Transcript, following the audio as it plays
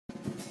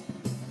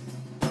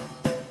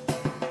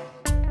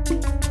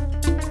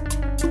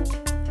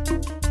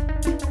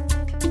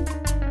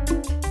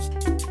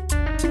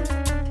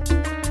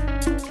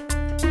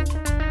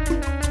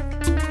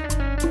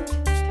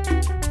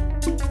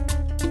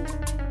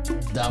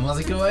Damas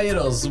y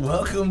caballeros,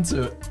 welcome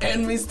to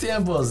En Mis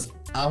Tiempos.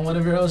 I'm one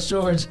of your hosts,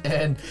 George,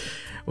 and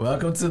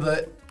welcome to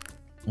the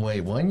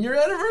 1 year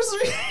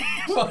anniversary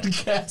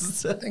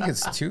podcast. I think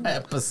it's 2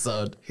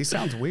 episode. He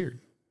sounds weird.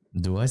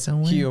 Do I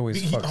sound weird? He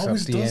always fucks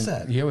up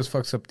that. He always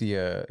fucks up the.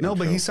 No, intro.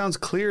 but he sounds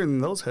clear in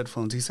those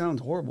headphones. He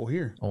sounds horrible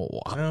here. Oh,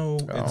 wow. No,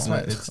 it's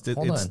not. It's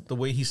Hold it's on. the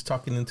way he's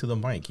talking into the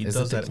mic. He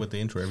does that with the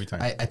intro every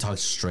time. I talked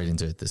straight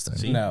into it this time.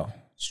 See? No.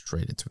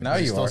 Straight into it. Now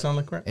Does it you still are. sound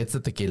like crap? It's the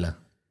tequila.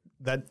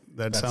 That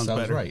That sounds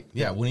sounds better. right.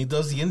 Yeah, when he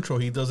does the intro,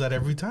 he does that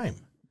every time.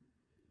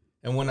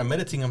 And when I'm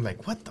editing, I'm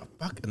like, what the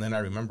fuck? And then I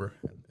remember.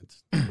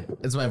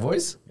 It's my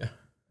voice? Yeah.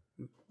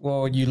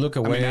 Well, you look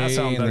away I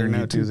sound and better then now,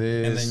 you do too.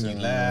 this. And then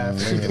you laugh.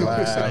 then And you you're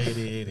laugh.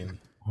 excited. And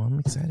Oh, I'm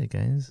excited,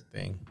 guys.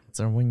 dang. It's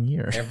our 1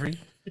 year.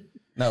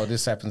 No,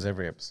 this happens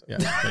every episode.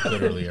 Yeah, like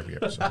literally every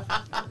episode.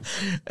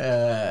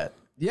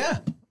 Yeah.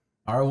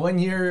 Our 1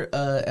 year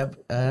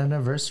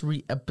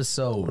anniversary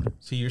episode.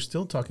 See, you're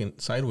still talking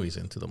sideways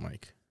into the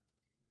mic.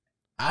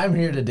 I'm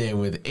here today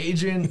with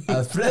Adrian,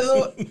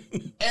 Alfredo,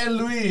 and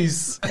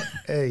Luis.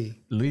 Hey,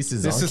 Luis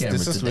is This on is- camera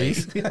this is today.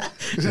 Luis?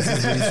 This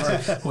is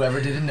Luis for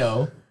whoever didn't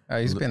know.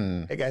 He's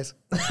been. hey guys.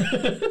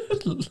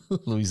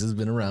 Luis has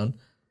been around.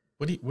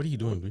 What are you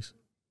doing, Luis?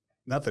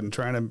 Nothing.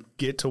 Trying to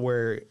get to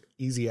where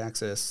easy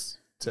access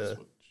to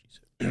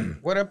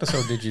What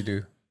episode did you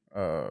do?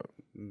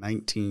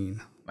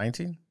 19.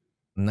 19?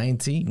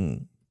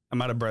 19.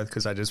 I'm out of breath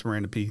because I just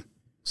ran to pee.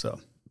 So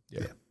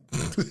yeah.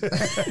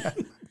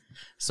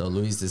 So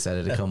Luis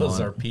decided to That come was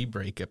on. our pee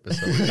break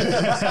episode.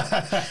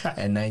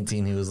 At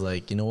 19, he was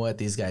like, you know what?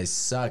 These guys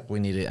suck. I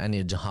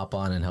need to hop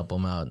on and help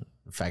them out.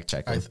 Fact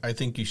check them. I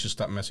think you should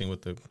stop messing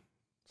with the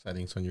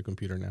settings on your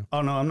computer now.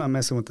 Oh no, I'm not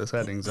messing with the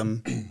settings.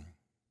 I'm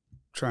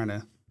trying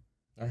to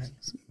All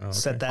right.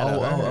 set that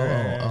Oh,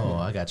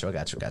 up. I got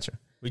you.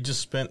 We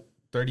just spent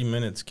 30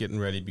 minutes getting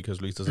ready because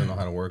Luis doesn't know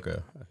how to work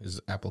his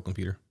Apple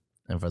computer.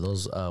 And for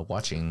those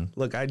watching,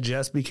 Look, I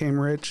just became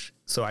rich,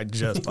 so I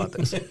just bought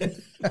this.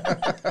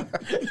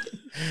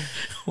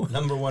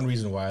 Number one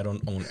reason why I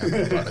don't own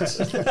Apple products.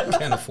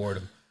 Can't afford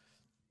them.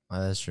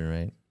 oh, that's true,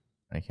 right?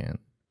 I can't.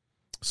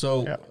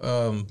 So,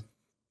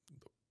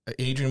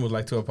 Adrian would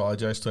like to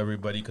apologize to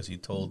everybody because he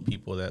told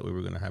people that we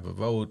were going to have a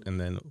vote, and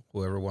then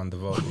whoever won the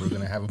vote, we were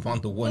going to have him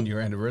on the 1 year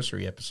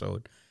anniversary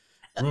episode.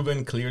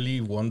 Ruben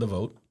clearly won the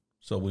vote,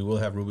 so we will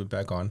have Ruben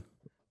back on.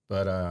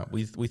 But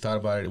we thought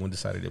about it and we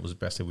decided it was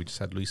best if we just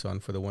had Luis on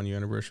for the 1 year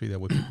anniversary. That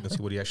way people can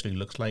see what he actually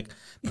looks like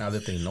now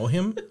that they know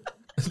him.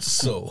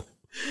 So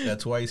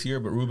that's why he's here.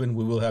 But Ruben,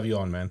 we will have you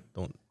on, man.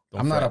 Don't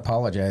I'm not fret.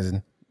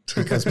 apologizing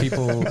because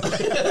people.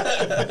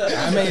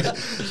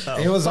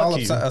 It was all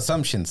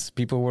assumptions.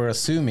 People were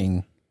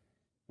assuming.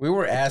 We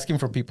were asking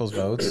for people's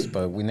votes,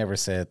 but we never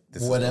said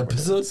this. What is we're doing.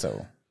 episode?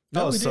 So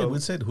No, we so- did. We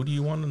said, who do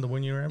you want on the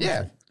 1 year anniversary?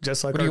 yeah,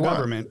 Just like What do our you want?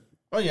 government.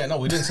 Oh, yeah, no,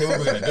 we didn't say we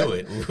were going to do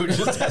it. We were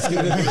just asking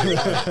to do it.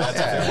 That's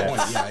a fair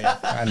point. Yeah.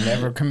 I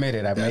never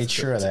committed. I made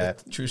sure of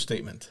that. True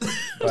statement.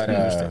 But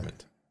True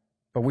statement.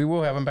 but we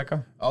will have him back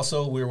on.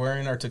 Also, we're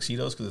wearing our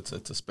tuxedos because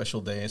it's a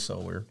special day, so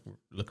we're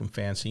looking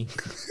fancy.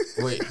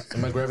 Wait,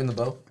 am I grabbing the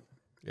bow?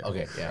 Yeah.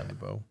 Okay, yeah. The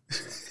bow.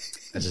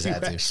 I just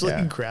had to. Actually,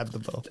 Yeah. grab the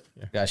bow.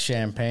 Got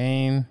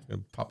champagne.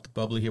 Gonna pop the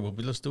bubbly here. Well,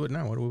 let's do it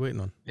now. What are we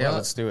waiting on? Yeah, Well,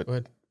 let's do it. Go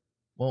ahead.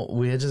 Well,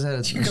 we had just had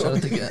a shot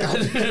of tequila.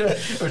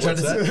 We're trying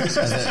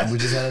to. We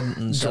just had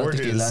a shot of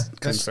tequila. George's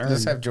concerned.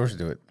 Let's have George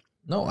do it.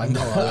 No, I know.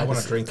 I want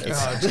to drink it.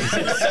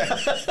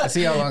 Let's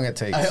see how long it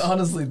takes. I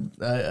honestly,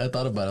 I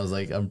thought about it. I was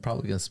like, I'm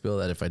probably gonna spill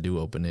that if I do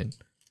open it.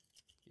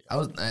 I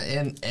was,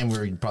 and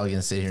we're probably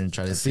gonna sit here and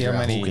try to see figure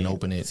how out many who can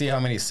open it. See how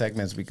many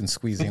segments we can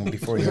squeeze in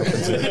before he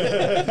opens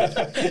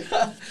it.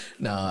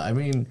 No, I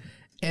mean,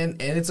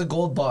 and it's a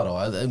gold bottle.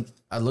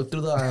 I looked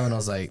through the aisle and I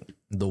was like,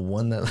 the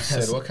one that Said,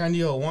 has, what kind do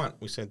y'all want?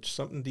 We said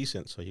something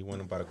decent, so he went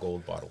and bought a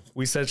gold bottle.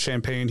 We said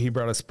champagne. He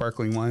brought us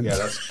sparkling wine. Yeah,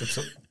 that's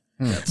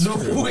no,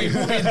 wait,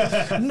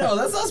 no,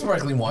 that's not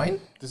sparkling wine.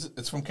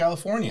 it's from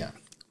California.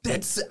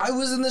 I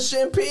was in the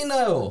champagne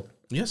aisle.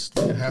 Yes,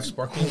 they have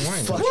sparkling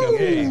wine. Fucking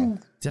A.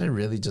 Did I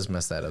really just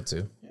mess that up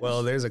too?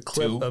 Well, there's a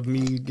clip of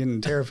me getting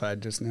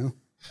terrified just now.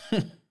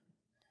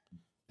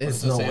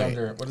 It's no way.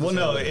 Well,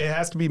 no, it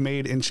has to be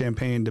made in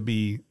champagne to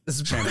be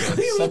champagne.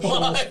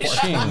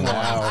 Ching,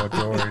 wow,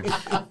 George.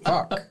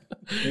 Fuck.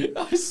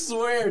 I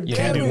swear, You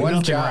damn had it. one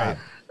nothing job. right.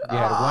 You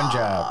had one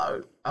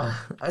job.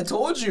 I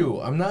told you,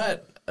 I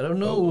don't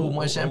know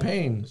my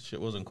champagne. This shit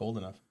wasn't cold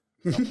enough.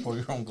 Don't pour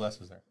your own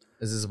glasses there.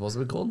 Is it supposed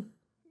to be cold?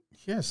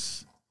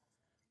 Yes.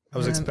 I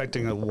was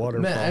expecting a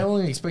waterfall. Man, I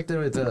only expected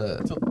it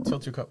to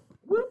Tilt your cup.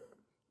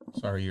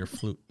 Sorry, your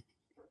flute.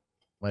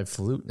 my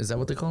flute. Is that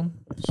what they call them?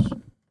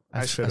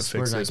 I should have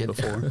swear fixed not this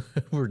getting- before.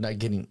 We're not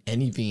getting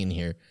anything in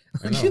here.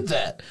 Look at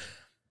that.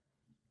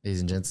 Ladies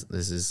and gents,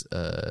 this is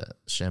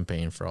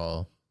champagne for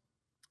all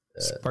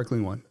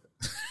Sparkling wine.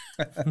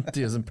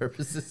 deals and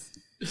purposes.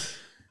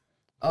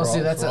 Oh, see,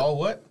 that's for it. all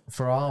what?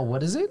 For all,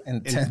 what is it?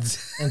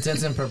 Intense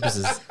Intents and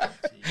purposes.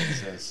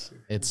 Jesus.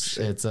 It's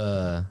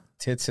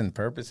tits and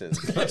purposes.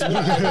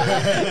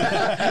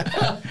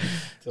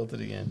 Tilt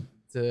it again.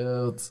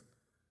 tilt.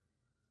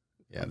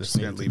 Yeah, this just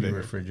gonna needs to leave be it.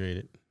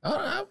 refrigerated.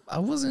 I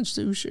wasn't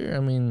too sure. I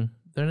mean,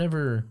 they're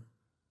never.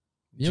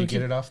 Did you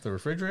get it off the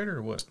refrigerator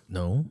or what?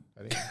 No,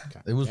 I didn't.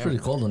 it was pretty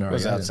cold when I It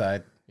was got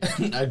outside.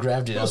 it. I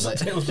grabbed it. I was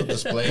like, It was a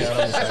display out on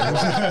the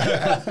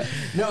sidewalk.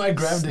 no, I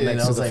grabbed it and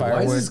Next I to was the like, why is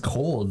firewood. this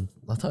cold?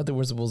 I thought they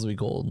were supposed to be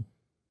cold.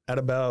 At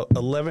about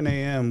 11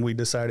 a.m., we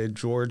decided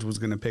George was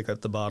going to pick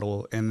up the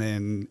bottle. And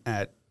then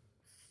at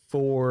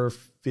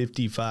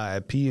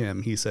 4:55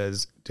 p.m., he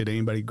says, did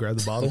anybody grab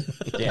the bottle?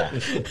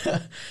 Yeah.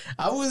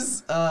 I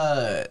was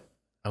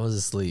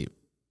asleep.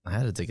 I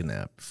had to take a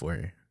nap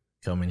before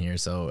coming here.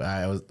 So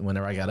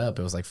whenever I got up,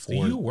 it was like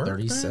you work,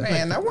 4:37.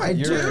 Man, I want I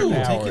your do.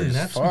 hours. Taking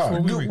naps Fuck.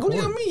 before we Dude, what do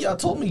you record. mean? Y'all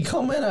told me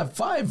come in at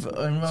 5.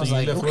 And I was you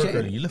like, left work okay.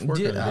 early. You left work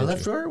early, I didn't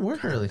left you?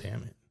 work early.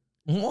 Damn it.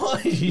 Why?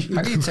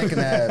 How do you take a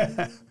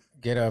nap,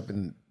 get up,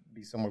 and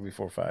be somewhere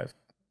before 5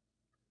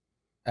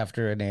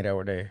 after an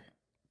 8-hour day?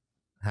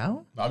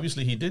 How?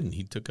 Obviously, he didn't.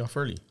 He took off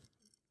early.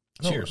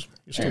 Cheers.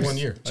 You're still Cheers. 1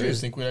 year. I didn't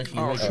think we actually.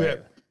 Oh, make it.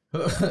 shit.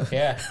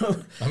 Yeah.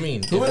 I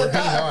mean, Who if would we're have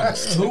being thought?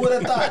 honest. Who would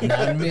have thought?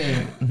 Not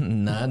me.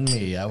 Not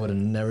me. I would have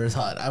never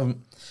thought.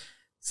 I'm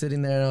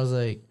sitting there and I was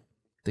like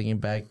thinking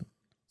back.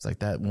 It's like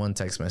that one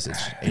text message.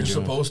 You're Adrian,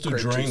 supposed to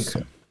grape drink. juice.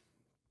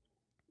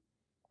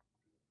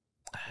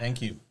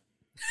 Thank you.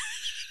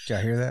 Did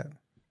y'all hear that?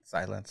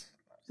 Silence.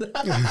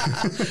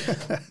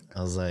 I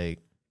was like,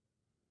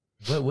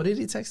 what did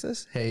he text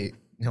us? Hey,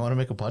 you want to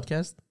make a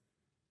podcast?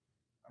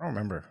 I don't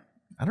remember.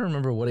 I don't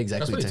remember what That's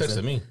exactly what he he texted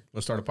texted. me.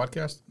 Let's start a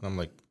podcast. And I'm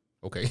like,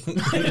 okay.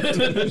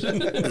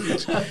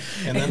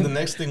 And then the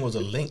next thing was a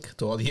link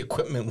to all the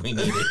equipment we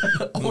needed.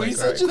 I'm Oh, like, he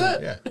sent you "All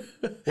that? right,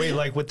 cool." Wait,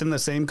 like within the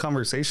same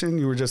conversation,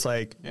 you were just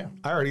like, Yeah.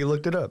 I already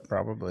looked it up.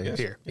 Probably. Yes.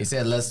 Here. He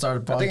said, let's start a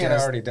podcast. I think I'd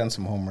already done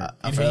some homework.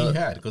 I Yeah. felt- He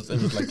had, because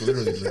it was like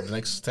literally the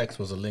next text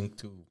was a link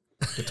to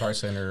Guitar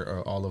Center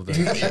or all of the.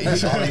 It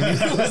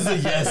was a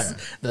yes.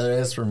 The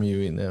yes from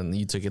you. And then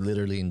you took it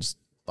literally and just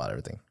bought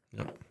everything.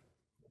 Yep.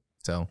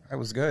 So, That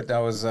was good. That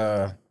was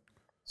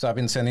so I've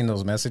been sending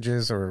those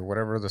messages or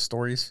whatever, the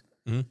stories,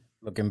 Mhm.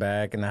 looking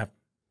back, and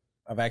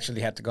I've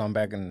actually had to go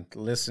back and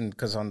listen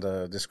because on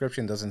the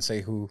description doesn't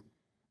say who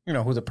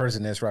the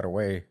person is right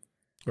away.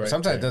 Right,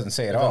 Sometimes right. it doesn't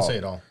say it It all. doesn't say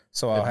it all.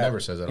 So It I'll never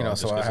says it all. It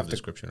So just I gives have a to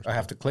description or I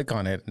have to click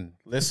on it and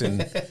listen,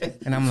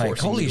 and I'm like,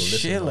 Forcing holy you to listen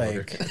shit,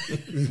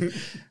 harder.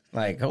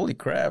 like holy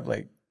crap,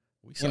 like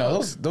We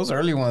those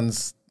early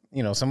ones,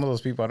 some of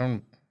those people I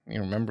don't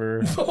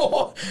remember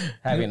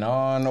having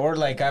on, or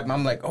like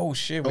I'm like, oh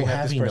shit, we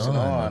had this person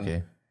on.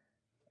 Okay.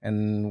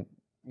 And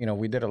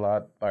we did a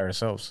lot by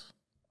ourselves,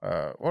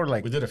 or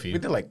like We did a few. We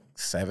did like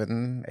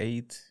 7,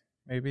 8,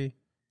 maybe.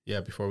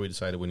 Yeah, before we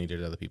decided we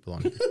needed other people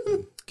on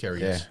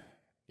carry us.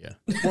 Yeah.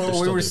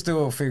 Well, we were do.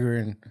 still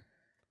figuring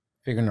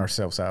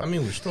ourselves out. I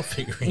mean, we're still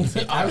figuring it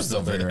out. I'm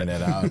still figuring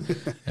it out.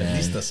 At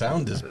least the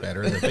sound is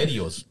better. The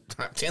video's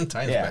 10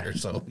 times Yeah. better.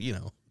 So,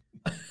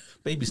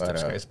 baby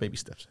steps, guys. Baby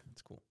steps.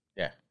 It's cool.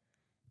 yeah.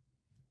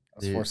 I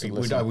was Dude, forced to Are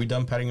listen. we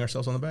done patting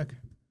ourselves on the back?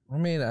 I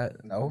mean,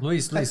 No.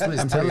 Luis, please tell us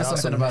pretty something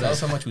awesome. about Tell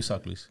us us. how much we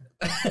suck, Luis.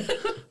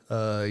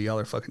 Y'all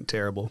are fucking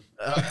terrible.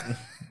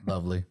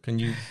 Lovely. Can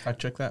you fact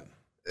check that?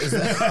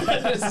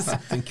 I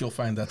think you'll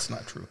find that's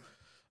not true.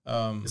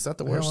 Is that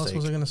the What worst else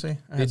was I take? going to say?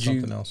 I had Did you-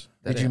 something else.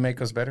 Did you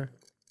make us better?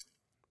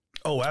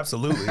 Oh,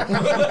 absolutely.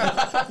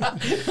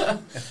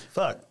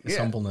 Fuck. His Yeah.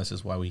 humbleness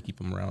is why we keep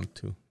him around,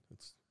 too.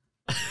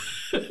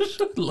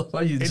 Love how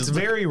you It's just-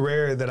 very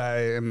rare that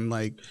I am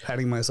like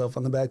patting myself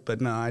on the back,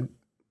 but no,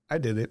 I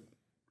did it.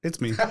 It's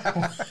me.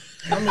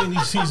 I mean,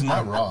 he's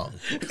not wrong.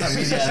 I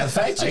mean, yeah, the fact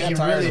I got checking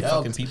tired really of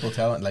fucking helped. people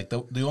telling, like,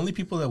 the only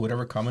people that would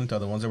ever comment are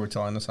the ones that were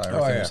telling us how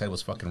everything we said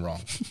was fucking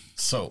wrong.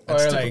 So,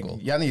 that's Or like, typical.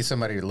 y'all need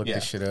somebody to look Yeah.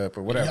 this shit up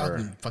or Y'all whatever.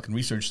 can fucking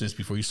research this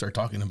before you start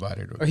talking about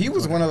it. He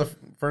was one of the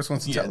first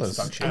ones to tell us.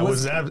 talk shit. I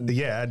was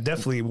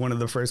definitely one of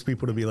the first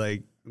people to be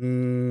like,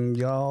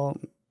 y'all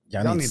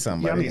Y'all need Y'all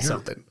somebody. need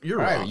something. You're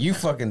All wrong. right, you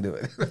fucking do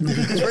it.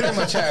 It's pretty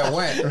much how it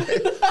went.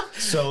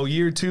 So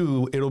year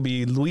 2, it'll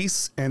be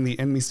Luis and the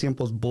En Mis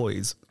Tiempos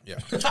boys. Yeah.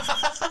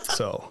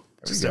 So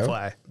just go.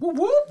 FYI. Whoop,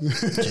 whoop. We're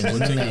Changing the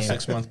taking a name.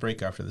 6-month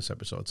break after this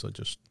episode, so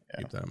just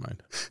keep that in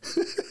mind.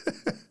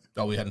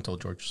 Oh, we hadn't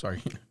told George.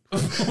 Sorry.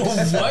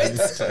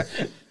 What?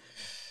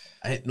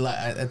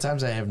 At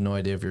times, I have no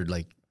idea if you're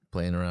like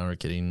playing around or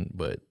kidding,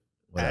 but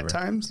whatever. At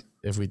times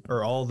If we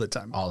or all the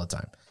time. all the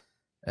time,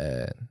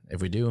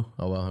 if we do,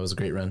 oh well, it was a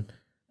great run.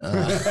 Are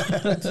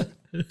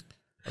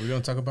we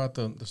going to talk about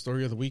the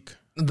story of the week?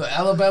 The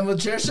Alabama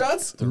chair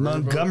shots.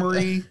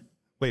 Montgomery.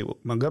 Wait,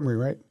 Montgomery,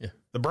 right? Yeah.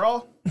 The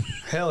brawl?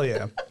 Hell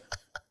yeah.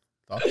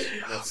 Thoughts?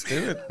 Let's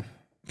do it.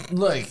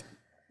 Look,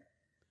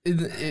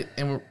 and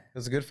It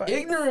was a good fight.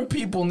 ignorant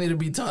people need to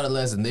be taught a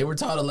lesson. They were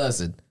taught a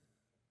lesson.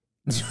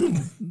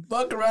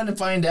 Fuck around and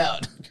find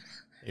out.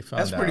 They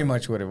found That's pretty out.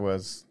 much what it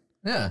was.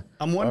 Yeah,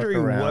 I'm wondering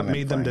around what and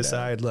made them find out.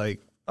 decide, like,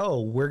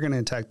 oh, we're going to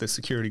attack the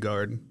security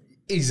guard.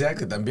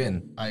 exactly.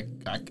 También. I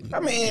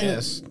mean,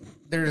 yes.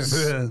 There's.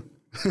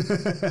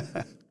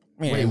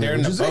 Wait, they're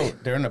in what'd the you boat. say?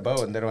 They're in the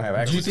boat and they don't have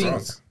Do you access to think?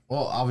 drugs.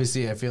 Well,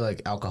 obviously, I feel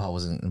like alcohol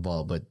wasn't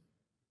involved, but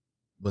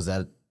was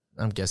that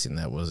I'm guessing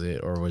that was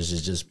it, or was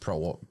it just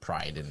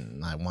pride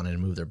and I wanted to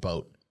move their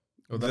boat?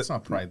 Oh, that's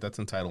not pride. That's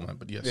entitlement.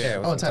 But yes. Yeah.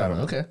 Entitlement.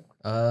 Okay.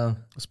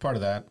 It's part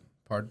of that.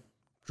 Part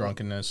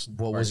drunkenness.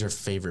 What was your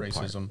favorite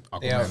racism?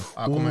 part? Aquaman. Yeah.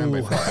 Aquaman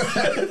by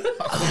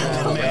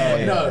far.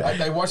 man. No,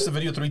 I watched the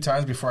video 3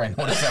 times before I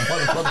noticed that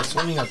motherfucker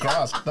swimming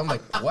across. I'm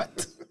like,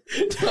 what?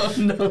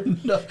 No.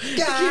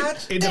 God,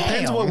 it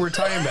depends what we're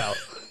talking about.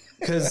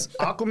 Because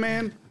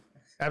Aquaman,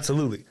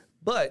 absolutely.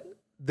 But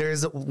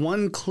there's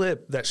one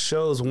clip that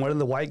shows one of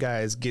the white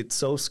guys gets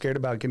so scared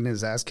about getting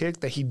his ass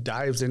kicked that he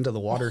dives into the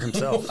water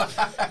himself.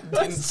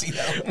 Didn't see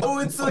that one. Oh,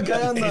 it's the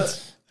guy on the.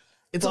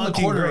 It's on the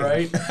fucking corner,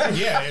 great. right?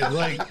 Yeah, it,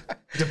 like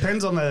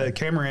depends on the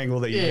camera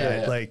angle that you Yeah.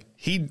 get. Like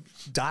he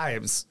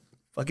dives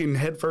fucking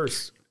head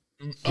first.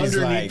 He's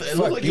Underneath, like, it looked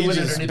fuck, like he you went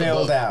just underneath the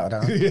bailed boat. out,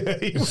 huh? Yeah,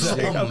 he was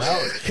like, I'm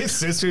out. his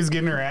sister's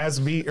getting her ass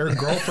beat, or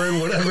girlfriend,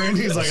 whatever, and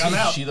he's like, I'm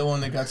out. She the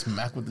one that got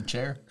smacked with the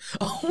chair?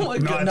 Oh my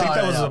No, god! I think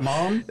that was the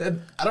mom.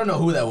 I don't know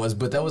who that was,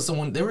 but that was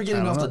someone. They were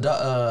getting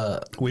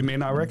off We may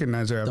not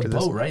recognize her after the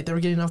this. boat, right? They were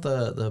getting off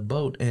the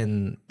boat,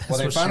 and that's Well,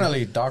 they what she-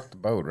 finally docked the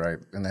boat, right?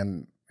 And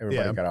then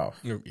everybody Yeah. got off.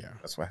 Yeah.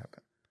 That's what happened.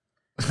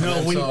 No,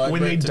 And when, so I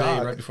when read they today,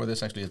 dock, right before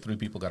this, actually, 3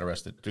 people got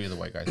arrested. 3 of the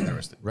white guys got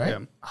arrested. right? Yeah.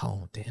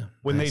 Oh damn!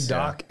 when Nice. they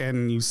dock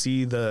and you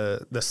see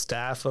the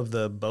staff of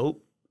the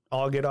boat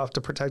all get off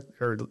to protect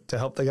or to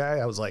help the guy,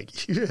 I was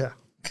like, yeah.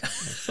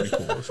 Pretty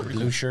cool. It was pretty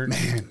cool. Blue shirt.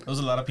 There was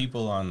a lot of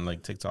people on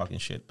like TikTok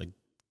and shit, like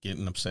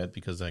getting upset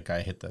because that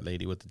guy hit that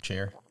lady with the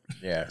chair.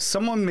 Yeah.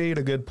 Someone made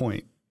a good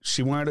point.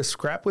 She wanted to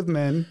scrap with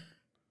men.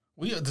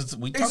 We talked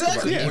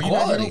Exactly, about it.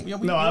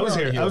 equality. No, I was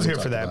here. I was here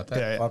for We that. talked about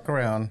Yeah, Walk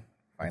around.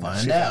 Find out.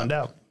 Find she out. found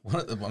out. One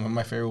of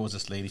my favorite was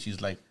this lady. She's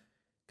like,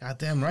 God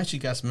damn right, she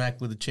got smacked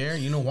with a chair.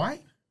 You know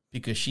why?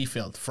 Because she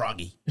felt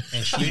froggy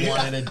and she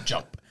wanted to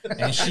jump.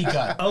 And she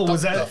got Oh,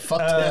 was the that fuck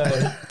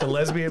together. the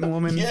lesbian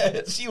woman?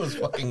 Yeah, she was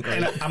fucking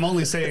great. And I'm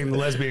only saying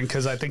lesbian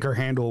because I think her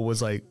handle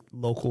was like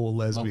local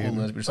lesbian.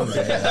 Local lesbian, something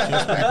like that. She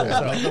was pretty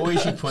cool. Like, the way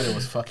she put it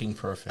was fucking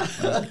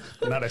perfect. Like,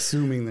 Not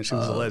assuming that she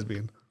was a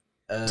lesbian.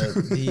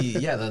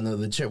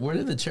 The chair. Where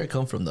did the chair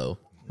come from, though?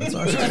 That's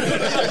what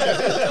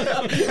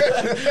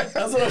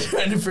I'm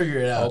trying to figure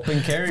it out.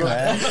 Open carry,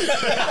 man.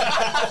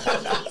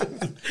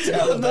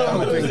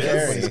 Open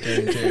carry.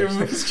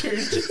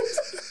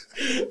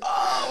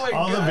 Oh my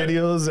All god! the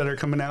videos that are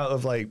coming out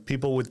of like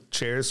people with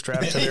chairs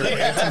strapped to their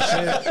pants and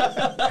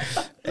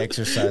shit.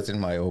 Exercising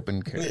my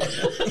open carry.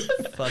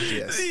 Fuck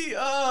yes.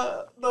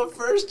 The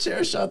first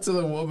chair shot to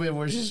the woman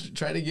where she's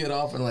trying to get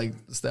off and like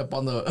step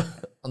on the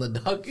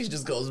dock, she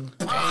just goes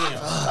bam.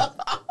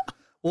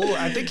 Well,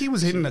 I think he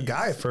was hitting the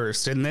guy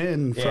first, and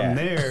then from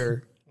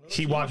there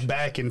he walked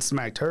back and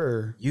smacked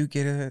her. You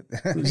get a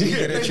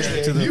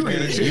chair to the You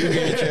get a chair. You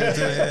get a chair to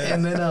the head.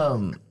 And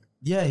then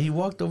he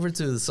walked over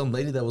to some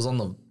lady that was on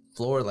the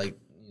floor, like,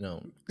 you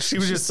know, She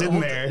was just sitting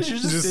there. She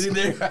was just sitting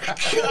there.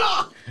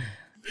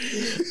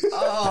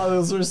 Oh,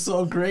 those were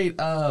so great.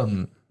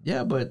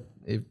 But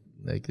if,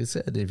 like I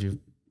said, if you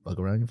fuck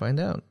around, you find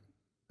out.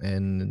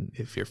 And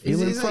If you're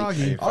feeling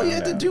froggy, all you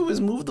had to do is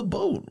move the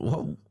boat.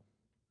 Well,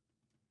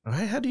 all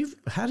right, how do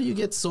you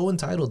get so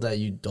entitled that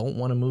you don't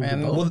want to move the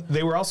boat? well,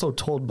 they were also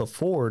told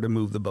before to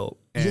move the boat,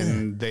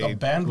 and they the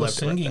band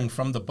was left it right singing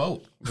from the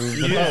boat.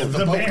 there.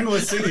 The band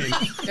was singing.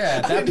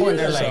 Yeah, at that point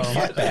they're like,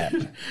 fuck that.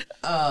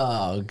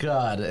 Oh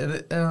God!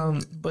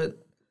 And,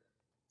 but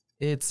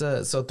it's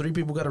so 3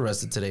 people got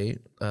arrested today.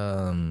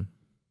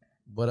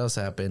 What else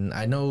happened?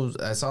 I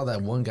saw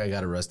that one guy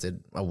got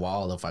arrested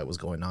while the fight was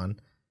going on.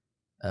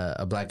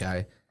 A black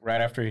guy. Right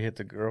after he hit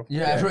the girl.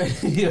 Yeah,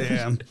 right.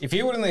 Yeah. If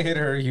he wouldn't have hit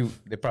her,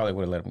 they probably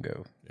would have let him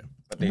go. Yeah.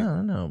 But they,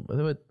 No.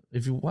 But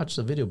if you watch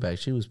the video back,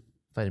 she was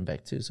fighting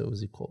back too, so it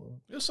was equal.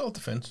 It was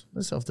self-defense.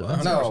 It's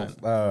self-defense.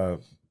 no,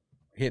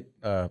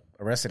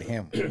 arrested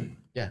him.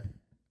 Yeah.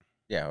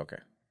 Yeah, okay.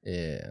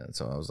 Yeah.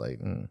 So I was like,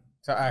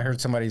 So I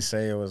heard somebody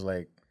say it was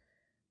like,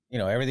 you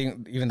know,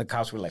 everything. Even the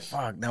cops were like,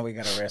 "Fuck, now we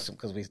gotta arrest him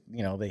because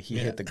he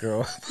hit the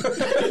girl."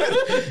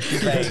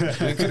 He's like,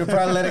 we could have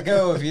probably let it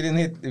go if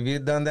you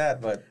had done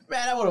that. But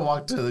man, I would have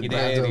walked to the He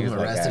grabbed did. He him, was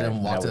like, arrested him,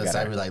 "Alright, walked now to we the side,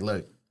 gotta-" and be like,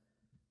 look,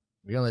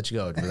 we're gonna let you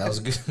go. But that was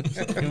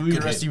good. We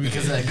arrest you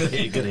because of that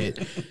good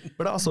hit.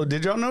 But also,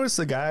 did y'all notice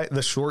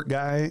the short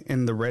guy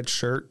in the red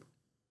shirt,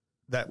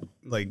 that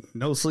like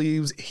no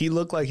sleeves? He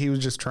looked like he was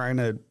just trying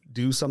to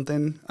do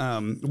something.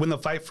 When the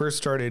fight first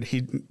started,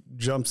 he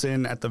jumps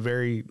in at the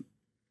very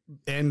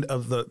end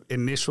of the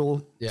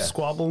initial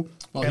squabble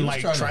Well, he and was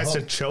like trying to tries to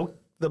help. choke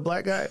the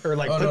black guy or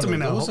like Oh, puts him in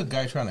there a was a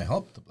guy trying to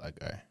help the black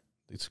guy,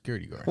 the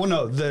security guard. Well,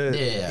 no,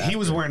 he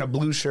was after. wearing a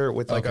blue shirt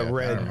with like Okay, a I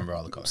red don't remember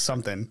all the colors.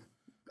 something.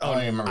 Oh,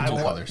 I remember two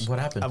colors. What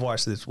happened? I've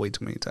watched this way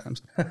too many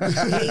times.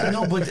 Hey,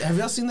 no, but have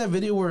y'all seen that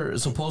video where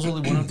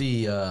supposedly one of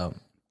the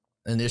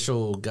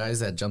initial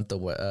guys that jumped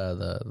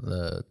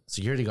the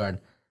security guard,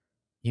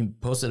 he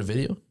posted a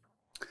video?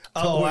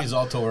 Oh, he's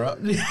all tore up.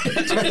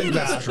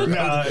 That's true.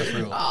 That's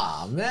real.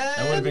 Ah, man.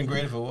 That would have been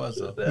great if it was,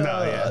 though.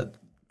 No, yeah.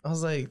 I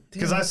was like,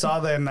 Because I saw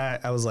that and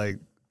I was like,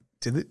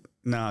 did it?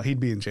 No, he'd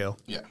be in jail.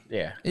 Yeah.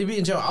 yeah, he'd be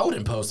in jail. I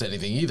wouldn't post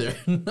anything either.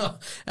 No,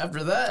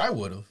 after that, I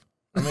would have.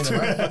 I mean, if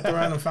I fucked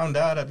around and found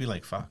out, I'd be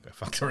like, fuck, I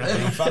fucked around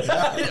and found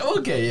out.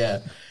 Okay, yeah.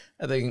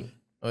 I think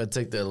I would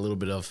take that a little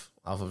bit off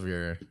of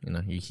your,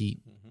 your heat.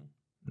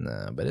 Mm-hmm.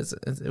 Nah, but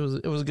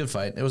it was a good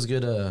fight. It was a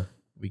good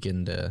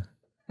weekend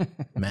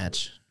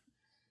match.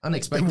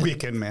 Unexpected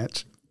Weekend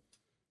match.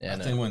 Yeah,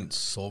 That thing went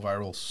so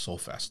viral so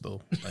fast,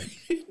 though. Like,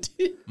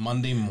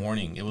 Monday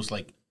morning, it was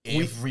like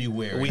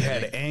everywhere. We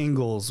had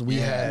angles. We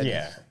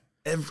had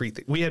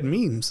everything. We had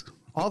memes.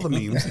 All the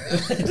memes.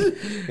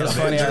 It's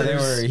funny how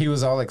he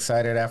was all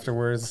excited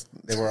afterwards.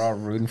 They were all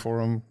rooting for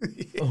him.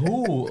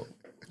 Who?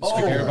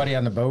 Everybody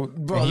on the boat.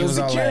 Bro, he the was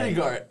security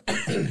guard.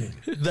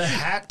 The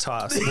hat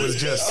toss was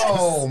just.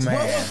 Oh man!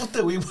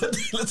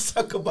 Let's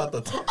talk about the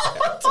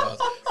hat toss.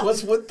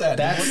 What's with that?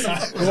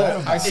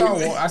 I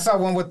saw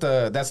one with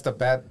that's the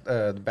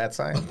bat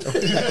sign.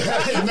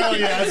 No,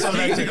 yeah, I saw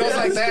that too. It goes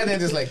like that, and then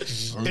just like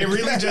It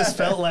really just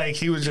felt like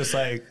he was just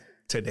like,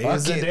 today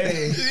is the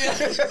day.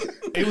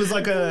 It was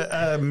like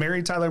a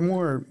Mary Tyler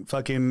Moore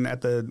fucking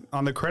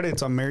on the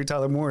credits on Mary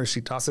Tyler Moore. She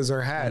tosses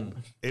her hat.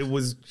 It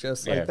was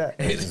just like that.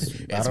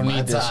 I don't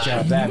need this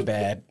job that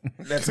bad.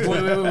 That's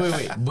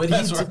wait. But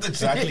that's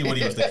exactly what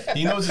he was thinking.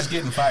 He knows he's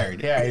getting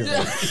fired. Yeah,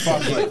 he's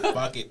like,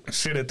 fuck it.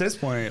 Shit, at this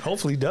point,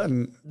 hopefully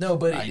done. No,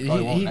 but probably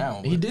won't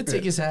now, he but- did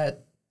take his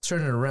hat,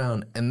 turn it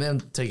around, and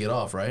then take it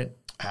off, right?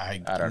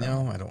 I don't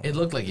know. I don't. It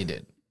looked like he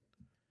did.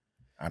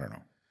 I don't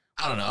know.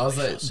 I don't know. I was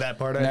like, That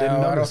part I No,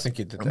 didn't know. I don't think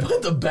you did that.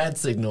 but the bat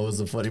signal was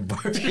the funny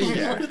part.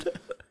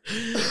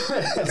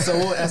 So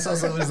I saw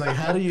someone was like,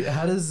 how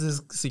does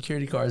this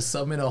security guard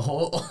summon a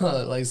whole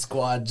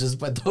squad just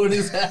by throwing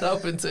his hat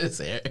up into his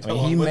hair? I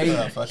mean,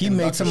 he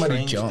made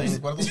somebody jump.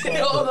 What are those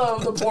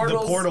called? The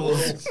portals. The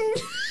portals.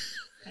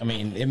 I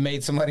mean, it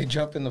made somebody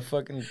jump in the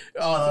fucking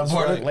Oh, the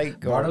portal.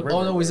 lake. Oh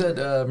no, we said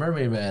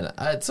Mermaid Man.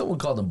 Someone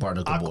called him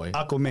Barnacle Boy.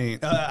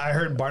 Aquaman. I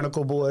heard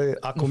Barnacle Boy,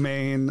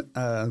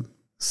 Aquaman.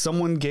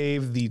 Someone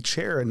gave the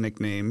chair a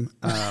nickname.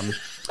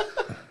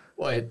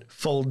 What?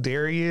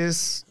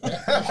 Foldarius.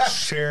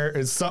 Chair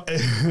is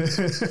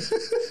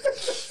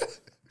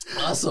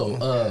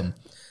Also,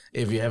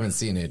 if you haven't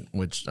seen it,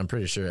 which I'm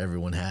pretty sure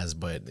everyone has,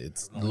 but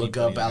look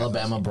up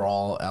Alabama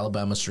Brawl,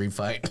 Alabama Street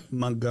Fight,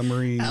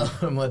 Montgomery.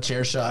 Alabama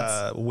Chair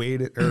Shots.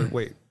 Wade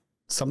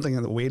something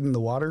in the Wade in the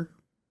water.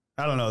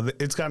 I don't know.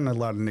 It's gotten a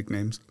lot of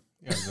nicknames.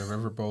 Yeah, the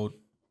riverboat.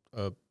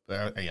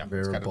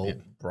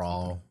 Riverboat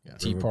Brawl.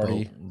 Tea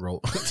Party.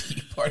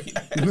 Tea Party.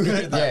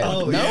 Yeah.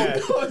 Oh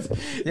No.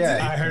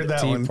 Yeah, I heard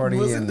that Tea one. Party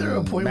Wasn't and there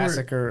a point where-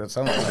 massacre or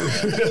something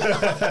like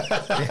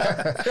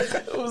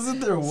that. Wasn't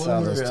there Saw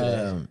one those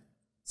where today.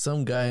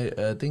 some guy,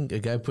 I think a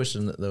guy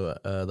pushing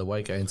the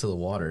white guy into the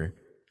water?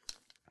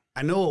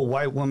 I know a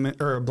white woman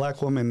or a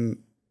black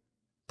woman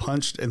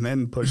punched and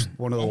then pushed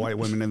one of the white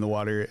women in the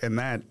water, and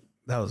that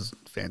was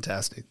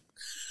fantastic.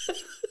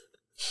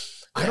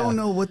 I don't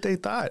know what they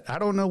thought. I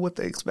don't know what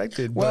they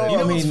expected. Well, But You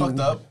know what's I mean, fucked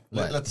up?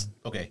 what? Let's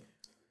okay.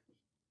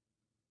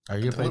 Are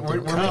you We're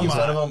making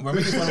fun of them. We're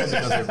making fun of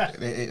them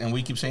because and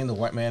we keep saying the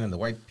white man and the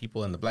white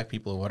people and the black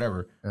people or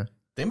whatever.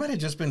 They might have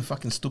just been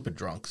fucking stupid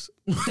drunks,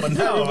 but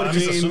now everybody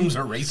just assumes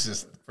they're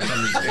racist for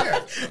some reason.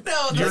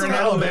 No, You're in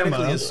Alabama.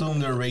 Assume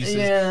they're racist.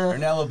 Yeah. They're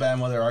in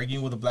Alabama. They're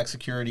arguing with a black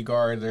security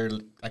guard. They're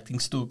acting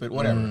stupid.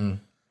 Whatever.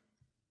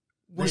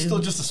 We're still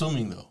just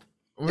assuming though.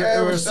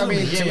 Yeah, to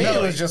me, yeah.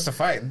 it was just a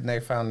fight. And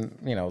they found,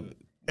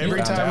 every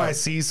found time out. I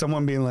see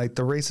someone being like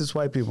the racist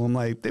white people, I'm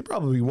like, they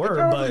probably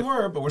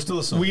were, But we're still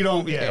assuming. we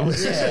don't. Yeah,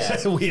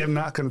 we have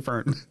not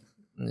confirmed.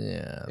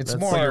 Yeah, it's that's-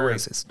 more you're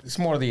racist. It's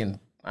more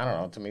I don't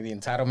know. To me, the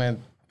entitlement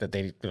that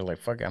they're like,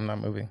 fuck, I'm not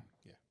moving.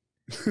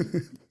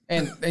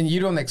 Yeah, and you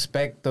don't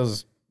expect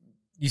those.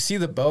 You see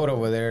the boat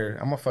over there.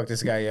 I'm gonna fuck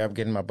this guy up,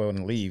 get in my boat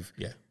and leave.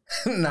 Yeah.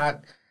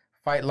 Not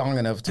fight long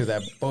enough to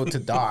that boat to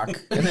dock,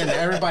 and then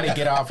everybody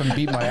get off and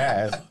beat my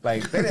ass.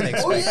 Like they didn't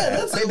expect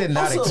that. They did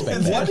not expect I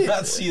that. did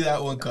not see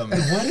that one coming.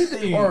 What did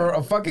they? Or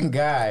a fucking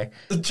guy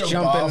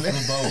Jump off the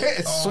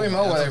boat. swim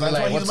over there, and be That's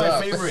why like, he's "What's my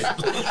up?" favorite.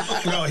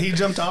 No, he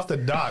jumped off the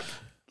dock.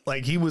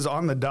 Like he was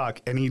on the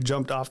dock and he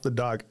jumped off the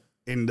dock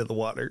into the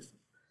water.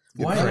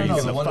 Why? No,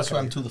 No, the one that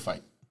swam to the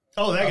fight.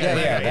 Oh, that guy.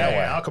 yeah,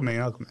 that one.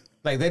 Aquaman.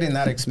 Like they did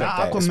not expect Not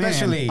that, Aquaman.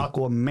 especially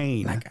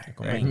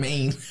Aquaman.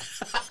 Maine.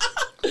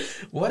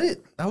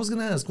 I was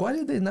gonna ask, why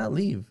did they not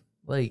leave?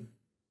 Like,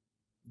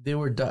 they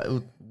were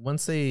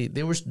once they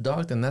were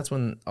docked, and that's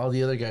when all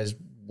the other guys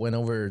went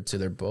over to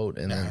their boat,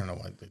 and I then don't know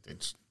why they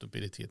did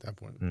stupidity at that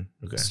point.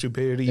 okay.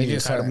 Stupidity. they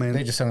just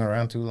Entitlement. hung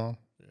around too long.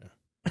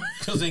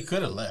 Because they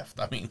could have left.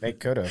 I mean, They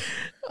could have,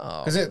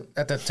 because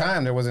at the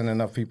time there wasn't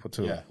enough people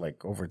to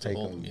overtake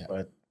them. yeah.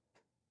 But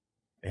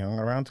they hung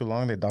around too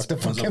long. They docked the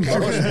once the fucking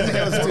boat.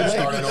 It was too late.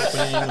 started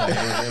opening, like,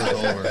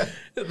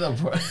 it was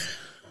over.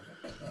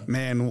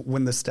 Man,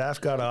 when the staff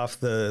got off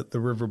the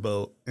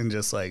riverboat and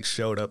just like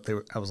showed up,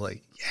 I was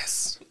like,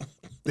 yes.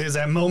 There's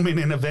that moment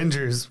in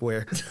Avengers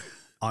where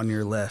on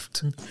your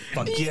left.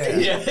 Fuck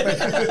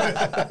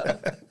yeah.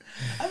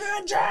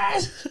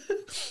 Avengers.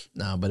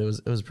 No, but it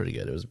was pretty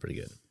good. It was pretty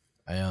good.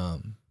 I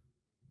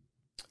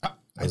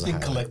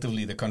think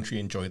collectively the country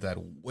enjoyed that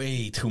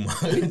way too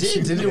much. We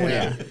did, didn't we?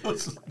 It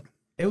was-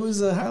 It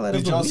was a highlight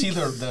of Did the y'all week. see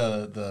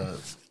the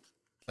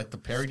like the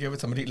parody of it?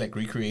 Somebody like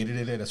recreated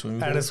it at a swimming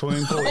pool. At a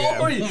swimming pool, yeah.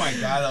 Oh my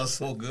god, that was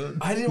so good.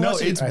 I didn't No,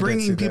 watch it's it.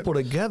 bringing people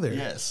together.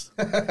 Yes.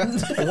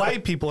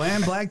 White people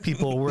and black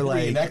people were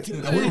like,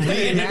 Reenacting we're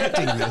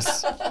reenacting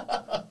this.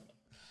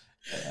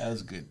 That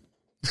was good.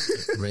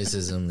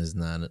 Racism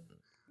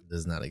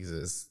does not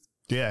exist.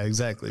 Yeah,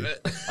 exactly.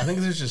 I think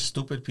there's just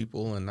stupid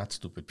people and not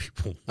stupid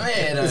people. Oh,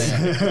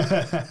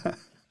 yeah,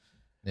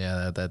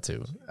 yeah, that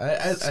too.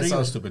 I Speaking saw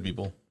of stupid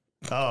people,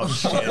 Oh,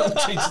 shit.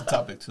 change the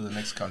topic to the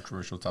next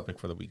controversial topic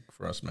for the week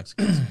for us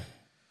Mexicans.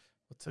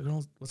 What's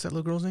that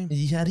little girl's name?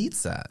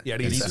 Yaritza.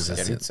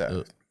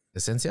 Yaritza.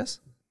 Esencias?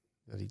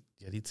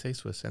 Yaritza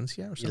su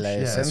esencia or Y something? la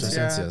Yeah,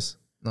 esencia. esencias.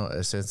 No,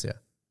 esencia.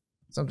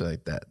 Something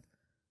like that.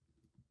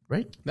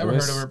 Right? Never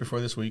Luis- heard of her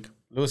before this week.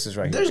 Lewis is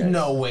right There's here. guys.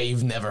 no way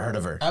you've never heard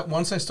of her.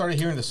 Once I started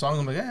hearing the song,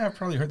 I'm like, yeah, I've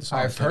probably heard the song.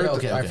 I've heard.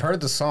 Okay, I've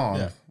heard the song.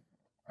 Yeah.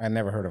 I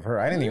never heard of her.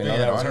 I didn't even know Yeah,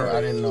 that was her. I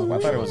didn't know. I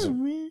thought it was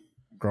a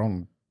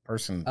grown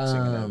person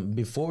singing that.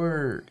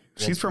 Before,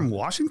 She's from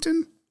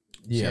Washington?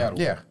 yeah. Seattle.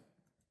 Yeah.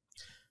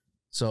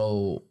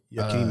 So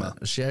Yakima.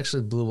 she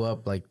actually blew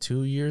up like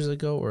 2 years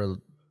ago, or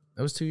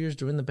it was 2 years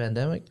during the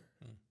pandemic.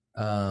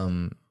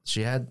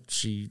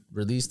 She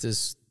released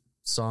this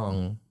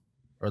song,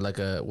 or like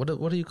a what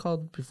do you call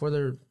it before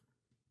they're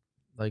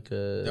like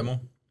a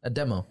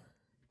demo,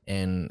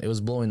 and it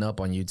was blowing up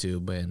on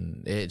YouTube,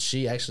 and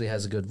she actually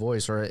has a good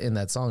voice, or in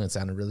that song it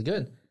sounded really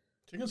good.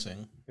 She can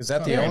sing. Is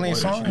that the Yeah, only boy,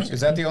 song? she can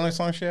Is that the only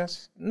song she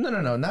has? No.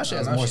 Now she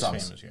has now more she's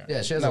songs. famous,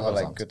 yeah. She has a No, lot but of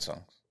like songs. good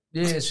songs.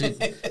 Yeah,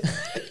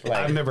 she.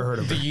 I've never heard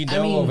of Do her. you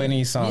know of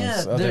any songs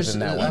other there's. than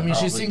that I one? mean,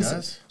 she Probably sings.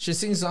 does. She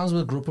sings songs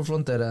with Grupo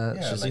Frontera.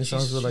 Yeah, she like sings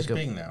songs with like she's a.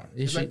 big now.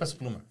 Yeah, She's like Peso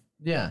Pluma.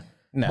 Yeah.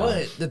 No.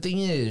 But the thing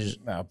is,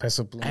 No,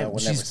 Peso Pluma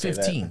would never she's say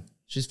 15. that.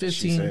 She's She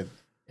 15, said-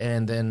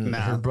 and then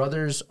her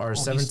brothers are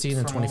 17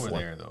 and 24. Over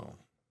there, though.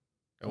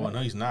 Well,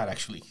 no, he's not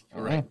actually.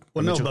 You're right.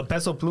 Well, no, but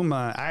Peso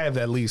Pluma, I have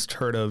at least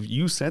heard of.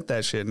 You sent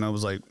that shit, and I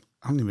was like,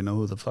 I don't even know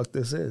who the fuck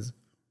this is.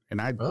 And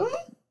I,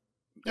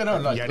 Yeah, no,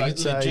 like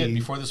Yaritza, legit.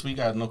 Before this week,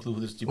 I had no clue who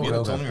this. If you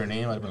had told me her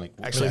name, I'd been like,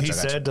 actually, he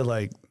said to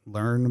like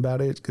learn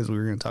about it because we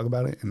were going to talk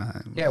about it. And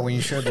Yeah, when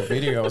you showed the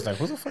video, I was like,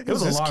 who the fuck it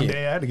was is a this long kid?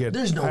 day. I had to get.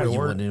 There's no I had way to you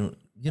work. wouldn't.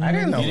 I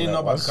didn't know. You didn't who know that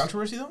about was. the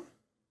controversy though.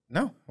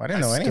 No, I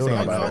didn't know still anything don't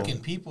Like know. about it.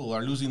 fucking people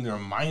are losing their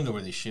mind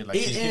over this shit. Like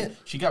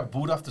she got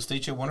booed off the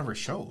stage at one of her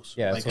shows.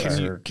 Yeah, like, that's what I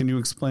Can heard. can you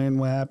explain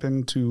what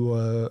happened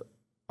to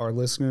our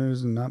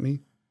listeners and not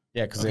me?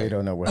 Yeah, because they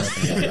don't know what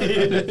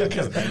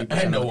happened.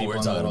 I know what we're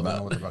talking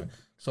about.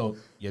 So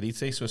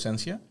Yaritza su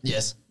esencia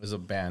Yes. is a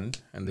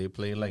band, and they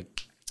play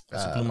like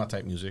Peso Pluma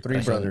type music.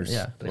 Three brothers.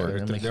 Yeah.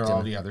 They're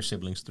all they're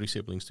siblings, 3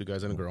 siblings, 2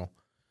 guys and a girl,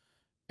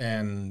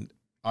 and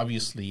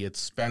obviously it's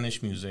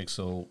Spanish music,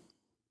 so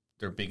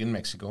they're big in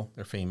Mexico.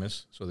 They're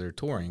famous, so they're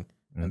touring,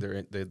 and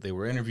they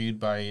were interviewed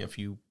by a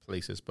few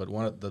places, but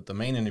one of the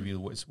main interview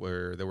was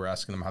where they were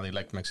asking them how they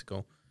liked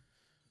Mexico.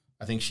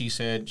 I think she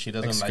said she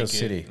doesn't Mexico like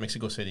City. it,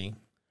 Mexico City,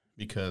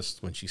 because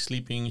when she's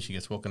sleeping, she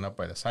gets woken up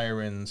by the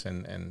sirens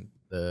and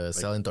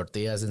Selling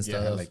tortillas and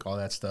stuff. like all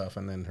that stuff.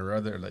 And then her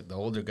other, like the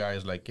older guy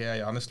is like,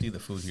 yeah, honestly, the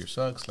food here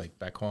sucks. Like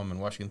back home in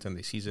Washington,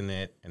 they season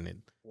it and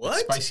it's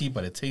spicy,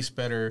 but it tastes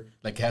better.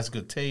 Like it has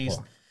good taste.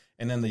 Oh.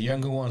 And then the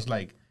younger one's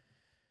like,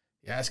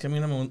 yeah, es que a mí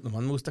nomás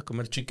me gusta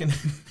comer chicken.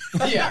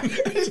 yeah.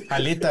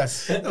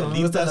 Alitas. Alitas, que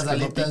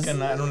no alitas.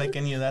 pican. I don't like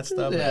any of that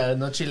stuff. Yeah,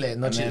 no chile,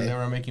 no And then they chile.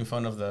 were making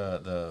fun of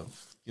the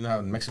you know how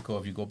in Mexico,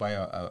 if you go buy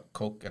a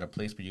Coke at a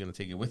place, but you're going to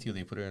take it with you,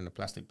 they put it in a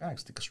plastic bag,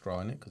 stick a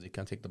straw in it because they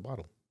can't take the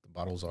bottle. The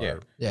bottles are...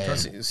 Yeah.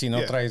 Si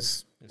no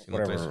traes Si no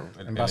whatever, traes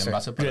el envase.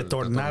 envase para el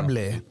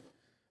Retornable.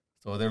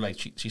 So they're like,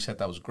 she said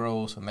that was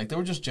gross. And like, they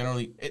were just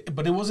generally,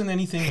 but it wasn't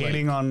anything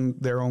Hating on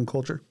their own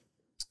culture.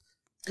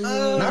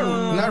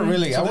 Not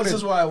really. So this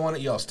is why I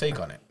wanted y'all's take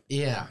on it.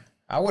 Yeah.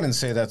 I wouldn't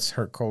say that's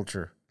her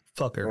culture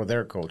Fuck her. or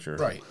their culture.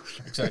 Right.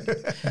 Exactly.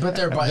 But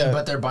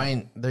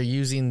they're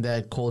using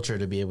that culture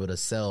to be able to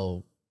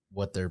sell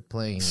what they're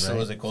playing, right? So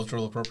is it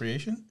cultural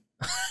appropriation?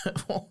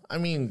 Well, I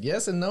mean,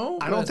 yes and no.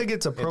 I don't but- think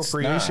it's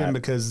appropriation not.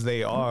 because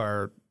they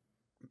are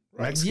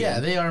Mexican. Yeah,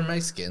 they are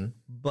Mexican.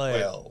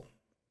 But,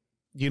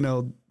 you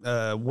know,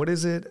 what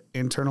is it?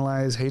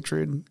 Internalized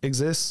hatred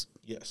exists.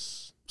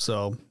 Yes.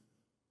 So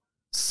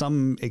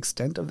some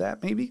extent of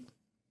that, maybe.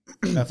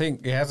 I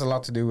think it has a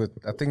lot to do with,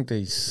 I think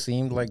they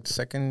seemed like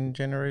second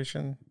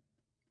generation.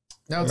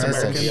 No, it's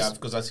Americans. Americans. Yeah,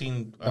 because I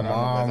don't know if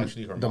mom- that's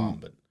actually her the- mom,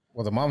 but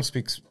Well, the mom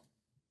speaks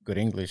good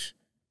English.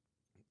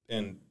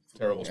 and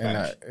terrible And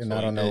I- Spanish. and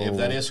I don't know- if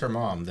that is her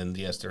mom, then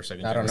yes, they're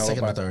second. I don't know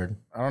Second or about third.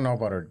 I don't know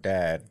about her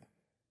dad,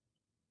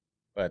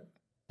 but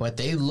But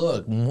they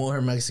look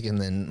more Mexican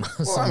than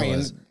well, some I mean, of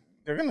us.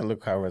 they're gonna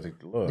look however they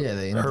look. Yeah,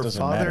 they- It Her doesn't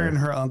father matter. and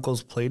her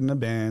uncles played in a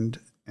band,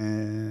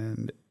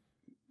 and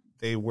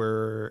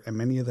and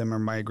many of them are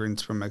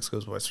migrants from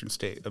Mexico's western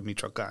state of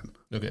Michoacan.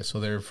 Okay, so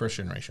they're first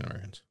generation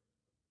Americans.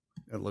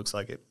 It looks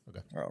like it.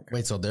 Oh, okay.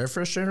 Wait, so they're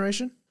first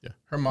generation? Yeah,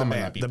 her mom might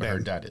band- not be, the but her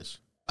band. dad is.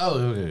 Oh,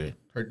 okay.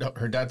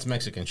 Her dad's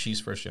Mexican.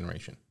 She's first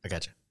generation. I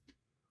gotcha.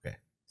 Okay.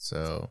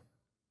 So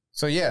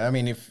So yeah, I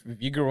mean, if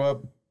you grew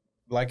up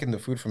liking the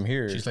food from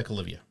here, She's like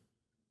Olivia.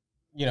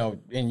 you know,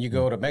 and you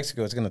go to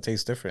Mexico, it's going to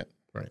taste different.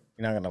 Right.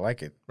 You're not going to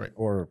like it. Right.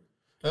 Or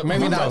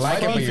maybe not my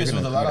like it, but beef you're is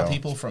gonna, with a lot you of know.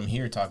 people from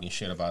here talking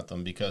shit about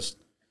them because,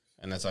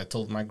 and as I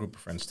told my group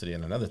of friends today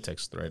in another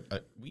text thread,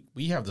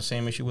 we have the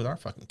same issue with our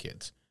fucking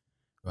kids.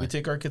 Right. We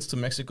take our kids to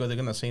Mexico, they're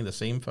going to say the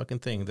same fucking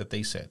thing that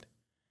they said.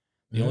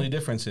 The only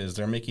difference is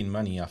they're making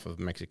money off of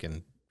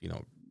Mexican, you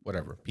know,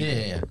 whatever. People.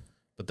 Yeah.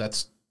 But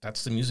that's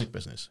the music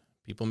business.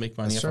 People make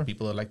money off of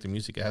people that like their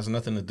music. It has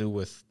nothing to do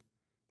with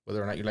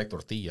whether or not you like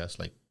tortillas,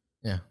 like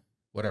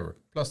whatever.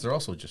 Plus, they're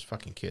also just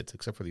fucking kids,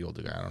 except for the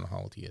older guy. I don't know how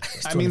old he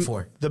is. I mean,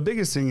 the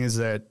biggest thing is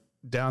that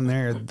down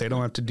there they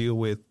don't have to deal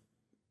with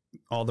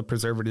all the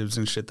preservatives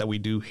and shit that we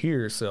do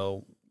here.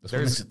 So that's what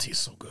makes it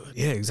taste so good.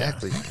 Yeah,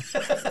 exactly.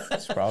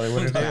 That's probably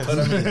what it is. But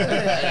I mean,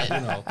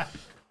 you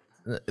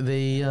know,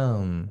 they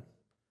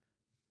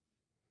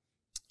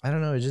I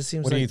don't know. It just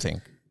seems. What do you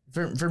think?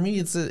 For me,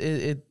 it's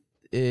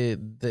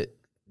that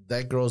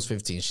girl's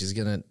 15. She's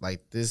gonna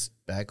like this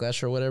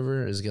backlash or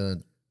whatever is gonna.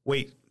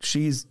 Wait,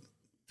 she's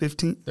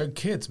 15. They're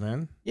kids,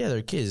 man. Yeah,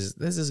 they're kids.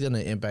 This is gonna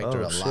impact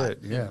her a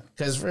lot. Yeah.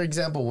 Because for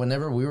example,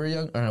 whenever we were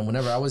young, or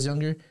whenever I was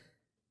younger,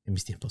 in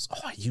mis tiempos,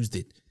 I used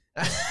it.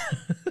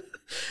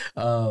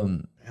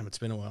 Damn, it's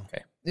been a while.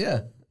 Okay.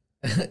 Yeah,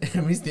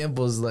 in mis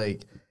tiempos,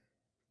 like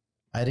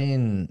I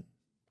didn't.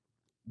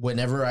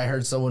 Whenever I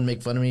heard someone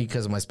make fun of me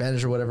because of my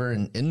Spanish or whatever,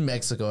 and in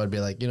Mexico, I'd be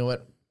like, you know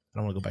what? I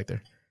don't want to go back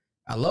there.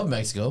 I love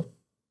Mexico,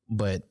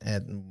 but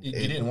You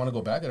didn't want to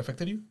go back? It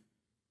affected you?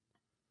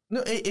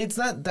 No, it's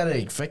not that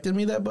it affected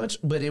me that much,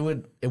 but it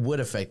would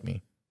affect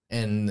me,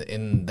 and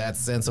in that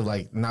sense of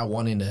like not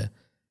wanting to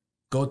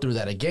go through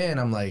that again.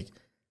 I'm like,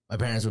 my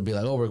parents would be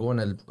like, "Oh, we're going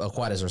to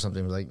Juárez or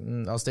something." Like,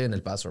 I'll stay in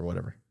El Paso or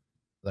whatever.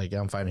 Like,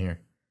 I'm fine here.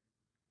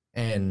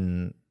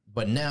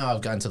 But now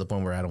I've gotten to the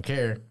point where I don't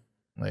care.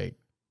 Like,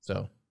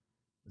 so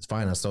it's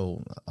fine.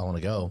 I want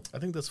to go. I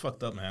think that's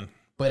fucked up, man.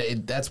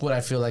 But that's what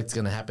I feel like is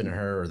going to happen to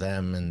her or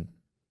them.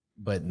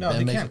 But no,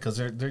 they can't because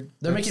they're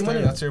making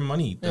money. That's their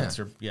money. That's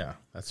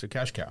their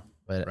cash cow.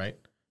 But, right?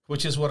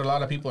 Which is what a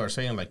lot of people are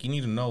saying. Like, you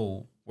need to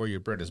know where your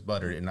bread is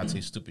buttered and not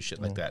say stupid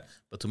shit like that.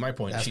 But to my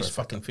point, she's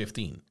fucking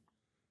 15.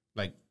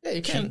 Like,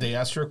 they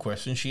asked her a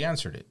question, she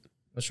answered it.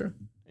 That's true.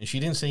 And she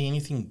didn't say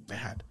anything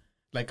bad.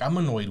 Like, I'm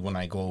annoyed when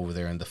I go over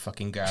there and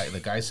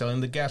the guy selling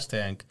the gas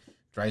tank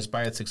drives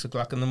by at 6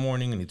 o'clock in the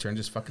morning and he turns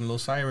his fucking little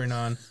siren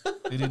on. Look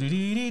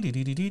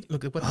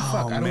at what the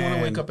fuck. I don't want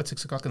to wake up at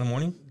 6 o'clock in the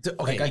morning. Okay,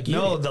 like, I get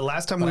it, the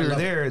last time we were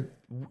there,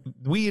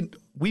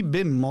 we've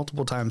been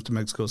multiple times to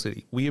Mexico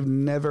City. We have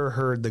never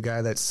heard the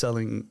guy that's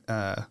selling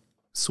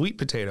sweet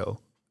potato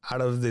out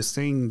of this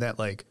thing that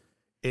like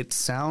it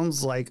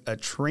sounds like a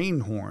train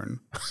horn,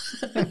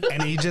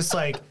 and he just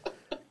like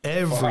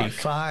every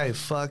 5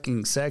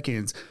 fucking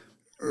seconds.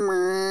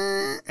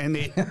 And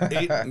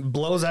it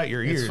blows out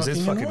your ears.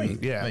 It's fucking annoying.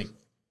 Yeah. Like,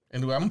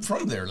 and I'm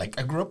from there. Like,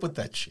 I grew up with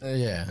that shit.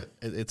 Yeah.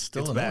 It's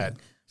still It's annoying. bad.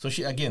 So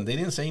they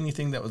didn't say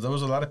anything there was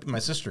a lot of, my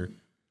sister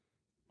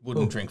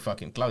wouldn't drink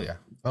fucking, Claudia.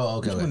 Oh,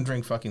 okay. She wouldn't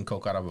drink fucking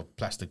Coke out of a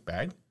plastic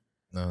bag.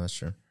 No, that's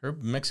true. Her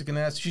Mexican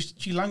ass, she's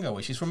Chilanga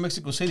way. She's from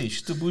Mexico City.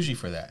 She's too bougie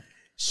for that.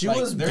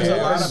 There's a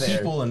lot of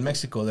people in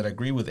Mexico that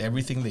agree with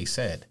everything they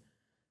said.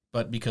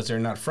 But because they're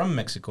not from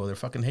Mexico, they're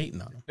fucking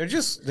hating on them. They're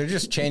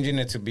just changing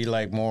it to be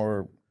like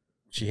more.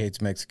 She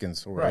hates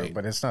Mexicans, or whatever, Right.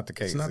 But it's not the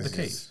case. It's not the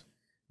case.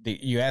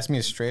 You asked me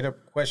a straight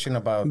up question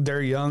about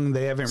They're young.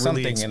 They haven't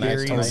really something, and I told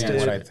experienced you it.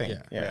 what I think.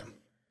 Yeah. Yeah.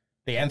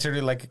 They answered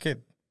it like a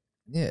kid.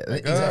 Yeah, Like,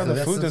 exactly. the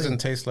That's food doesn't thing.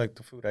 taste like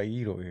the food I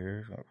eat over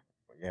here.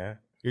 Yeah.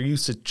 You're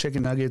used to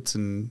chicken nuggets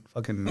and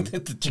fucking.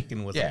 The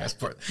chicken was the best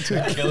part.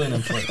 They're killing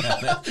him for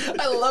that.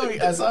 I love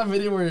it. I saw a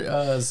video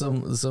where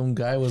some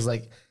guy was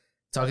like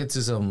talking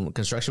to some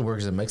construction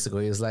workers in Mexico.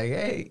 He was like,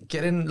 "Hey,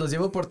 ¿quieren los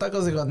llevo por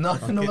tacos?" He goes, "No,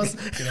 nomás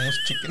Queremos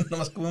chicken.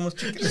 Nomás comemos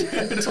chicken.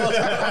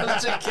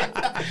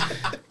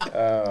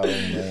 Oh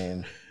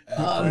man.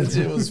 Oh, that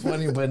shit was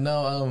funny, but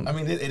no. I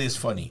mean, it is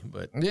funny,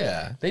 but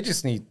Yeah. They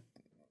just need.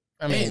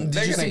 I Hey, mean, did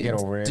they're you gonna see- get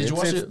over it. did you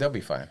watch it? They'll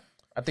be fine.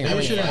 I think They they'll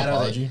be issued an fine.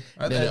 apology.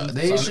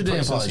 They issued an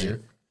apology.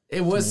 Sincere.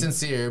 It was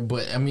sincere,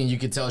 but I mean, you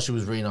could tell she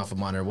was reading off a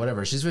monitor,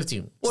 whatever. She's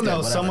 15. Well, Still, no,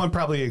 whatever. someone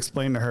probably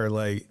explained to her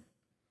like,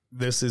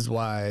 "This is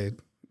why."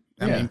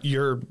 I mean,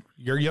 you're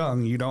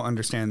young. You don't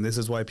understand. This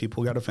is why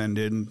people got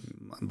offended. And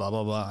blah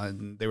blah blah.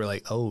 And they were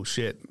like, "Oh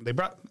shit!"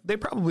 They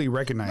probably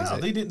recognized No,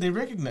 it. they did. They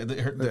recognized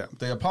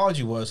the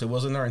apology was it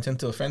wasn't our intent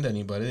to offend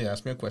anybody. They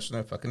asked me a question,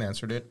 I fucking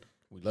answered it.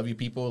 We love you,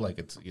 people. Like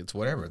it's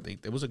whatever.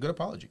 It was a good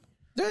apology.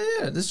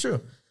 Yeah, that's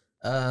true.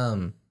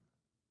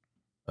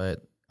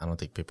 But I don't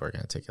think people are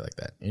gonna take it like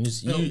that.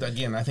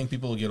 Again, I think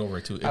people will get over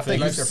it too. If I they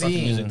think like their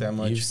fucking music that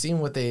much. You've seen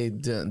what they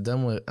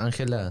done with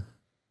Angela.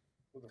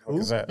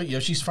 Who's that? But yeah,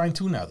 she's fine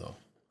too now, though.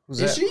 Who's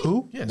Is that? she?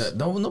 Who? Yes.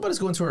 Nobody's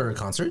going to her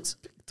concerts.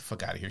 Get the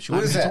fuck out of here. She Who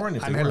wouldn't is be that? touring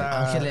if they Angela-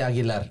 weren't. Angela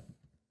Aguilar,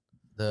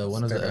 the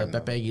one of the Stereo.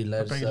 Pepe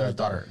Aguilar's Pepe Aguilar's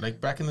daughter. daughter.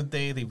 Like back in the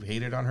day, they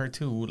hated on her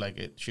too.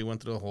 Like she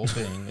went through the whole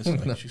thing. It's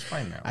like she's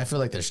fine now. I feel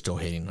like they're still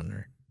hating on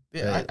her.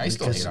 I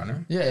still hate on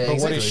her. Yeah, But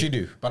exactly. what does she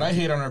do? But I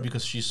hate on her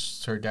because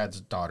she's her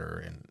dad's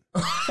daughter, and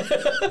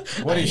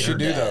What did she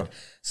do though?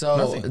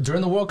 So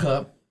during the World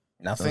Cup,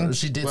 Nothing.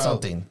 she did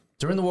something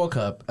during the World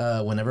Cup.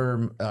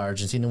 Whenever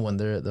Argentina won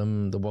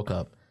the World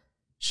Cup,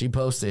 she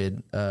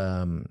posted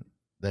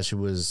that she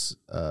was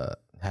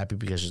happy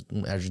because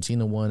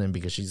Argentina won and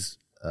because she's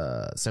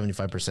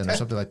 75% or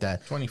something like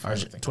that.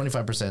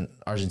 25%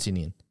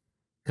 Argentinian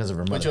because of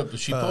her mother.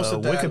 She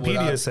posted that.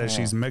 Wikipedia says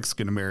she's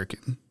Mexican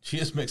American. She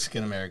is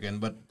Mexican American,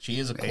 but she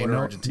is a quarter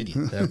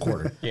Argentinian. A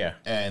quarter. Yeah.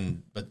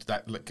 But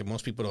that, like,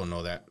 most people don't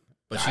know that.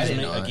 But I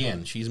didn't know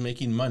that. she's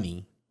making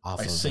money Off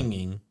by of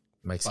singing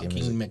Mexican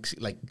fucking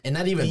like, and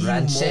not even the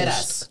rancheras.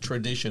 most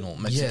traditional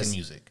Mexican Yes.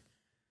 music.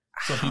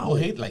 So people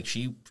hate, like,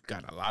 she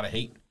got a lot of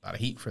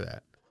heat for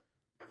that.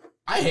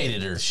 I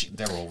hated her.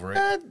 They're over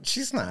it.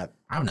 She's not.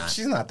 I'm not.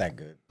 She's not that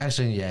good.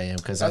 Actually, yeah, I am.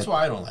 Because That's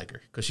why I don't like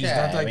her, because she's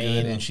not that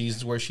good, and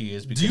she's where she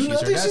is because Do you she's not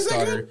her think dad's she's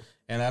that daughter, good?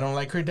 and I don't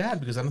like her dad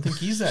because I don't think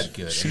he's that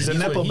good. She's And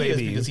a he's nepo what he is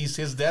baby. because he's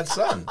his dad's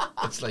son.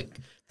 It's like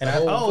And the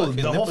whole The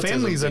fucking whole nepotism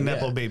family's a thing,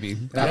 nepo yeah. baby.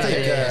 I think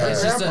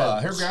It's just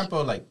her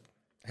grandpa, like,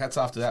 hats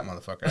off to that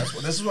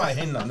motherfucker. This is why I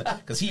hate on that,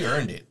 because he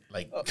earned it.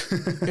 Like,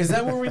 is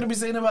that what we're gonna be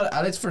saying about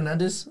Alex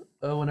Fernandez?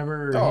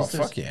 Whenever Oh, he's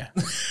fuck yeah.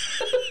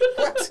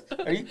 What?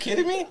 Are you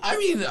kidding me? I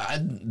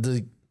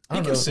mean,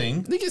 he can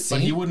sing, He can sing.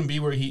 but he wouldn't be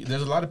where he.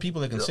 There's a lot of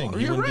people that can sing.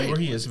 He You're wouldn't be right. where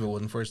he is if it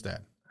wasn't for his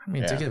dad. I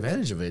mean, take Yeah.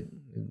 advantage of it.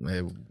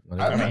 I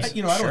Whatever. don't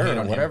Sure, hate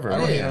on whatever. him. I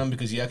don't hate Yeah. on him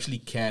because he actually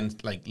can,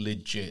 like,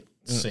 legit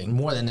sing.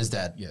 More than his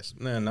dad. Yes,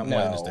 no, not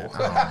more than his No. dad.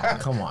 Oh,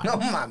 come on. No,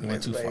 man.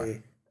 Went too far.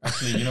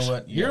 Actually, you know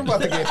what? You're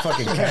about to get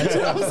fucking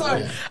canceled. I'm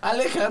sorry,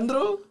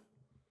 Alejandro.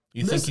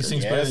 You think he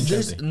sings Yes. better than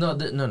There's,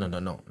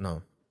 Chente?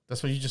 no.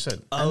 That's what you just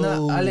said.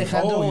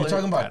 Alejandro. Oh, you're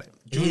talking about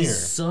Junior.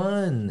 his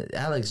son,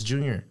 Alex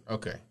Jr.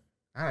 Okay.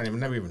 I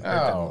never even heard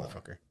that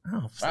motherfucker.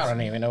 Oh, I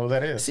don't even know who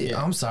that is. see,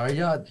 I'm sorry,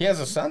 y'all. He has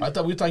a son. I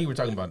thought you were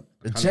talking about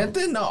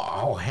Chente? No,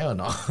 oh hell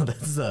no.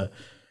 That's a.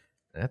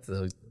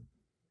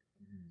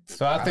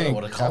 So I don't know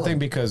what to call him.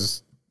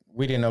 because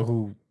we didn't know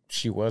who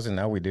she was and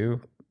now we do.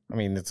 I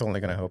mean, it's only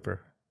gonna help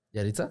her.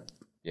 Yaritza.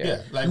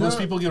 Yeah. Like, once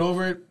people get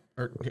over it,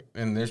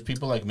 and there's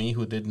people like me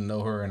who didn't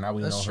know her and now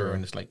we know That's her, true.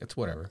 and it's like, it's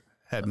whatever.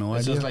 Had no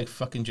It's idea. just like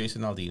fucking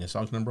Jason Aldean. It's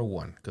song number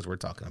 1 because we're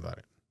talking about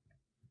it.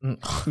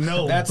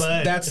 no, That's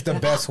but the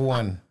best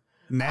one.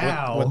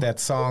 now With that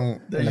song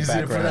in the You see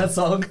it for background. that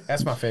song?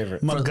 That's my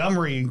favorite.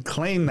 Montgomery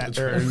claimed that.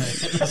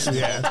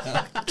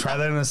 Yeah. Try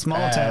that in a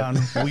small town.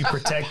 We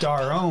protect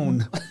our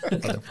own.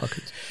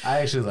 Motherfuckers. I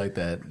actually like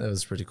that. That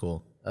was pretty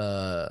cool.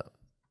 I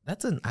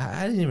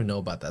didn't even know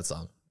about that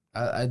song.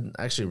 I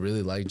actually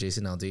really like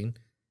Jason Aldean.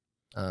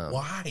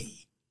 Why?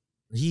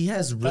 He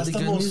has really That's the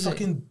good most music.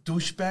 fucking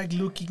douchebag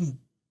looking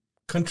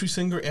country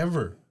singer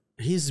ever.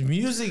 His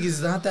music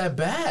is not that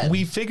bad.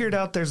 We figured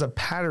out there's a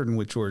pattern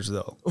with George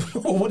though.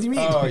 What do you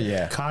mean? Oh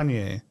yeah.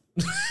 Kanye,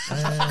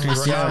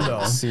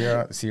 Cristiano.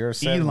 Sierra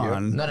said,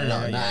 Elon. No,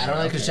 I don't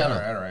like Cristiano.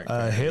 All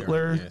right.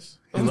 Hitler. Yes.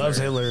 He loves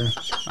Hitler.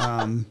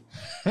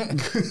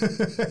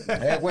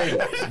 Hey, wait,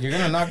 you're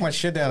gonna knock my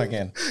shit down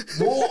again.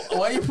 Well,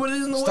 why you put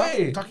it in the Stop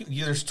way? talking.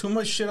 There's too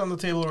much shit on the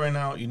table right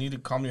now. You need to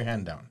calm your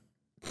hand down.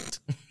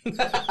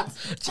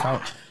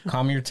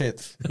 Calm your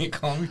tits. You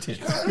calm your tits.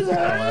 That's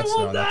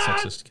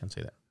sexist. You can't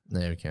say that.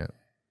 No, we can't.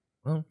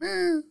 Well,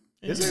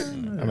 Is it?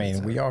 I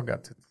mean, we all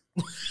got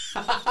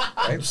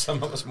tits.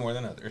 Some of us more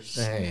than others.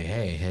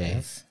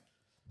 hey.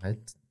 I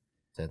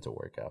tend to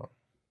work out.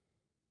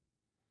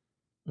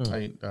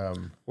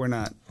 We're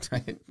not.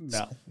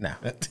 No. No.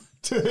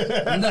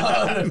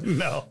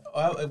 No.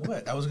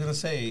 What I was gonna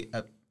say,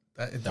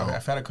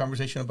 I've had a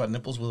conversation about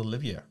nipples with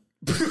Olivia.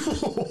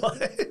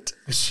 What?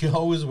 She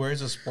always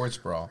wears a sports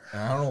bra,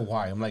 and I don't know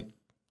why. I'm like,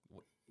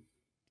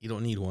 you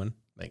don't need one.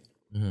 Like,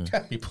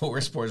 people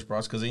wear sports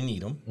bras because they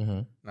need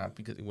them, not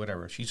because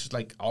whatever. She's just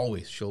like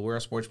always. She'll wear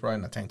a sports bra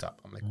and a tank top.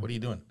 I'm like, what are you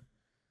doing?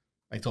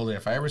 I told her,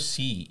 if I ever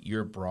see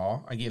your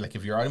bra, like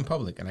if you're out in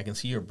public and I can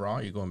see your bra,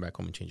 you're going back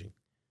home and changing.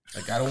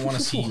 Like, I don't want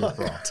to see your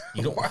bra.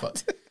 You don't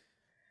want.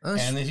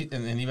 And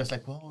then he was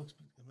like, well,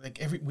 like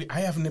I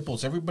have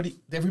nipples.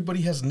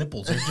 Everybody has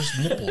nipples. They're just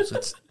nipples.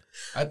 It's.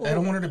 I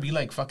don't want her to be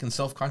like fucking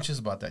self-conscious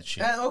about that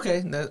shit.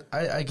 Okay,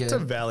 I get It's a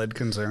it. valid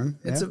concern.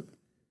 It's yeah.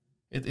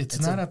 It's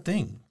not a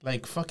thing.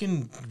 Like,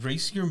 fucking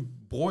race your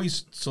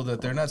boys so that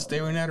they're not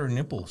staring at her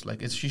nipples.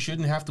 Like, she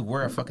shouldn't have to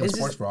wear a fucking It's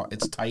sports just- bra.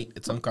 It's tight.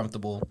 It's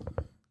uncomfortable.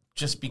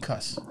 Just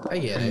because. I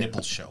get her it.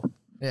 nipples show.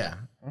 Yeah,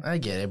 I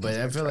get it, but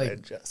I feel like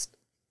adjust.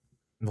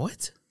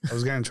 what? I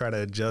was gonna try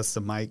to adjust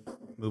the mic,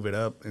 move it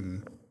up,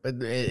 and But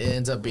it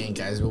ends up being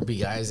guys will be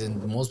guys,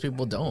 and most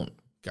people don't.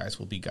 Guys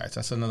will be guys.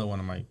 That's another one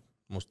of my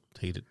most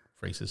hated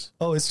phrases.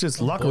 oh, it's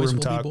just locker Boys room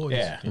will talk. be boys.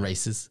 Yeah.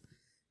 Racist.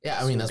 Yeah,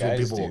 I mean that's what guys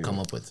people will do. come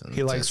up with.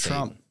 He likes say.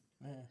 Trump.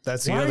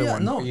 That's the Why other are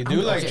one. No, You do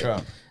like okay.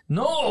 Trump.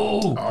 No.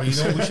 Oh, you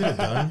know what we should have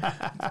done?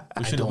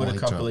 We should have don't put a like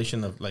Trump.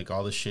 compilation of like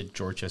all the shit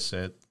George has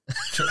said.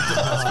 The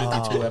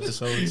past 52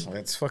 episodes.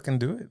 Let's fucking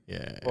do it.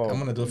 Yeah, Well, I'm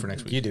gonna do it for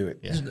next week. You do it.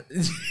 Yeah.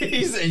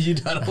 He said you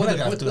don't I'm want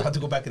gonna have to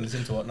go back and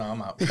listen to it. No,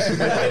 I'm out.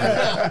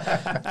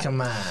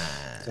 Come on.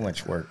 Too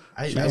much work.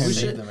 We save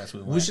should them as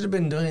we we went. should have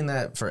been doing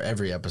that for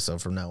every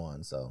episode from now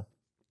on. So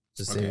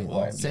Just Okay, saving,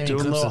 well, saving Doing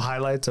clips little of-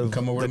 highlights of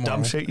Come over the dumb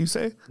tomorrow. shit you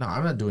say. No,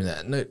 I'm not doing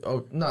that.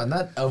 No, no,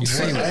 not of what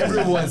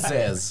everyone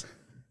says.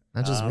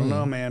 Not just I me. don't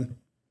know, man.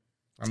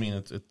 I mean,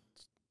 it's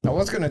I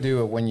was gonna do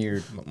a 1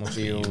 year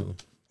mostly deal you.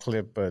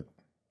 clip, but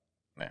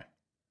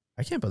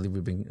I can't believe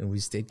we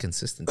stayed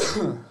consistent.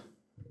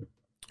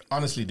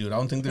 Honestly, dude, I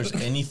don't think there's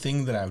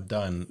anything that I've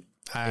done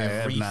I have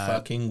every not.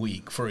 fucking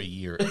week for a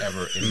year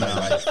ever in my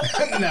life.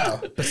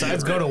 no,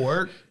 Besides go to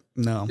work,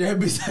 no. Yeah,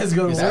 besides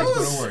go to Besides work.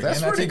 go to work. that's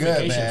And I pretty take good,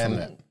 vacation from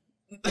man.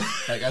 that.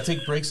 Like I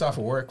take breaks off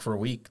of work for a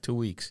week, 2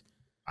 weeks.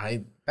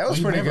 I That was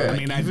We pretty never- good. I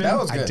mean, Even- that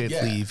was I good. did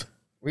Yeah. leave.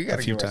 We got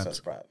to few give times. ourselves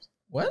props.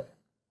 what?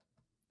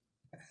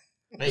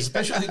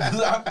 Especially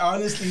because I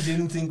honestly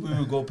didn't think we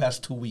would go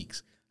past 2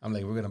 weeks. I'm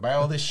like, we're gonna buy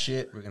all this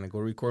shit. We're gonna go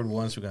record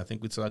once. We're gonna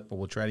think we suck, but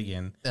we'll try it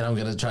again. And I'm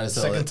gonna try to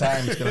sell Second it.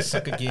 time, it's gonna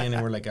suck again,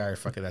 and we're like, all right,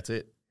 fuck it, that's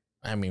it.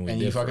 I mean, we And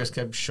did. you for- fuckers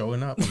kept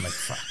showing up. I'm like,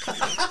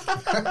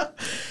 fuck.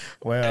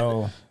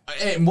 Well,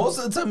 Hey, most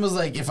of the time it was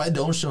like, if I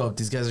don't show up,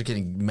 these guys are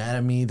getting mad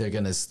at me. They're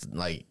gonna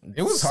like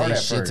It was say hard at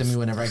shit to first. me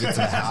whenever I get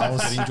to the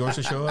house. Getting George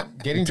to show up.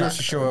 getting George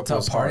to show up to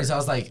was parties. hard. I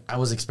was like, I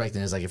was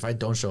expecting. It's like if I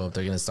don't show up,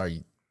 they're gonna start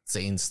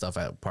saying stuff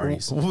at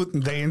parties.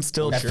 They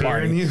instilled At fear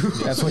party. in you.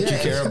 That's what you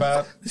Yeah. care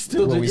about.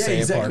 Still what do- we yeah, say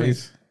exactly. at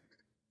parties.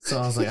 So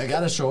I was like, I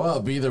gotta show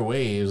up either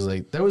way. It was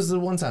like there was the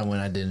one time when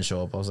I didn't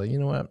show up. I was like, you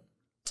know what?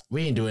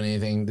 We ain't doing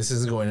anything. This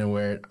isn't going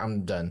anywhere.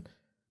 I'm done.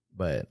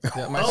 But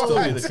That might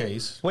still be the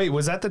case. Wait,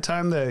 was that the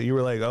time that you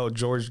were like, "Oh,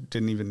 George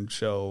didn't even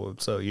show,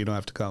 so you don't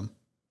have to come"?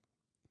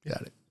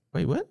 Got it.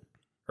 wait, what?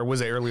 Or was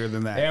it earlier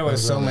than that? There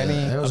was so many.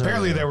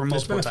 Apparently, there were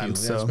There's been multiple a few.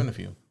 times. Yeah, there's So been a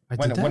few. I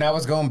did that? When I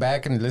was going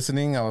back and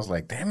listening, I was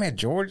like, "Damn it,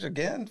 George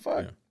again!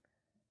 Fuck,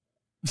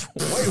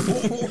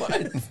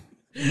 what?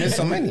 missed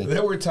so many."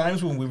 There were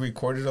times when we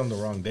recorded on the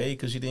wrong day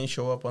because you didn't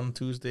show up on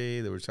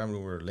Tuesday. There were times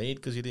when we were late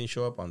because you didn't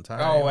show up on time.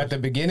 Oh, at the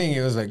beginning,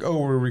 it was like, "Oh,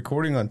 we're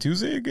recording on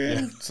Tuesday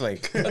again." It's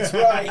like, That's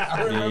right.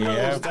 I remember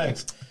Yeah. those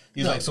times.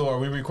 He's like, so are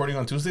we recording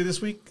on Tuesday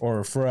this week?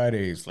 or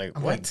Fridays. Like,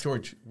 I'm what? like,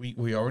 George,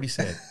 we already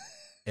said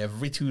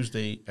every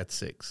Tuesday at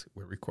 6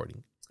 we're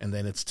recording. And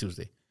then it's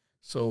Tuesday.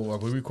 So are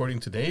we recording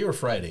today or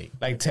Friday?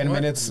 Like 10 What?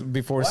 minutes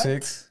before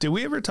 6. did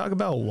we ever talk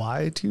about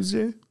why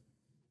Tuesday?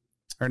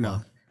 Or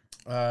no?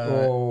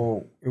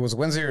 Oh, it was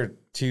Wednesday or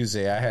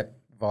Tuesday. I had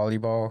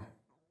volleyball.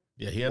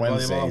 Yeah, he had volleyball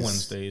on Wednesdays.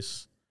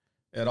 Wednesdays.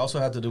 It also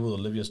had to do with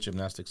Olivia's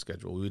gymnastics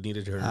schedule. We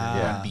needed her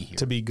to be here.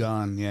 To be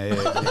gone. Yeah.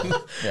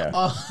 Yeah,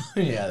 Oh,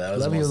 yeah, that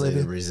was Love you, mostly the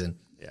Olivia. reason.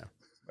 Yeah.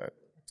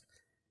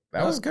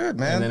 that was good,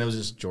 man. And then it was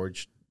just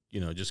George,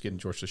 just getting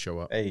George to show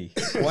up. Hey,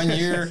 1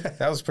 year,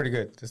 that was pretty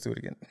good. Let's do it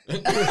again.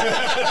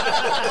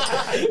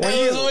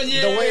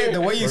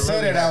 The way you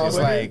said it, I was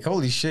like,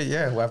 holy shit,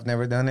 yeah, well, I've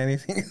never done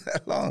anything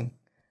that long.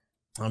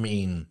 I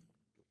mean,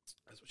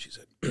 That's what she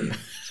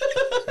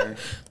said.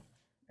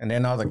 And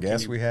then all the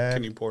guests we had.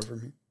 Can you pour for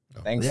me?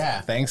 Thanks,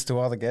 Yeah. thanks to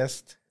all the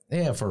guests.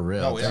 yeah, for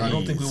real. No, I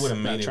don't think we would have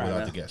Not made it trying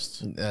without to- the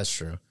guests. That's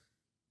true.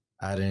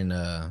 I didn't.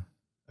 I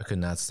could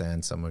not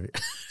stand some of it.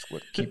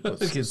 What keep us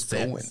Look at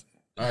going. this.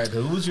 All right,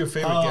 who's your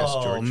favorite guest,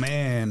 Oh George?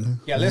 man!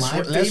 Yeah, let's My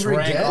let's favorite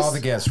rank guest? all the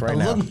guests right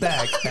now. Look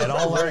back at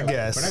all our We're not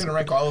guests. going to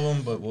rank all of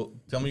them, but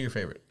tell me your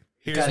favorite.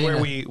 Here's Karina. where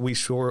we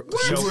show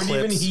She wasn't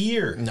even clips.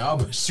 here. No,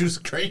 but she was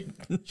great.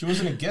 She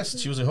wasn't a guest.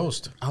 She was a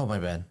host. Oh, my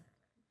bad.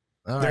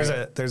 All There's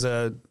right.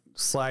 a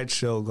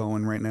slideshow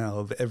going right now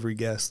of every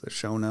guest that's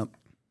shown up.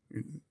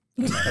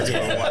 That's what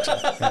we're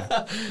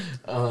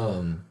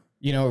watching.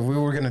 You know, if we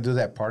were gonna do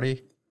that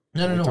party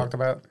No. we talked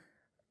about,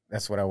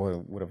 that's what I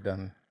would have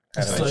done.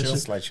 Had a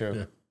slideshow.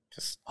 Yeah.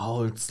 Just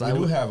Oh, it's We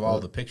do have all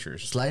the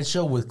pictures.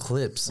 slideshow with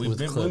clips. We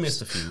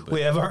missed a few. But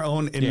We have our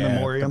own in at the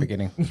memoriam.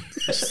 beginning.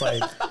 Just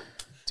like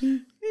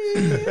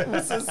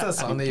What's that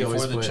song they before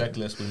always the put?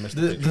 checklist, we missed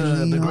The, the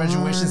pictures. the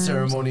graduation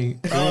ceremony.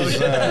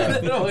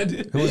 No, I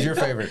did. Who was your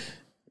favorite?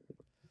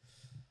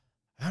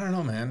 I don't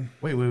know, man.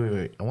 Wait.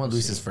 I want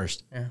Luis's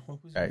first. Yeah,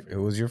 what was All right,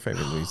 who was your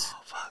favorite, Luis?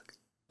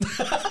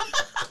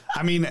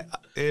 I mean,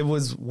 it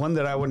was one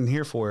that I wasn't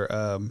here for.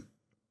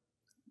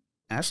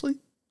 Ashley?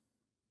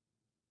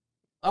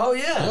 Oh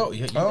yeah. Oh,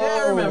 yeah,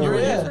 I remember,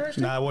 yeah.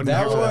 No, I wasn't That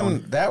here for that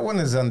one, that one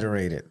is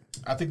underrated.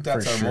 I think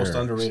that's For our most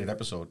sure. underrated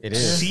episode. It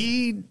is.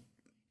 She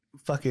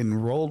fucking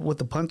rolled with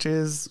the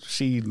punches.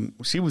 She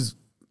was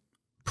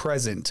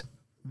present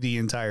the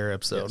entire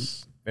episode.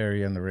 Yes.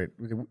 Very underrated.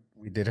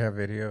 We did have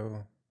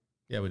video.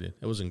 Yeah, we did.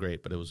 It wasn't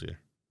great, but it was here.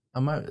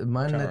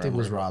 Mine I think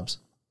was Rob's.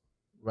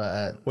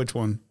 Right. Which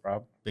one?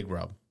 Rob. Big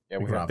Rob. Yeah,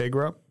 we Rob. had Big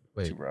Rob?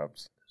 Wait. 2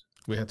 Robs.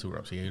 We had 2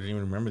 Robs. You didn't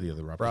even remember the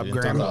other Rob. Rob We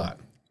didn't talk Graham. a lot.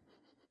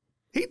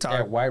 He Yeah,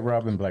 talked. White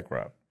Rob and Black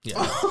Rob.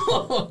 Yeah.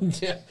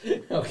 yeah.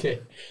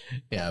 Okay.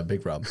 Yeah,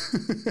 Big Rob.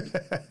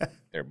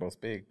 They're both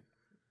big.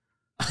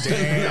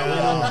 Big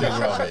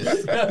Rob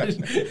is.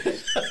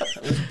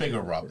 It was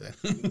bigger Rob then.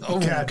 Oh,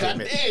 God God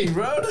damn it. dang,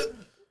 bro.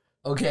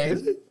 Okay.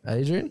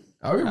 Adrian?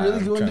 Are we really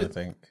I'm going trying to... to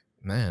think.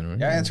 Man.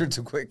 Yeah, I answered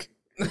too quick.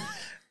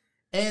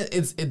 And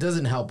it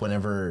doesn't help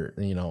whenever,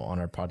 on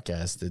our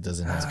podcast, it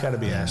doesn't help. It's got to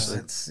be Ashley.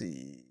 Let's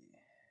see.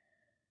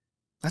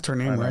 That's her I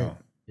name, know. right?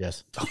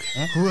 Yes.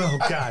 Oh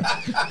God,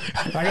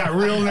 I got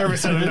real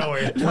nervous out of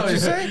nowhere. What'd you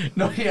say?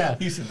 No, yeah.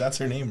 He said that's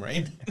her name,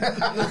 right?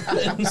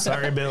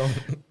 Sorry, Bill.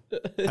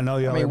 I know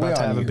y'all are we about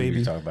to all have knew a who you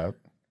baby. talk about.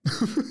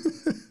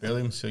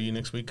 Billy, see you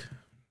next week.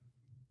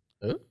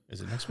 Huh?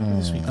 Is it next week or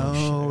this week?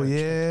 Oh shit.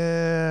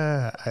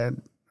 yeah.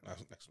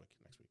 Next week.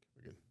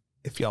 We're good.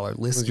 If y'all are Who's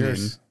listening,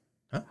 yours?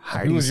 Huh?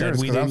 Heidi Who was said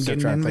yours? we 'Cause I'm didn't still get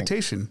an trying to think.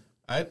 invitation.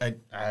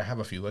 I have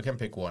a few. I can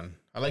pick one.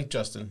 I like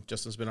Justin.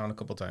 Justin's been on a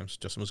couple times.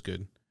 Justin was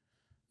good.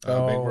 Big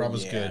Rob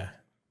was good.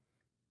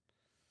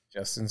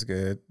 Justin's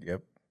good.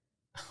 Yep.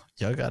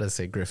 Y'all gotta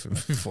say Griffin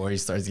before he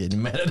starts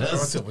getting mad at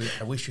us.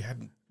 I wish you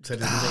hadn't said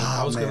his name.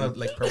 I was gonna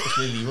like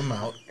purposely leave him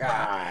out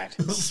God.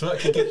 so I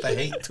could get the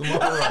hate tomorrow.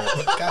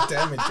 God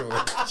damn it,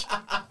 George.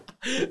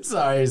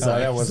 Sorry.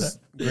 That was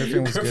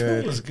Griffin was Griffin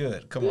good. was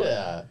good. Come on.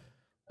 Yeah.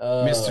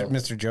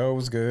 Mr. Joe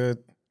was good.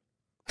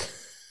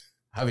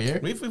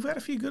 Javier? We've had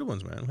a few good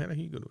ones, man. We had a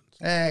few good ones.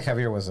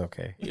 Javier was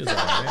okay. He was all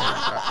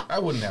right. I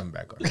wouldn't have him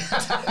back on.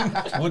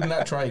 Would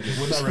not try again.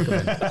 Would not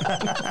recommend.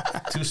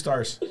 2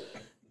 stars.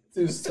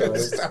 2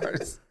 stars.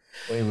 Stars.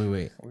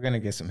 Wait. We're gonna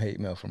get some hate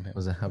mail from him.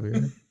 Was it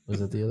Javier? Was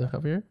it the other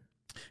Javier?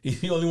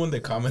 He's the only one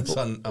that comments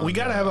on We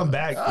gotta have him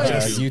back.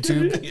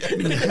 YouTube.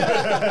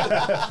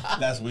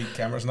 Last week,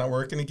 camera's not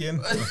working again.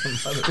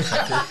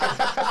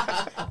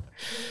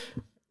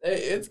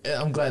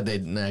 I'm glad they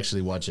didn't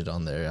actually watch it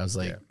on there. I was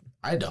like,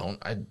 I don't.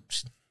 I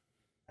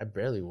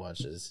barely watch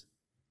this.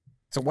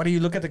 So what do you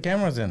look at the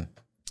cameras in?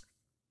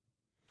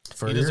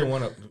 He doesn't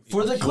want to.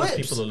 For the he wants clips.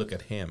 people to look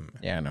at him.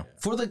 Yeah, I know.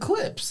 For the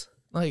clips.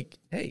 Like,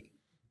 hey,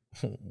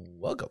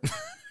 welcome.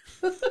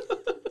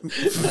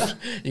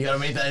 You gotta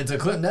make that into a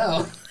clip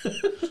now.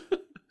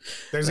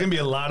 There's gonna be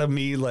a lot of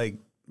me like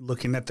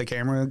looking at the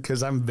camera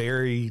because I'm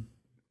very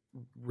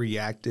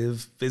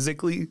reactive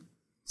physically.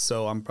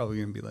 So I'm probably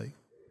gonna be like,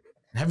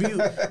 Have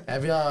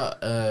y'all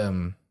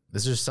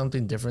is there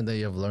something different that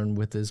you have learned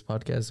with this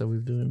podcast that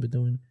we've been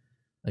doing?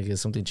 Like, has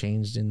something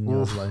changed in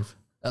your life?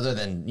 Other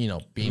than,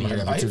 being here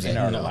every Tuesday. In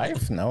our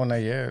life? No, not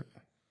yet.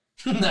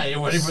 Now you're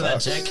waiting for that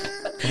check.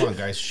 Come on,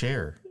 guys,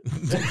 share.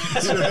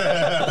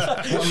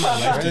 I want my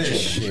life to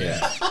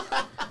change.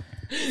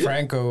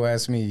 Franco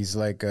asked me, he's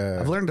like,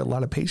 I've learned a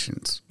lot of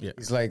patience.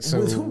 he's like,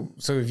 so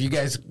if you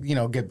guys,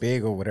 get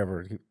big or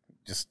whatever,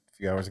 just a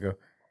few hours ago,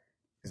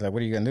 he's like,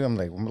 what are you gonna do? I'm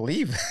like, I'm gonna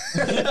leave.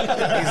 He's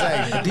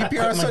like,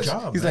 DPR is my such.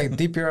 job, He's man. like,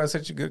 DPR is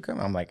such a good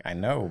company. I'm like, I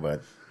know,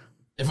 but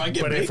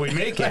If we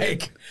make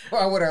it,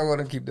 why would I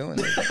want to keep doing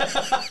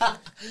it?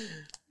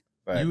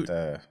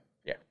 But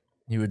yeah,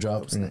 You would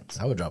drop.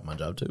 I would drop my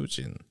job too.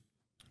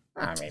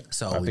 I mean,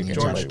 So I we think can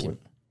George try to would.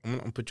 I'm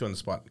gonna put you on the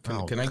spot.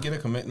 Can I get a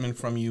commitment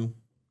from you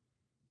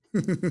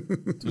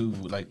to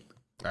like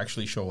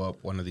actually show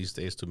up one of these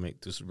days to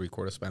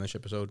record a Spanish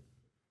episode?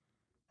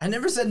 I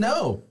never said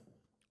no.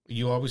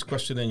 You always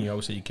question it and you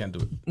always say you can't do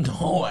it.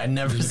 No, I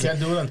never You said. can't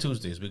do it on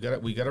Tuesdays. We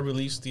gotta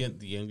release the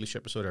English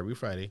episode every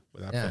Friday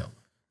without fail.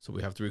 So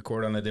we have to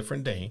record on a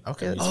different day.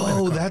 Okay.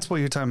 oh, that's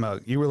what you're talking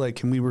about. You were like,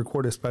 can we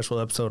record a special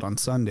episode on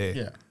Sunday?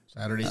 Yeah.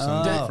 Saturday,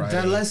 Sunday, Friday.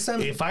 That last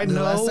time, If I the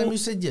last know- time you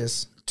said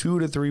yes. 2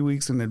 to 3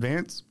 weeks in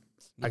advance,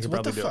 I could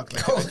What probably the do fuck? it.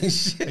 Holy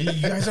shit!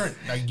 You guys aren't.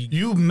 Like,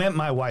 You met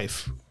my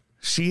wife.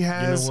 She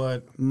has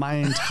what? my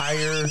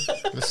entire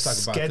let's talk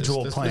about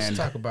schedule this. planned. Let's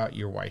talk about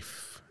your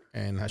wife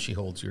and how she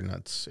holds your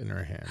nuts in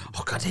her hand.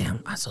 Oh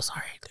goddamn! I'm so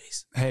sorry,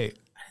 please. Hey,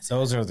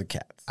 Those are the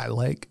cats. I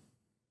like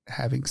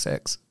having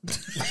sex.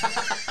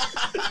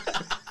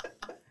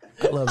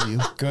 I love you.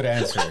 Good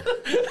answer. God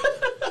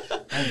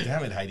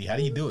damn it, Heidi! How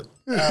do you do it?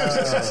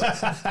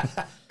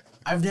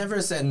 I've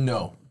never said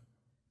no.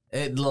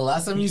 The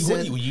last time you You,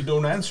 said you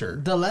don't answer.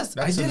 the last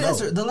I That's a did no.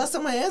 answer. The last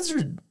time I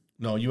answered.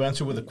 No, you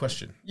answer with a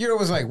question. You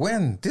was like,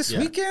 when? This Yeah.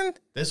 weekend?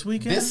 This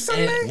weekend? This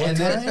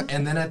Sunday?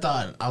 And then I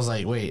thought I was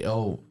like, wait,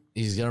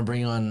 he's gonna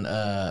bring on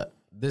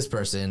this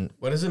person.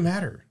 What does it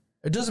matter?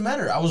 It doesn't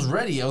matter. I was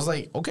ready. I was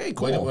like, okay,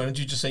 cool. Why don't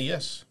you just say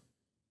yes?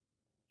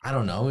 I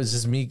don't know. It's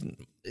just me.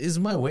 It's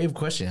my way of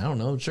questioning. I don't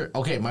know. Sure.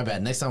 Okay, my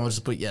bad. Next time I'll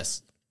just put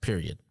yes.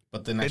 Period.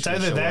 But then It's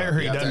actually either show that up. or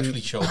he You have to doesn't-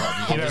 actually show up. You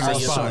he can't doesn't just say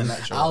yes respond. and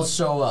not show I'll up.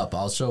 show up.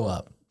 I'll show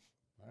up.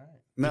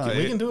 No,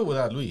 We can do it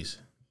without Luis.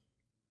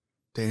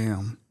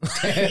 damn.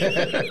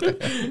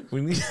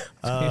 We need.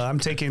 I'm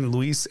taking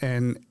Luis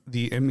and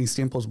the Emmy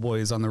Stimples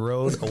boys on the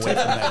road away from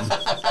them.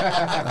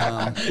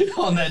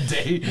 On that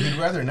day. We'd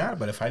rather not,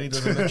 but if Heidi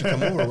doesn't let you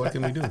come over, what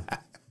can we do?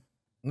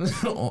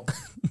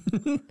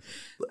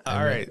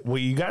 All right.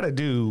 What you got to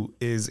do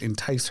is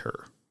entice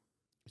her.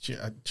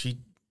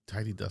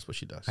 Heidi does what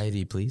she does.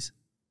 ID, please.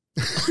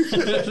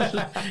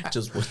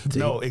 Just one day.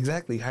 No,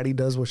 exactly. Heidi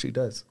does what she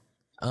does.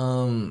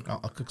 I'll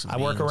cook some I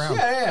work beans. around.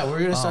 Yeah. We're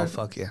gonna Oh, start.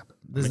 fuck yeah.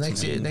 This Make next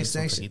some year. beans, Next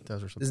some next. fajitas or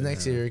This something.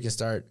 next year, you can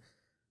start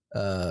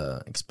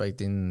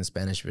expecting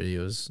Spanish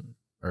videos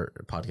or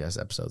podcast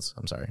episodes.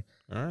 I'm sorry.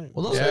 All right.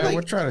 Will those Yeah, be like,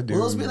 we'll try to do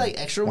Will those be like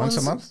extra once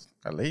ones? a month,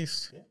 at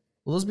least.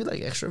 Will those be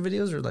like extra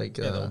videos or like?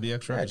 Yeah, that'll be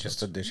extra. Yeah, episodes.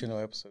 just additional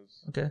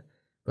episodes. Okay.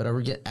 But are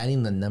we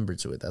adding the number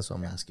to it? That's what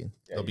I'm asking.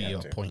 Yeah, There'll you be a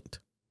have to. point.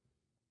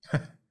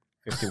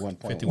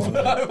 51.1. 51.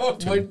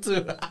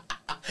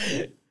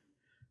 1.2.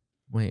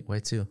 Wait, why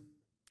 2?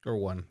 Or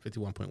 1,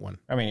 51.1.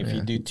 I mean, if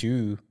you do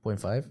 2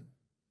 0.5?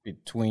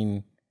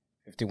 between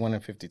 51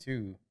 and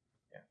 52,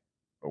 yeah.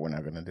 But we're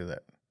not going to do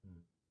that.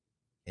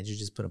 Can't you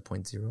just put a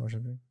 0.0 or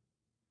something?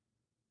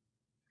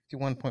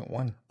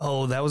 51.1.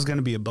 Oh, that was going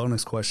to be a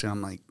bonus question.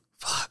 I'm like,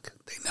 fuck,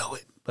 they know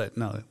it. But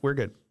no, we're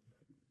good.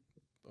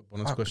 A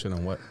bonus question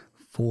on what?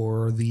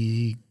 For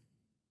the,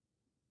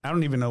 I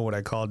don't even know what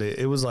I called it.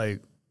 It was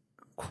like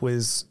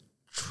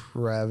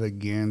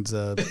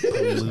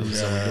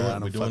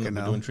Quiztravaganzapalooza. We're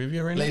doing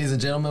trivia right now? Ladies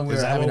and gentlemen,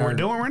 Is that what we're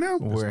doing right now?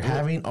 We're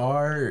having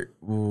our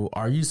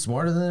Are You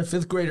Smarter Than a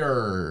 5th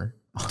Grader?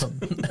 I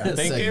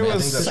think it I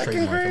was think that's second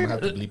trademark. I'm grade. going to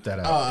have to bleep that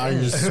out. Are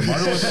you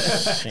smarter with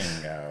that?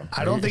 Shingo.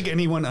 I don't think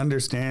anyone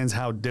understands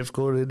how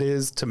difficult it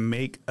is to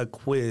make a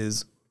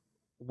quiz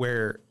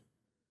where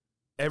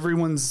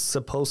everyone's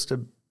supposed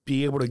to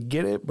be able to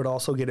get it, but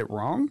also get it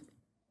wrong.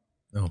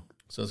 No.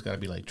 So it's got to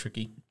be like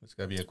tricky. It's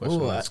got to be a question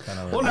that's kind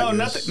of. Well, no,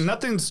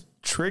 nothing's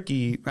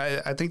tricky.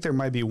 I think there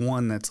might be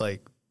one that's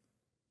like,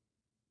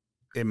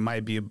 it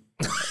might be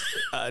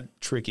a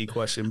tricky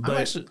question,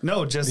 but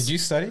no, just Did you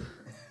study?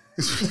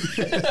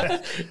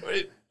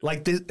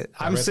 like this.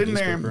 I'm read the sitting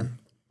there. newspaper.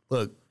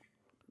 Look,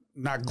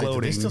 not Wait, do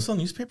gloating. they still sell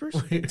newspapers?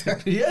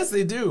 Yes,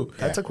 they do.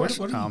 That's a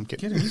question. What No, do I'm you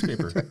kidding. get a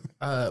newspaper?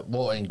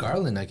 Well, in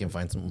Garland, I can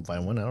find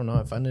one. I don't know.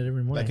 I find it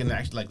every morning. Like in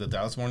actually, like the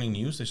Dallas Morning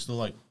News, they're still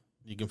like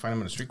you can find them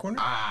in a street corner.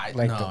 Like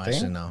no, the thing?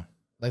 actually, no.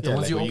 Like the Yeah,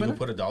 ones like you where open? can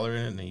put $1 in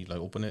it and then you like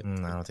open it.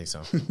 I don't think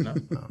so. No,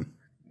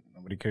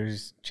 Nobody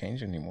carries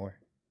change anymore.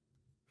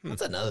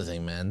 That's another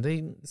thing,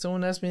 man.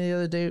 Someone asked me the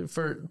other day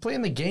for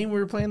playing the game. We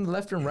were playing the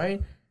left and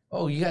right.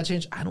 Oh, you got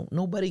change?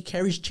 Nobody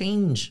carries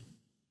change.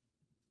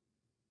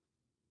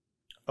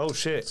 Oh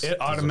shit!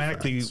 It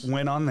automatically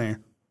went on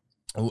there.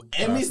 Oh,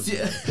 ladies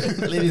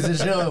and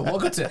gentlemen,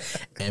 welcome to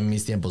En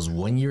Mis Tiempos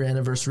 1 year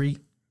anniversary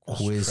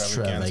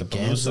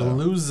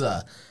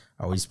Quiztravaganzapalooza.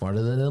 Are we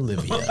smarter than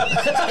Olivia? All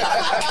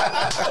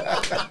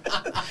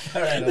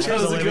right, that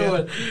was a good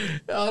one.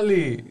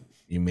 Ollie,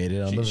 you made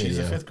it on the she's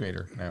video. a 5th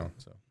grader now.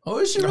 So Oh,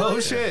 is she? Really? Oh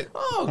shit!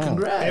 Oh,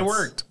 congrats! It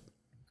worked.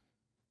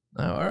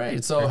 Oh, all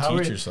right. So her how are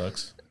teacher we?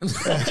 sucks.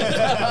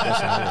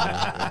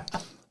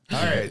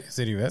 All right.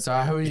 City vet. So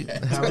how are we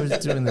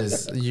doing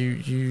this?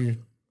 You.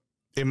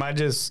 Am I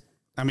just?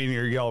 I mean,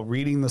 are y'all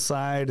reading the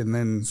side and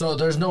then? So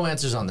there's no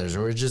answers on there.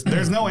 So we're just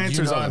There's no you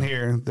answers know on them.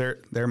 here.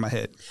 They're in my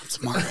head. I'm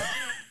smart.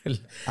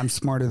 I'm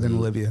smarter than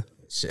Olivia.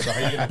 Shit. So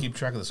how are you gonna keep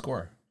track of the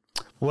score?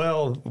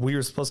 Well, we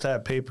were supposed to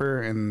have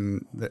paper,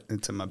 and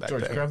it's in my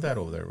George, backpack. grab that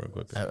over there real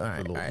quick. All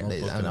right,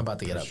 ladies, I'm about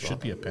to get There up. should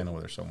be a pen over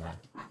there somewhere.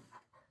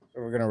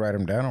 So we're going to write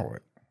them down or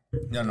what?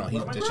 No,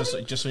 he's just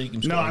so you can.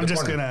 No, score in I'm the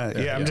just corner.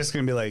 gonna. Yeah, I'm just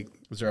gonna be like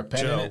Is there a pen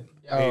in Joe, it?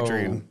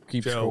 Adrian,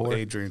 keep Joe, score.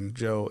 Adrian,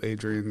 Joe,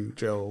 Adrian,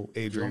 Joe,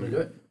 Adrian. Do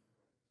it.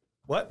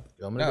 What?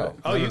 You want me to do No. it?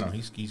 Oh, you. No,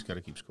 he's got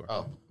to keep score.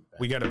 Oh,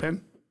 We got a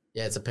pen.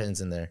 yeah, it's a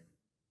pens in there.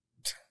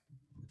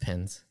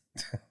 Pens.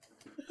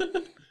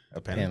 A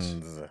pen.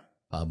 Pens.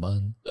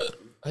 Bun.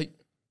 Hey.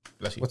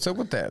 Bless you. What's up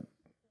with that?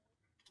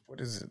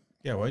 What is it?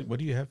 Yeah, what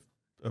do you have?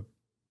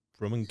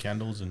 Roman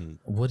candles and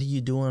What do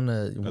you do on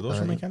those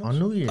Roman candles? on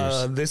New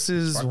Year's? This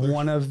is Sparklers?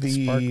 one of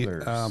the.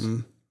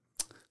 Sparklers.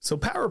 So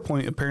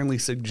PowerPoint apparently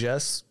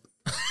suggests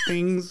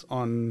things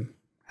on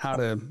how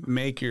to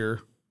make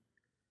your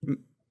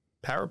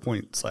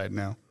PowerPoint slide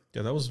now.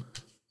 yeah, that was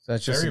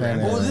That's just Very an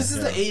random. Oh, this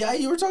is the AI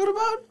you were talking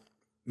about?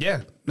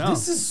 Yeah. No.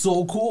 This is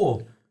so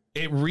cool.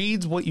 It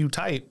reads what you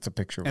type It's a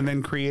picture. and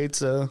then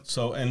creates a.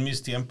 so. En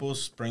Mis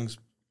Tiempos brings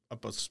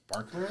up a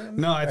sparkler.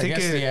 No, I think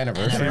guess it, the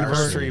anniversary.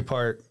 anniversary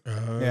part.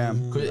 Yeah.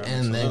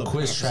 And then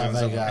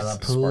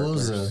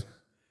Quiztravaganzapalooza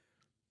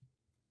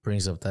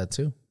brings up that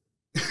too.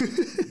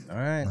 All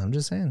right. I'm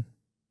just saying.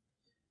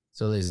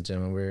 So, ladies and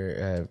gentlemen,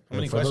 we're How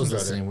many for those questions are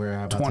listening, we're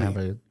about 20. to have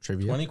a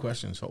trivia 20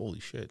 questions. Holy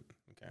shit.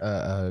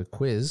 Okay.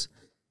 quiz.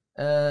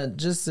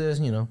 Just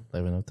to,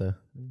 liven up the.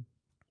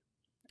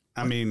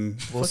 I mean,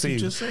 we'll What did you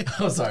see. just say?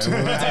 I'm sorry.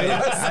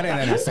 I didn't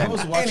understand I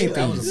was watching.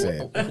 anything I you was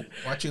said.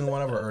 watching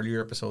one of our earlier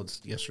episodes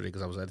yesterday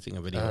because I was editing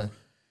a video,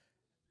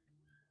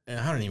 and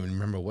I don't even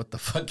remember what the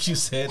fuck you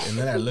said. And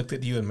then I looked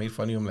at you and made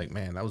fun of you. I'm like,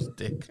 man, that was a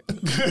dick.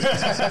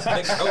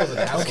 Like, I was an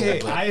asshole, Okay,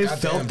 but I goddamn,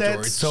 felt that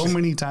George. so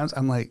many times.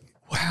 I'm like,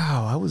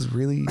 wow, I was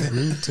really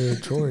rude to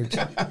George.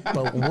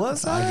 But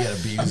was I I? get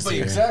abused But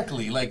here.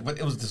 exactly, like, but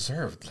it was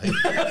deserved. Like,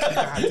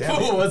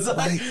 goddamn it. What's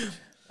I?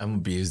 I'm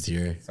abused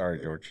here. Sorry,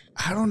 George.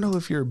 I don't know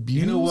if you're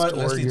abused. You know what? or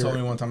Leslie you're- told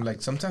me one time, like,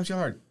 sometimes y'all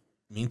are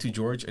mean to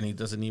George and he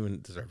doesn't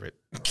even deserve it.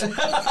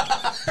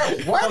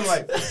 What? I'm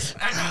like,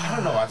 I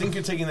don't know. I think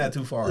you're taking that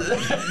too far.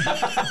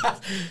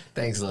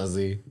 Thanks,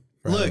 Leslie.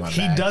 for having Look, my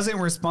he back. doesn't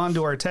respond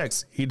to our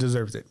text. He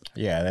deserves it.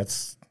 Yeah,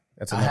 that's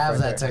I enough have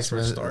right that there. text.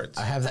 where it starts.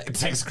 I have that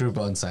text group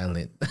on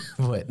silent.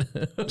 What?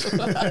 All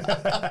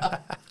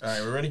right,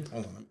 we're ready?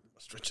 Hold on.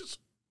 Stretches.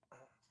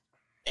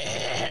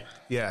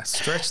 Yeah,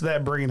 stretch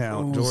that brain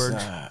out, George.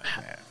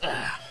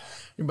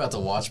 You're about to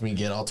watch me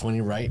get all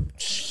 20 right.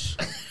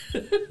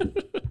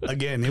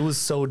 Again, it was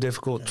so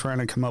difficult trying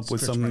to come up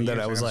with Stretch something my that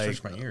ears. I was gotta like,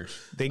 stretch my ears.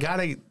 they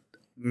gotta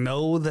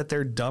know that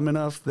they're dumb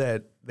enough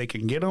that they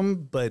can get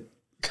them, but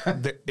If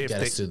Gotta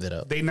they, suit that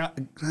up. they not.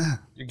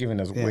 You're giving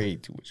us way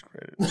too much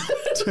credit.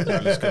 All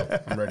right, let's go.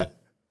 I'm ready.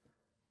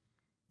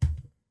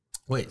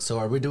 Wait, so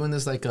are we doing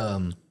this like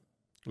We're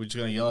just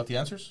gonna yell out the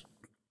answers.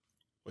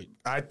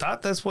 I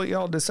thought that's what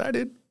y'all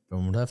decided.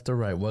 from left to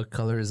right? What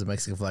color is the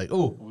Mexican flag?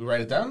 Oh, We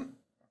write it down.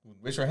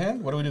 Raise our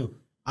hand. What do we do?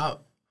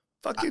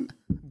 Fucking.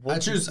 I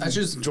choose.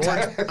 George.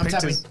 I'm picked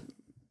tapping. his-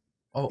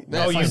 Oh,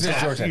 Oh, you George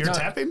tap, had- you're No.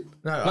 tapping?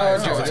 no, all No, right,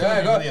 it's all George. right.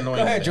 Yeah, go Really annoying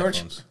ahead, with George.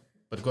 headphones.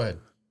 But go ahead.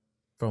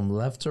 From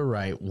left to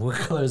right, what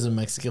color is the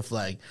Mexican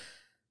flag?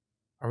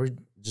 Are we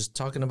just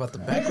talking about the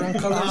background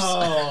colors?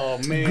 Oh,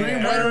 man.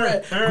 Green, white, and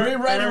red. Green,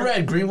 white, and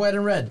red. Green, white,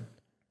 and red.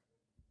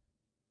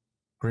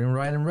 Green,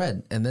 white, and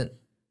red. And then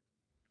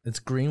it's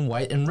green,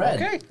 white, and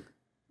red. Okay.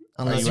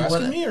 Unless you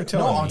asking wanna- me or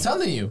telling No, I'm me?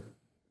 telling you.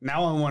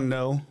 Now I want to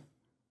know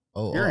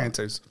Oh, your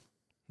answers.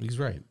 He's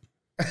right.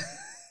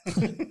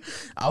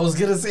 I was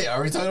gonna say,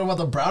 are we talking about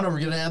the brown? Are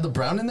we gonna add the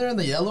brown in there and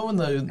the yellow and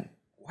the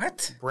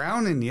What?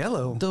 Brown and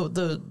yellow.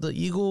 the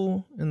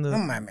eagle and the? Oh,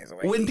 my man.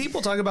 When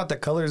people talk about the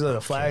colors of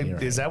the flag, you're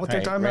right. is that what they're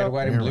Right, talking red, about?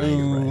 white, and You're right, blue.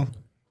 you're right.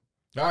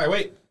 All right,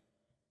 wait.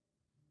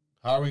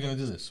 How are we gonna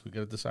do this? We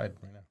gotta decide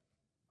right now.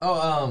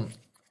 Oh,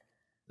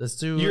 let's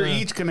do. You're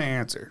each going to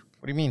answer.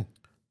 What do you mean?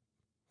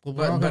 Well,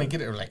 we're all gonna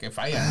get it. Like if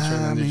I answer,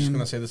 then they're just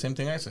gonna say the same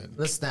thing I said.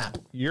 Let's snap.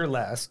 You're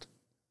last.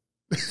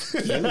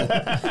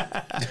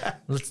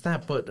 Let's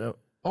snap. But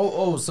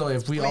so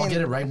if we all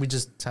get it right, we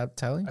just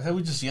tally. I thought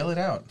we just yell it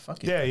out.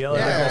 Fuck it. Yeah, yellow.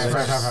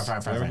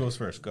 Whoever goes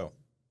first, go.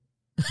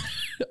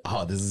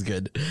 Oh, this is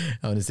good.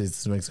 I want to say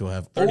this Mexico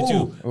have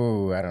 32.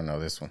 Oh, I don't know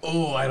this one.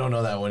 Oh, I don't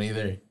know that one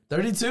either.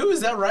 32,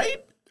 is that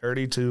right?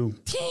 32.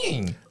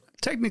 Dang.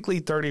 Technically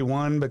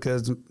 31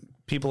 because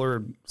people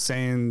are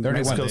saying 31,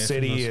 Mexico the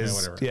City infamous, yeah,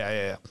 is. whatever.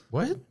 Yeah.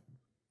 What?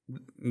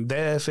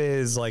 DF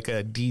is like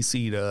a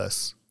DC to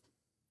us.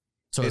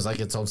 So it's like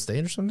its own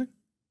state or something?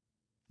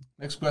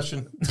 Next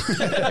question.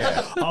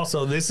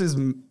 Also, this is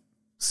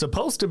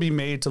supposed to be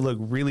made to look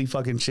really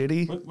fucking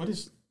shitty. What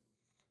is?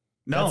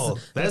 No,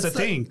 that's that's a the-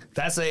 thing.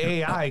 That's the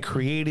AI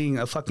creating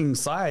a fucking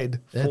slide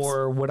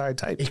for what I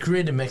type. It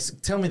created Mexico.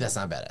 Tell me that's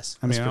not badass.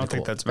 I mean, That's I don't pretty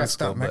think cool. that's That's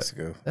Mexico. not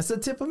Mexico. That's the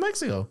tip of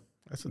Mexico.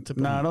 That's a tip.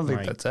 No, I don't think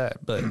Right. that's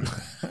that.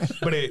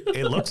 But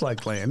it looks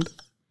like land.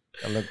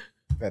 I look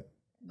that.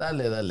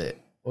 Dale.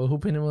 Well, who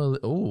painted it?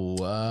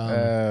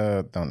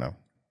 Oh, Don't know.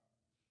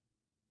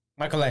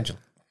 Michelangelo.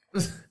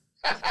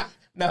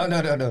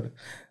 No.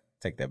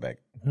 Take that back.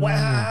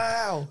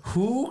 Wow.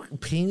 who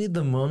painted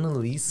the Mona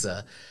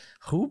Lisa?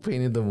 Who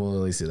painted the Mona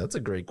Lisa? That's a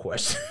great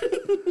question.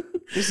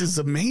 This is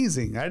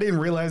amazing. I didn't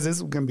realize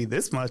this was going to be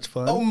this much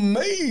fun.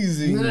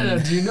 Amazing. No.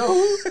 Do you know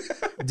who?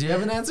 Do you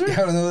have an answer? I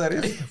don't know who that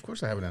is. Of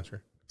course, I have an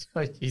answer.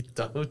 You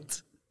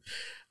don't.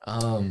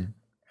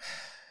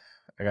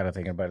 I gotta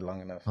think about it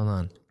long enough. Hold on.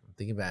 I'm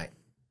thinking back.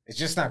 It's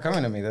just not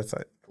coming to me. That's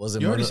it. Was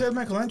it You already Mona? said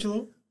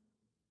Michelangelo.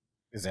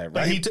 Is that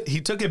But right? he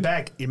took it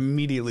back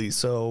immediately.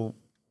 So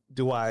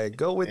do I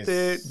go with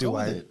it? Do Go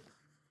with I?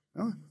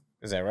 it.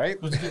 Is that right?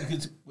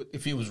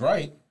 If he was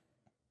right,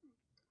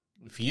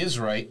 if he is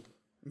right,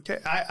 Okay,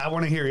 I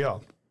want to hear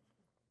y'all.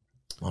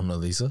 Mona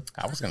Lisa?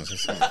 I was gonna say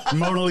something.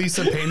 Mona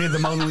Lisa painted the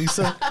Mona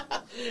Lisa.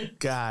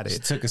 Got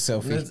it. Took a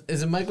selfie.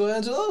 Is it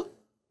Michelangelo?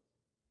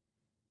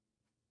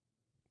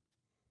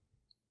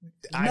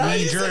 I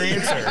need your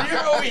answer.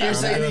 You're over here I'm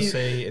saying gonna these.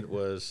 say it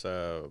was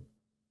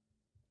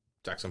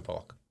Jackson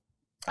Pollock.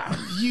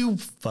 You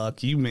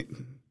fuck you.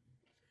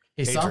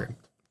 Hey, Sam? Adrian.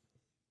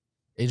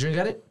 Adrian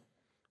got it?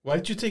 Why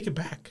did you take it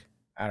back?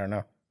 I don't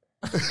know.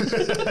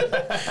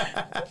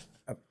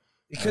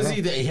 Because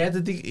he had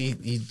to think.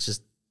 He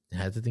just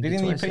had to think. Didn't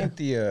he twice, paint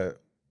the,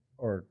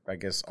 or I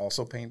guess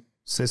also paint?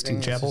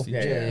 Sistine Chapel.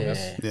 Yeah.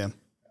 Yeah.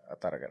 I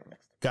thought I got it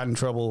mixed. Got in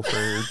trouble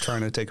for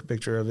trying to take a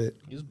picture of it.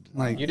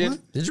 Like You did?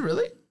 what? Did you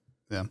really?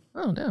 Yeah.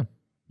 Oh, damn.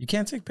 You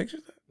can't take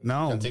pictures of that?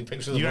 No. Can't take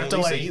pictures of the you Mona have to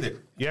Lisa like either.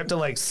 You have to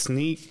like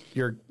sneak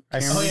your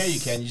camera. Oh yeah, you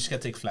can. You just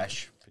gotta take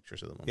flash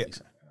pictures of the Mona Yeah.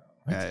 Lisa.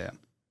 Yeah.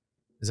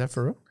 Is that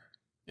for real?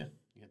 Yeah,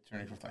 you gotta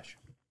turn it for flash.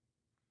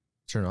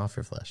 Turn off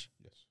your flash.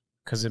 Yes,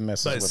 Because it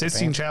messes But with Sistine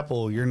the paint.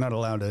 Chapel, you're not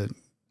allowed to.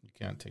 you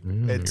can't take.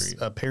 It's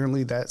Period.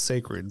 apparently that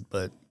sacred,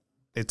 but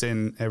it's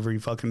in every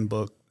fucking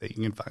book that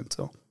you can find.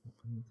 So,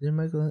 Did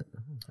Michael?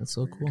 That's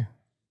so cool.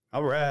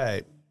 all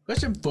right.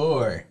 Question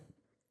 4.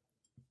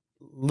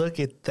 Look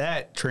at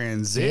that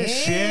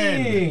transition.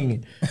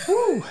 Dang.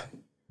 Woo.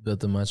 Built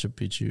the Machu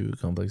Picchu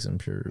complex in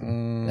Peru.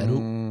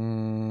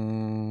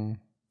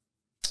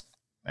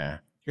 Nah.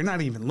 You're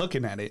not even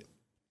looking at it.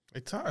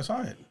 I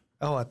saw it.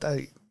 Oh, I thought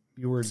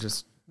you were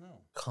just.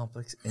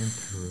 Complex in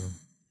Peru.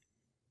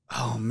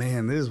 Oh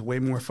man, this is way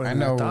more fun I than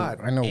know. I thought.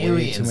 I know way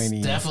Aliens. too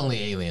many.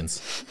 Definitely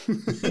aliens.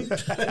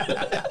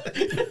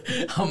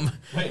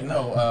 Wait,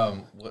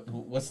 no.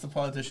 What's the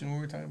politician we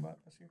were talking about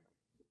last year?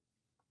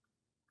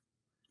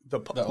 The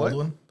The what? old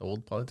one, the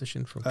old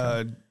politician from.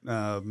 God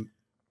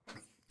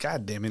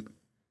damn it.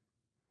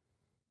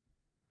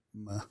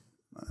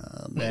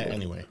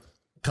 Anyway,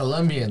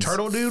 Colombians.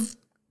 Turtle dude? Is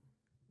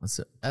What's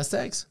it?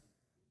 Aztecs?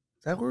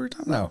 that what we're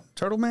talking No. about?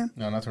 Turtle man?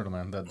 no, not Turtle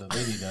Man. The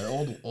lady, the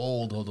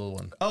old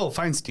one. Oh,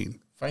 Feinstein.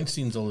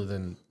 Feinstein's older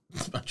than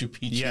Machu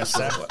Picchu. Yes,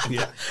 that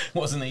yeah.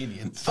 Wasn't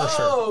aliens.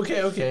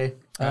 Okay.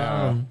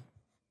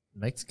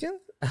 Mexican?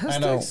 I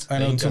know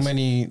Incas. too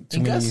many.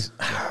 Incas?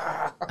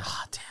 Ah,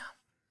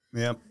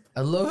 damn. Yep.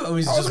 I love how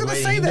he's I was just gonna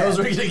waiting. say He that. knows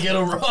we're going to get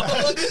him wrong.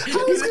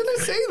 I was gonna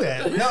say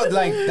that. No,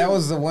 like that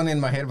was the one in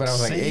my head, but I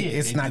was like,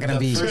 it's not gonna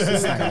be.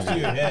 It's not gonna be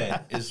your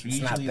head. It's not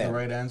usually the that.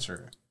 right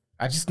answer.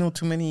 I just know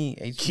too many.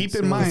 Asian Keep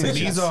in mind,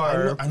 civilizations. these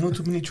are I know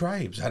too many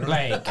tribes. I don't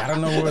like I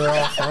don't know where they're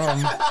all from.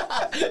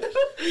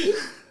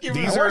 these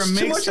I are a watched too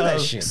mix much of that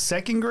of shit.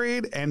 second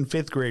grade and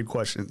fifth grade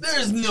questions.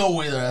 There's no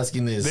way they're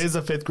asking this. This is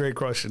a fifth grade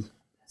question.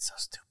 That's so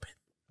stupid.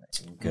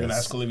 I'm gonna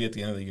ask Olivia at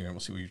the end of the year, and we'll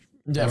see what you.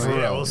 Yeah, for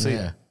Yeah, real. we'll see.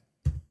 Yeah.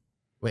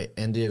 Wait,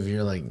 Andy, if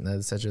you're like, no,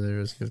 etc. there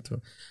is give to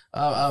him.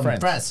 France.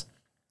 France.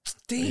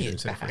 Dang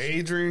it.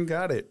 Adrian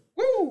got it.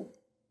 Woo!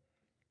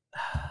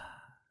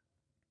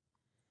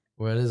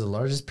 What is the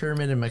largest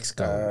pyramid in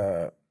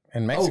Mexico?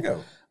 In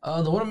Mexico.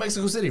 The one in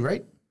Mexico City,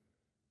 right?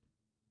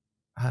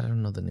 I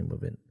don't know the name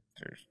of it.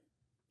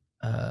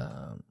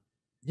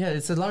 Yeah,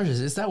 it's the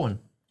largest. It's that one.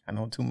 I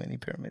know too many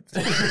pyramids.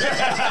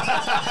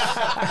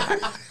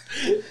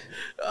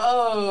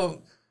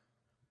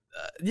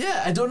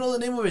 Yeah, I don't know the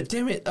name of it.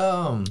 Damn it.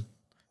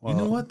 You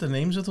know what? The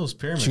names of those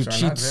pyramids are not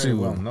very Chichitsu.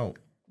 well known.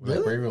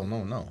 Really? Very well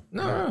known. No.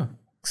 No.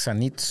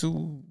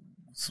 Sanitsu.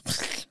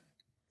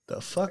 The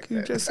fuck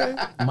you just said?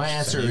 My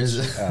answer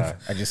is I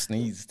just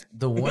sneezed.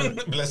 the one.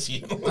 Bless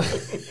you.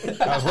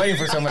 I was waiting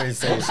for somebody to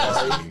say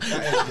something.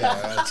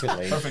 Yeah, too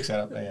late. Perfect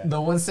setup. Yeah.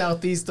 The one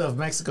southeast of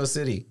Mexico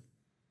City.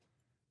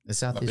 The La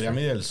southeast.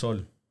 pirámide del Sol.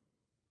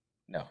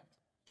 No.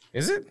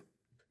 Is it?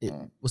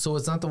 So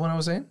it's not the one I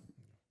was saying?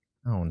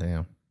 Oh,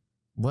 damn.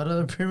 What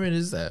other pyramid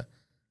is that?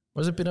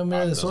 Where's the Pyramid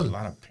del There's a Sol?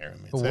 lot of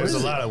pyramids. Where There's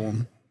is a it? lot of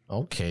them.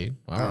 Okay.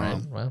 All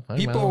right. Well,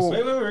 People-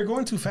 Wait, we're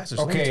going too fast. There's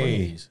only 20 Okay. of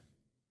these.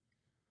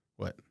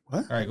 What?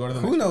 What? All right, go to the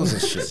Who next knows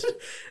this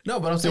shit? No,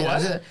 but I'm saying.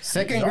 what?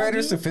 Second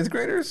graders to fifth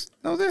graders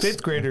know this?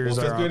 Fifth graders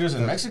Well, are fifth graders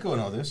in Mexico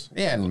know this.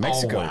 Yeah, in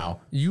Mexico. Oh, wow.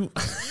 You.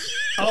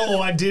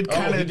 Oh, I did Oh,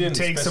 kind he of didn't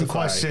take some specify.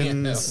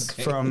 questions Yeah,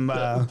 okay. from.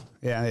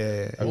 Yeah.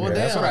 Okay, Well,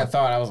 that's damn. what I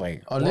thought. I was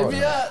like,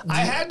 Olivia. I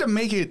had to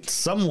make it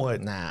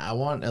somewhat. Nah, I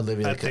want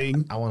Olivia. A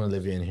thing. I want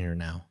Olivia in here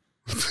now.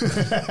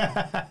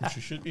 She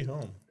should be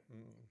home.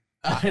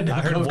 I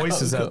heard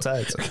voices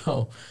outside. So.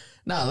 Go.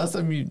 Nah, last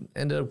time you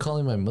ended up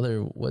calling my mother.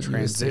 What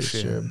U.S. states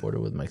Transition. share a border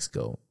with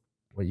Mexico?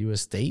 What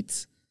U.S.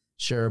 states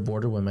share a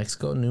border with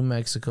Mexico? New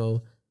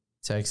Mexico,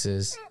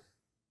 Texas,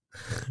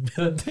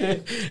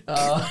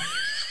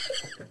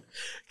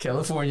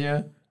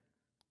 California,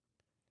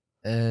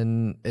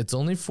 and it's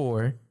only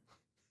 4.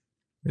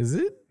 Is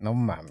it? no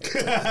mames.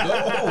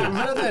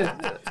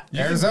 You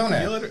Arizona.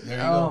 can feel it. There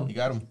you go. You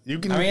got him. You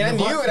can. I mean, I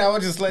knew it. I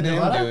would just let him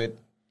Nevada? do it.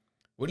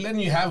 We're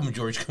letting you have him,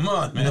 George. Come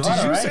on, man. Did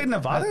Nevada, you right? say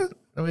Nevada?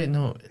 Oh, wait,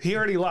 no. He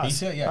already lost. He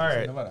said, yeah. All he said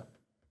right. Nevada.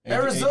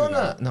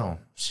 Arizona. No,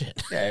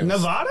 shit. Yeah, it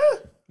was- Nevada?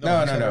 No, he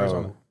no, said no.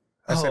 Arizona.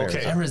 I said Oh,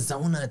 okay.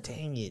 Arizona. Arizona,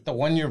 dang it. The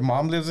one your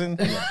mom lives in?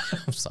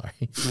 I'm sorry.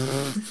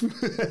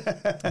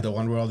 The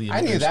one where all the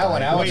I knew immigrants that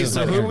one. died. I was Wait, just so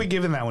letting who are him. we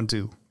giving that one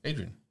to?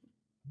 Adrian.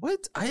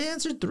 What? I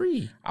answered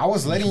 3. I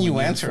was letting you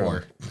answer 4.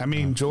 him. I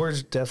mean,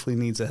 George definitely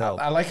needs a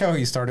help. I like how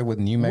he started with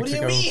New What do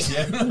Mexico. you mean?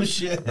 Yeah, no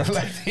shit.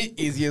 Like the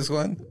easiest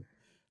one.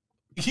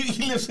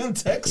 He lives in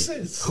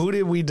Texas. Who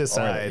did we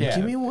decide? Yeah.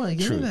 Give me one.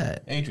 Give True. me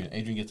that.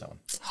 Adrian gets that one.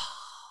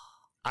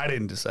 I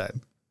didn't decide.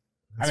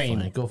 That's I mean-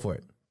 fine. Go for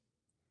it.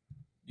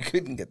 You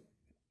couldn't get.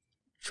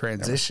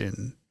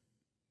 Transition.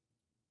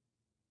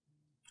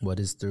 What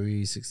is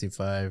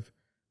 365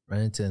 right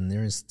into the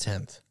nearest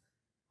 10th?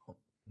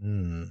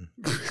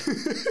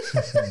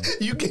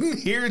 You can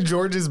hear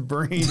George's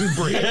brain I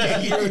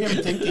breaking. hear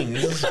him thinking.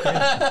 This is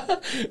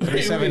crazy.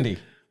 370.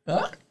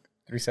 Huh?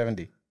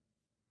 370.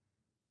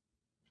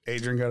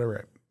 Adrian got it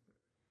right.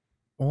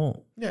 Oh,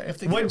 Yeah, if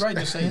they get it right,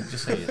 just say it.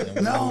 Just say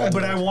it. No,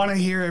 but I want to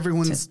hear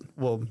everyone's.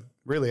 Well,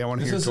 really, I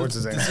want to hear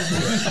George's answer.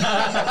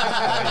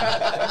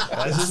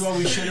 This is why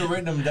we should have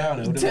written them down.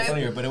 It would have been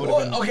funnier, but it would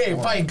have been. okay,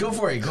 fine. Go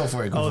for it. Go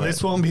for it. Go Oh, for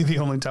this won't be the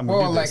only time we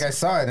Well, do like this. I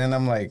saw it and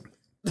I'm like,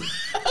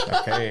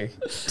 okay. it.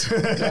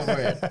 Go for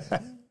it.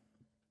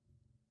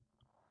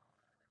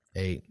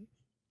 8.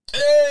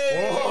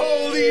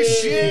 Holy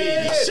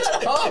shit!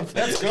 Shut up.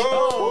 Let's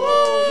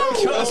go.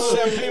 That's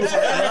champagne for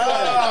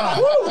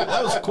everybody.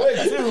 That was quick,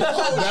 too.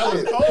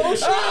 That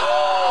was.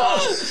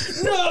 Oh,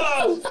 shit.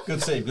 No.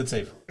 Good save. Good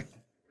save.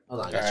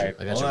 Hold on. I All got right. you.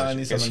 I got Hold you. on, I I got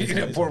need you. Guess something you to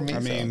did it for me. I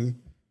mean,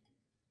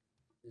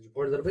 Did you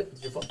board a little bit?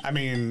 Did you fall? I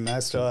mean, I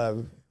still have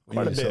We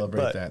quite a need to bit,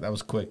 celebrate but that. That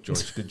was quick,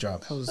 George. Good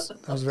job. that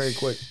was very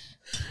quick.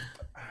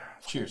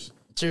 Cheers.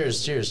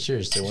 Cheers. Cheers.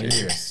 Cheers to 1 year.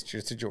 Cheers.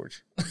 Cheers to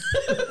George.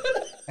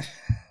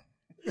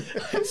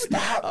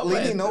 Stop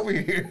leaning over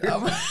here.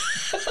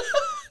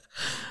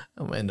 I'm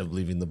gonna end up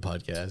leaving the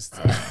podcast.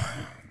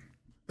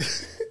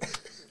 This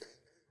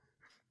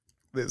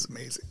is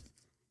amazing.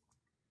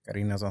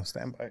 Karina's on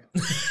standby.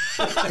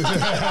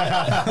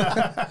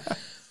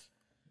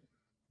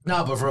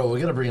 No, but for real, we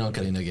gotta bring on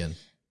Karina again.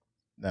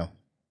 No.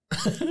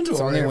 It's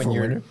only when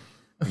you're-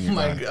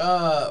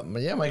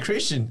 my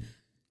Christian.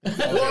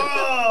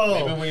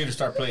 Whoa! Maybe we need to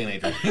start playing,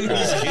 Adrian.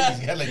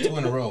 He's got like 2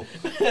 in a row.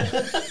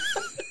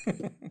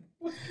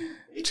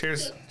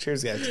 Cheers,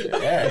 guys.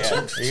 Yeah.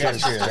 You gotta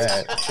cheer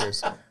that.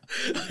 Cheers.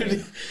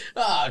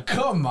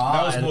 Come on.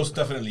 That was most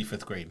definitely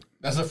 5th grade.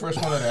 That's the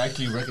first one that I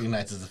actually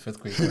recognize as the 5th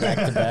grade. Back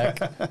to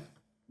back.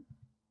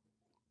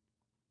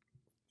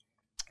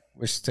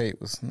 Which state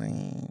was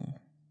name?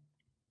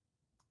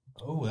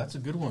 Oh, that's a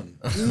good one.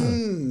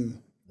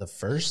 The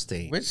first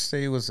state. Which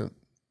state was it?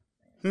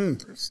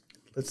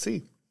 Let's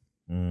see.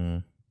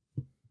 Man,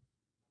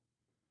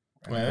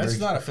 that's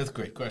not a 5th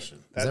grade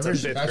question. That's a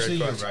fifth Actually, grade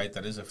you're question. right.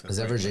 That is a 5th grade. Is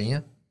that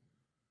Virginia?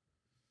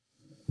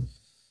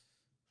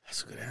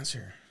 That's a good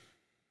answer.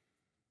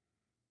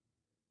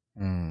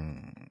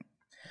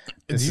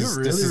 This you is,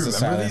 really this is the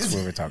remember silence these?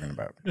 we were talking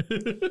about.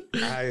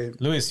 I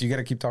Luis, you got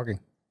to keep talking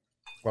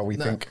while we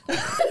think.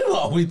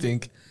 Oh, we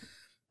think.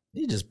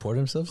 He just poured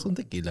himself some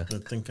tequila. I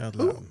think out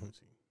loud. Let's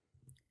see.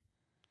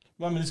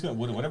 Well, I mean, it's gonna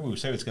whatever we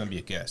say, it's gonna be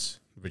a guess.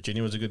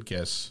 Virginia was a good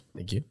guess.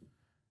 Thank you.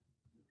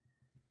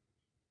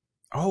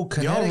 Oh,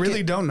 y'all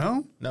really don't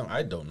know? No,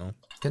 I don't know.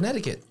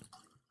 Connecticut.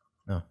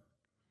 No.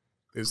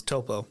 It's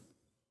Topo.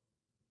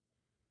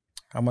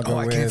 I'm gonna go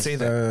I with can't say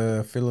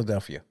that.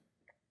 Philadelphia.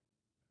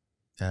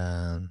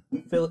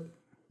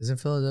 Isn't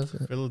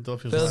Philadelphia?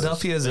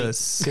 Philadelphia is a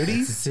city?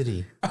 It's a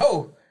city.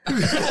 Oh,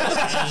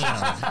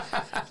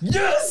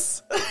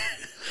 Yes!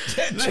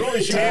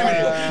 George,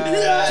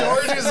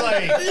 George is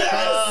like,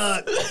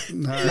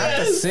 not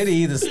the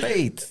city, the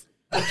state.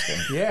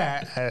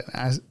 yeah.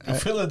 I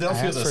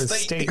Philadelphia, asked the for a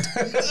state.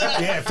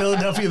 Yeah,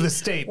 Philadelphia, the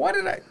state. Why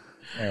did I?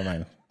 Never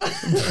mind.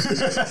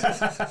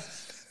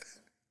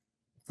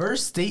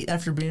 First state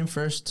after being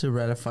first to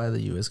ratify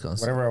the U.S.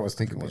 Constitution. Whatever I was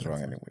thinking was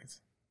wrong,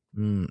 anyways.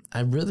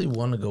 I really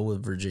want to go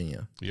with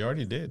Virginia. You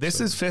already did. This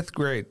is 5th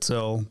grade,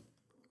 so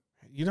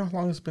You know how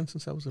long it's been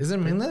since I was. Is it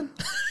mainland?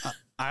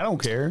 I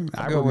don't care.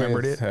 I Go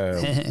remembered with,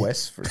 it.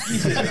 West Virginia.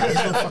 There's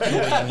no fucking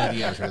way you knew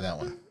the answer to that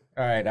one.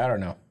 All right, I don't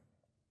know.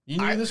 You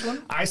knew this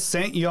one? I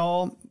sent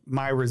y'all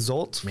my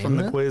results from the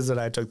Mainland? quiz that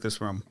I took this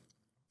from.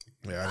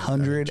 Yeah,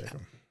 100,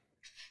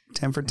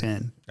 10 for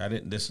 10. I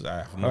didn't. This is. I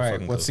have no All right,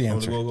 fucking what's clue. the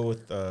answer? We'll go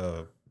with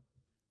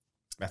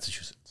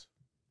Massachusetts.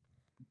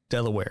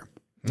 Delaware.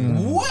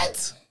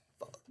 What?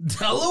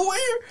 Delaware?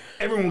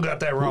 Everyone got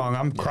that wrong.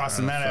 I'm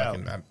crossing that out.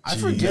 I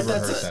forget never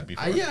that's heard a, that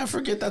before. I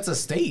forget that's a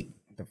state.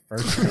 The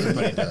first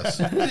Everybody does.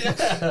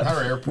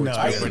 Our airport's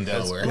No, over in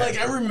Delaware. Like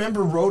I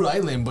remember Rhode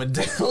Island, but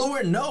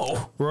Delaware,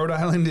 no. Rhode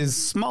Island is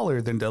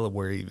smaller than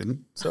Delaware,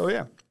 even. So,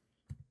 yeah.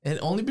 And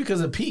only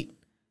because of Pete.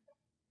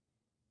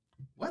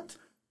 What?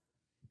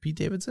 Pete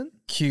Davidson?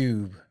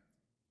 Cube.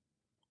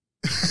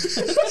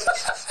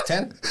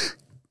 10?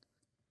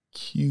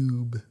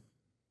 Cube.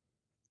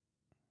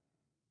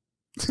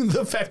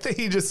 The fact that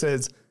he just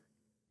says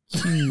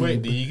cube.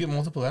 Wait, did you get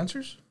multiple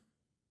answers?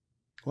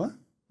 What?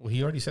 Well,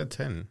 he already said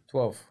 10.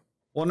 12.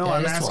 Well, no, Yeah,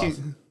 I'm it's 12.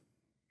 asking.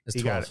 It's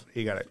He 12. got it.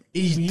 He got it.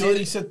 He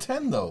already said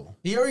 10, though.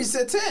 He already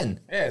said 10.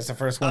 Yeah, it's the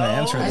first one to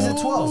answer. I said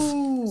though.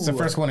 12. It's the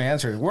first one to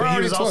answer. We're But he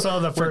already was 12. also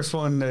the first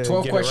one to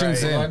 12 get it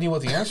questions right. in. Well, I knew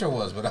what the answer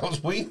was, but I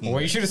was waiting.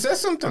 Well, you should have said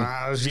something.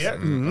 Yeah. Okay,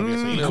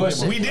 so you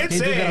Question. We did He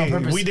did that on say.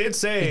 purpose. We did He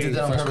say. did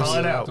that on First purpose. Call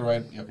it one, out. the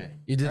right- Okay.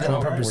 You did that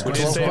on purpose. We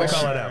did say to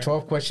call it out.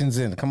 12 questions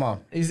in. Come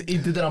on. He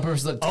did that on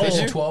purpose. Look, Oh. did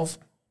you 12?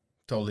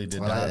 Totally did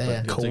Well, that. but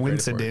yeah. you'll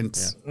take credit for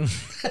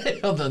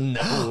it. Coincidence.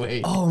 No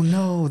way. Oh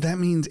no, that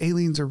means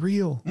aliens are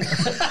real.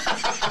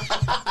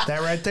 That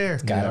right there.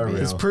 Gotta be.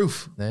 It's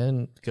proof.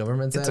 Then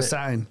government's It's at a it.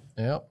 sign.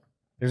 Yep.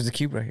 There's the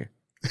cube right here.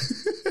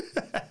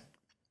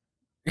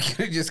 You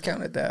could have just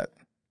counted that.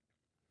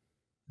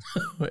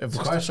 If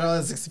car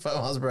Charlotte 65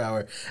 miles per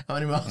hour, how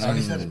many miles? I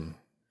already said it.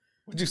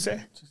 What'd you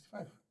say?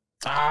 65.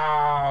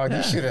 Oh,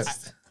 you should have.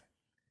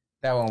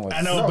 That one was.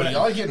 I know, No, but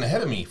y'all are getting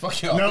ahead of me.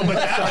 Fuck y'all. no, but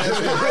that, I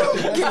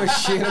don't give a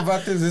shit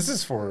about this. This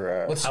is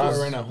for. What's the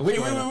score right now? Wait.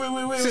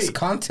 This is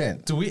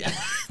content. Do we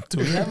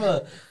have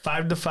a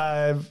 5 to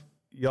 5.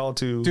 Y'all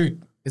two.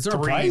 Dude, is there a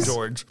 3, prize?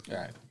 George. all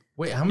right.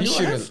 Wait, how You many do I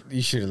should have? have.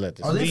 You should have let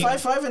this. Are they The-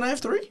 5-5 and I have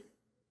 3?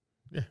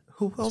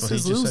 Who else what he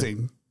is just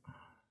losing?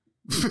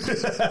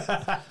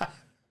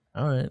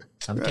 All right.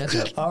 Time to catch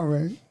up. All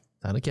right.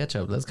 Time to catch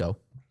up. Let's go.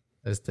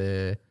 That's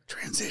the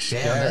Transition.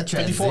 damn that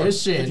 54.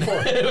 transition.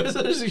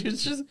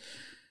 It's just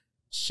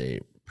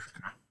shape.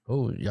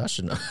 Oh, y'all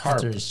should know.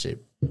 Harp.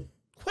 Shape.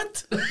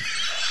 What?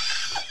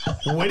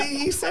 What did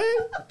he say?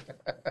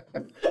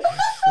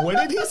 What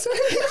did he say?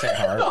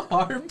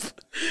 Harp.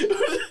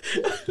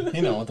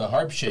 You know, the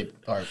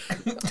harp-shaped harp.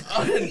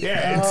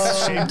 Yeah,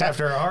 it's shaped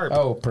after a harp.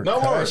 Oh,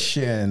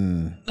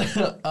 percussion.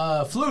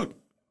 Flute.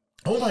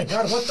 Oh my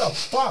god, what the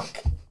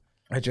fuck?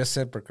 I just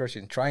said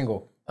percussion.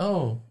 Triangle.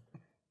 Oh.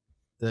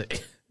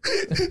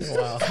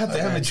 Wow. God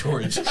damn it,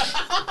 George.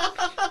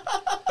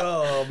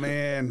 Oh,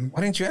 man.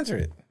 Why didn't you answer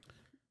it?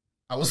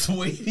 I was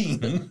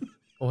waiting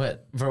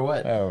What? For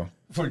what? Oh.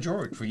 for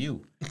George, for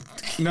you.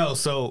 No,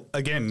 so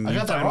again, I you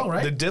got that find wrong,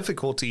 right? the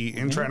difficulty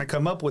in trying to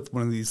come up with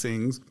one of these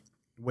things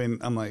when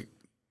I'm like,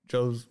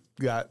 Joe's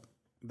got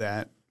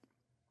that.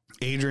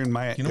 Adrian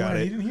might You know got what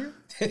I it. need in here?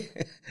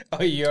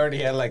 Oh, you already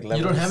had like levels.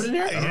 You don't have it in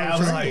here? Yeah, I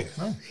was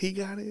like, he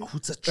got it. Oh,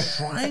 it's a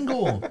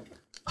triangle.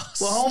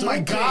 Well, oh my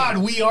God,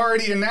 we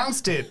already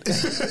announced it.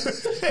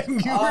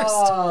 And you were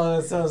Oh,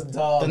 that sounds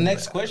dumb. The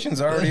next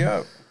question's already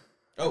up.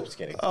 Oh, just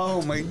kidding.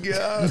 oh my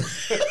God.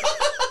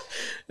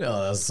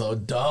 No, that's so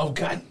dumb.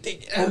 God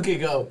damn. Okay,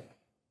 go.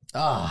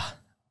 Ah.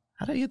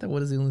 How did I get that?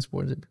 What is the only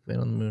sport that played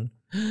on the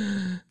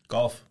moon?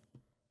 Golf.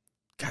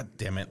 God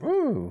damn it.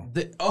 Ooh.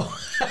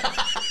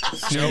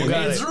 Joe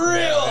got It's it. real.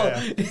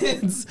 Yeah.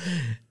 It's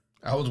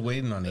I was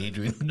waiting on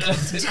Adrian.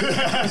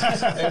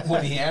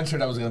 When he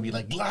answered, I was going to be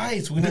like,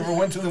 lies. We never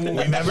went to the moon.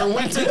 We never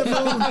went to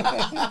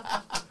the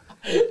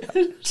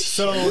moon.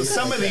 So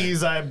some of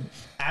these I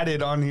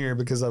added on here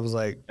because I was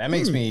like, That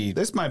makes me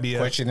this might be a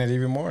question it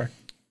even more.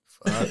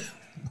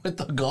 with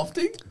the golf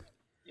thing?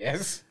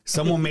 Yes.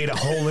 someone made a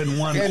hole in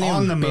one We hadn't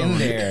on the even been moon.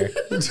 there.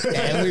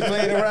 And we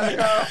played around the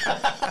golf.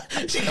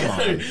 Come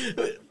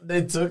on.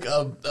 They took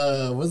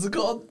a what's it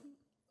called?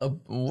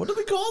 What are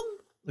they called?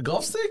 The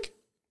golf stick?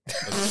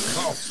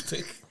 Golf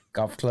stick.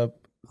 Golf club.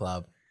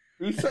 Club.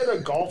 He said a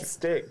golf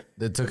stick.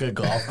 They took a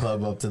golf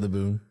club up to the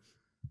moon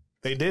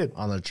They did.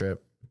 on their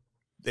trip.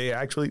 They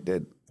actually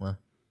did. Well,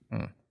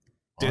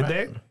 Did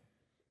they?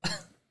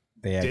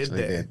 They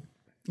actually they? did.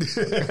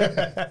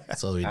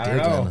 so we I did don't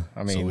know. land.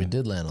 I So mean- we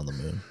did land on the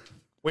moon.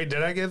 Wait,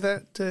 did I give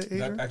that to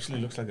Adrian? That actually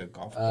looks like a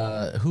golf.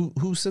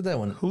 Who said that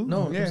one? Who?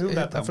 No, Yeah, who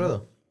got that one?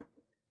 Alfredo.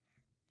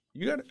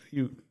 You got it.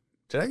 You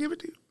did I give it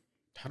to you?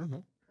 I don't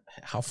know.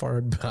 How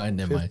far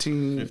behind am I?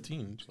 15.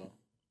 15. So.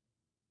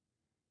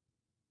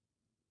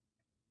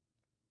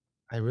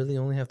 I really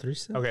only have 3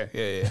 steps.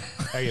 Okay, yeah.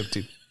 I give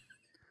 2.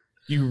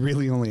 You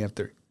really only have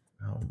 3.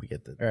 Oh, we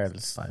get the All right,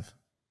 let's 5.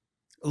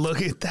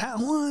 Look at that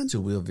one.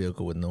 2-wheel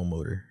vehicle with no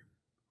motor.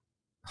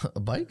 A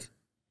bike?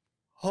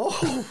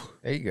 Oh,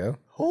 There you go.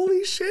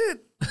 holy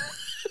shit.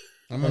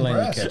 I'm I'll let you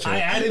impressed. catch I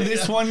up. added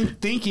this one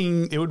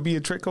thinking it would be a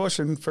trick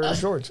question for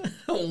George.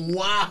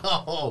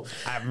 Wow.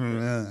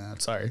 I'm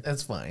sorry.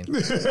 That's fine.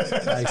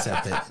 I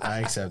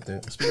accept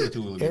it. Speaking of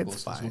two-wheel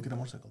vehicles, let's fine. look at a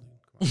motorcycle.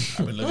 Come on.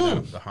 I've been looking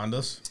at the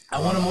Hondas. I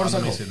want a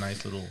motorcycle. Honda makes a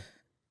nice little,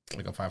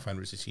 like a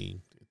 500cc.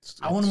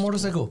 I want a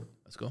motorcycle.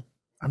 Let's go.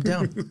 I'm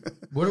down.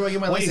 Where do I get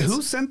my Wait, license?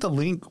 who sent the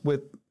link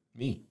with?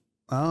 Me.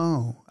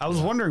 Oh, I was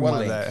wondering What why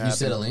link? that You happened.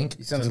 said a link?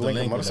 You sent Send the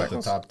link of with, like, the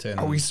motorcycles? top 10.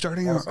 Are we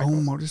starting our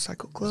own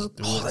motorcycle club?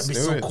 Oh, that'd be do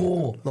so it.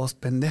 cool. Los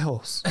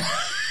pendejos.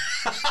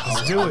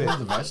 Let's do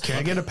it. Can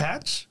I get a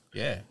patch?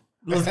 Yeah.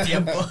 Los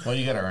tiempo. Well,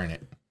 you got to earn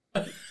it.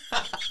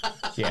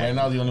 Yeah. Right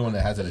now, the only one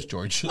that has it is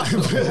George.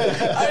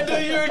 I knew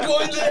you were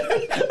going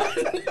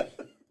there.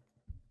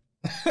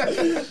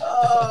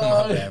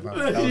 My bad, my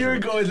bad. That was You were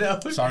rude. going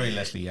that way. Sorry,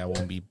 Leslie. I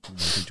won't be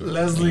George.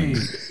 Leslie,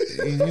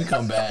 you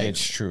come back.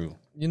 It's true.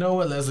 You know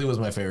what? Leslie was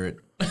my favorite.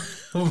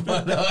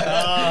 But,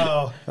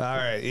 Oh, all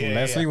right. Yeah,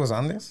 Leslie was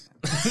on this?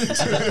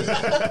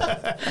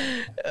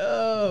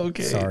 oh,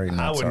 okay. Sorry, I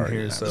not wouldn't sorry.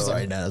 hear so.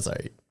 Sorry, no,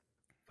 sorry.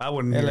 I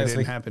wouldn't Hey, hear it Leslie.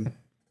 didn't happen.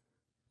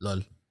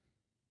 Lol.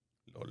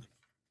 Lol.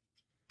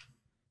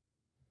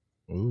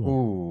 Ooh.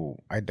 Ooh,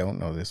 I don't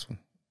know this one.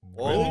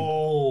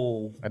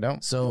 Oh, I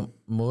don't. So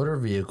motor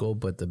vehicle,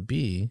 but the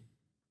B.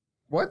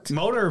 What?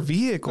 motor It's a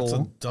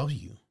vehicle.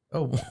 W.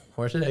 Oh,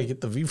 where did I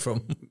get the V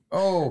from?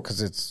 Oh, because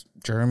it's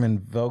German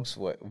Volks.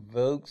 What?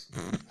 Volks?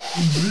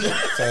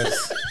 So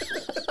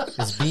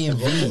it's B&V.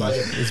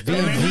 It's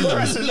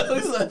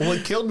B&V.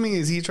 What killed me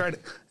is he tried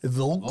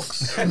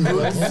Volks.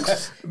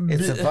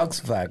 It's a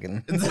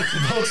Volkswagen.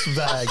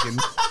 Volkswagen.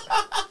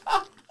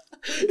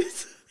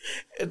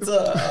 It's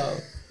a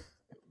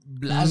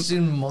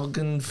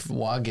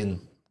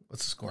Wagen.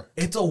 What's the score?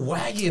 It's a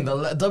wagon.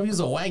 The W's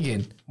a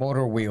wagon.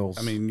 Motor wheels.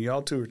 I mean,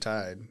 y'all two are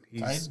tied.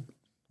 He's Tied?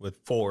 With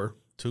 4.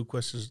 3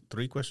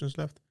 questions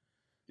left?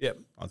 Yep.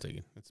 I'll take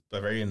it. It's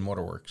Bavarian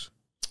Motorworks.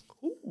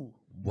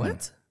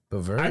 What?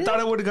 Bavaria? I thought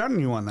I would have gotten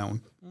you on that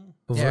one. yeah, I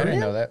Bavaria? didn't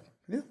know that.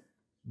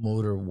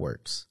 Motor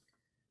Works.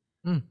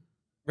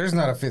 There's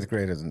not a 5th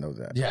grader that knows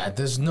that. Yeah,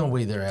 there's no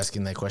way they're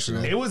asking that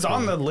question. It was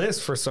on the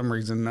list for some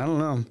reason. I don't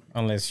know.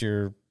 Unless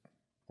you're...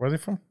 Where are they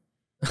from?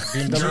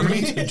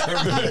 Germany?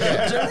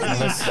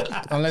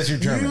 Unless you're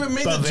You German. even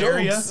made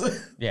Bavaria? the jokes.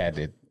 Yeah, I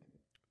did.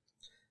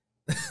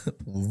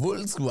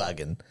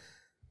 Volkswagen.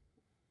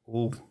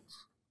 Ooh.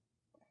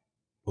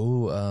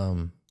 Ooh,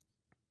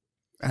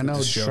 I know Joe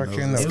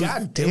Destruction knows of- this.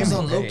 God it damn was it.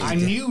 on Loki. I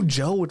knew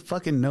Joe would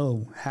fucking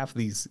know half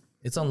these.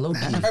 It's on Loki.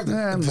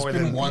 More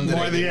been one that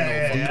I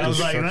didn't know. I was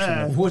like,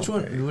 nah. Which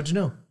one? What'd you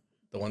know?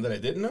 The one that I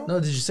didn't know? No,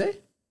 did you say?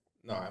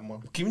 No, I'm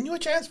giving you a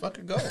chance.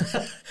 Fucking go.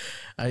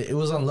 It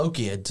was on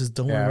Loki. I just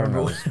don't Yeah, I don't remember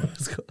know what it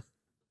was called.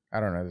 I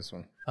don't know this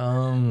one.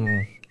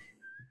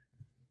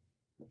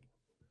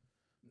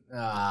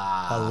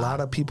 A lot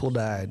of people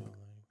died.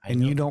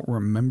 And you don't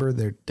remember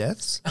their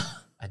deaths?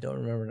 I don't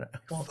remember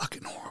that. Well,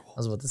 Fucking horrible. I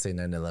was about to say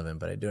 9/11,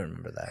 but I do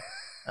remember that.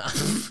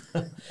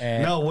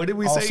 And No, what did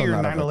we also say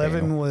your not a 9/11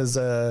 volcano.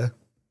 was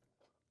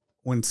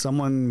when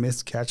someone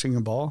missed catching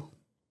a ball?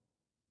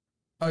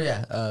 Oh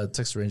yeah,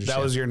 Texas Rangers. That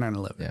yeah. was your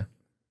 9/11. Yeah.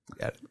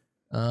 Got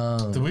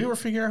it. Did we ever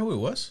figure out who it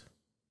was?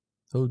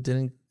 Who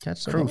didn't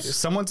catch that? Cruz.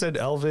 Someone said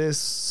Elvis.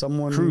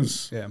 Someone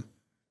Cruz. Yeah.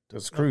 It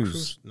was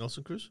Cruz.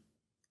 Nelson Cruz?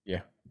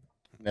 Yeah.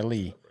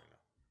 Nelly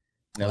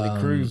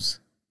Cruz.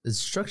 The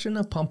destruction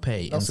of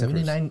Pompeii in Nelson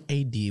Cruz. 79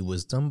 AD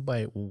was done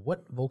by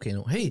what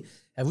volcano? Hey,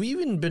 have we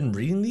even been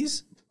reading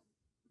these?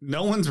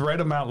 No one's read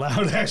them out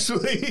loud,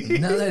 actually.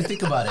 Now that I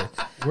think about it.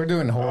 We're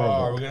doing Oh,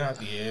 horrible. we're gonna have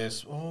to.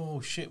 Yes. Oh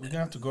shit, we're gonna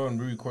have to go and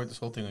re-record this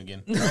whole thing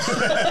again.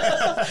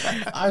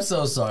 I'm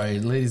so sorry,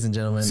 ladies and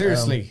gentlemen.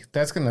 Seriously,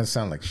 that's gonna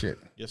sound like shit.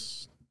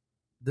 Yes.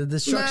 The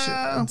destruction.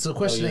 No. So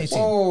question 18.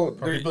 Oh,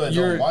 For people that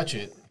don't watch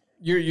it,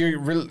 you're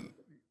really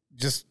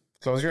just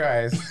close your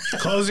eyes.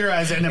 Close your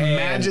eyes and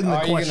imagine the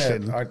are you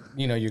question.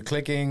 you're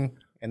clicking,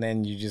 and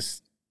then you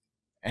just,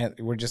 and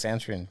we're just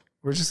answering.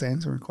 We're just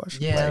answering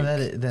questions. Yeah,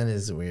 that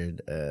is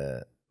weird.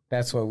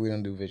 That's why we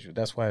don't do visual.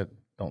 That's why I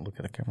don't look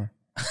at the camera.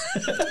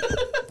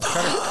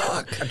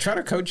 I try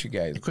to coach you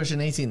guys.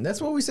 Question 18.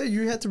 That's what we said.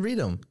 You had to read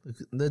them.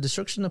 The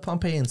destruction of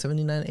Pompeii in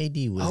 79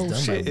 AD was Oh,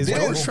 done shit. by Is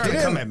George trying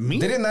to come at me?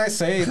 Didn't I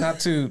say not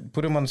to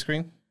put him on the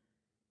screen?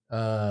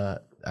 You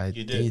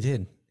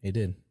did. He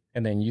did.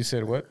 And then you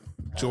said what?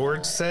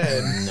 George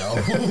said No.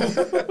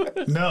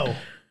 no.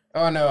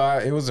 Oh no,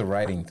 it was a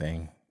writing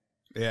thing.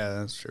 Yeah,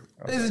 that's true.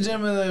 Ladies and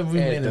gentlemen, we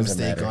Yeah, it made a doesn't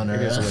mistake matter. on our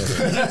It is what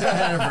it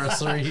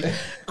anniversary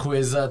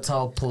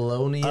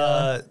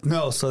Quiztravaganzapalooza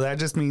No, so that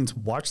just means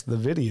watch the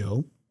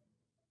video.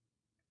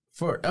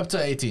 for up to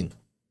 18.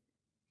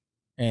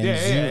 And, Yeah,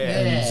 zoom, yeah, yeah,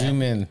 and yeah.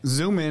 zoom in.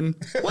 Zoom in.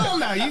 Well,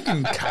 now you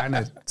can kind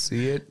of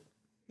see it.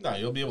 No,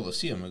 you'll be able to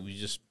see them. We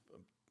just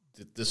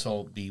this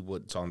will be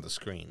what's on the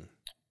screen.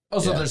 Oh,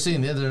 so Yeah. they're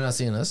seeing it. They're not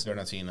seeing us. They're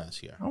not seeing us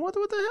here. Oh, what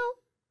the hell?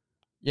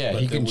 Yeah,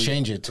 But he then can we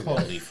change it.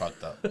 Totally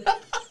fucked up.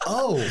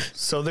 Oh,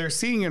 so they're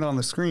seeing it on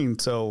the screen,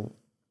 so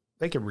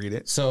they can read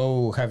it.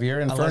 So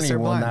Javier and Unless Fernie they're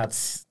will blind.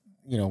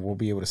 not, will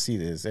be able to see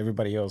this.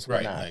 Everybody else will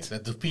Right. not.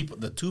 Like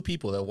the two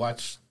people that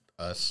watch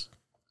us.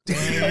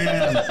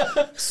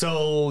 Damn.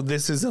 So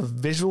this is a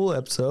visual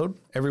episode.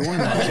 Everyone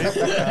watch it.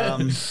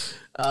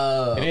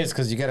 It is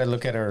because you got to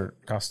look at our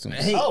costumes.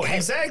 Hey, Oh,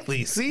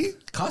 exactly. See?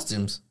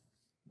 costumes.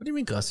 What do you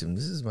mean costume?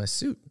 This is my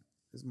suit.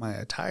 This is my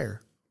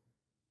attire.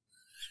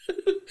 All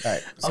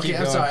right. let's Okay, keep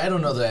I'm going. sorry. I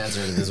don't know the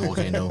answer to this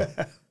volcano.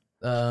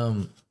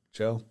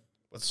 Joe,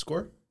 What's the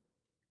score?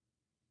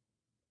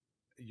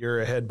 you're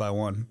ahead by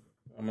one.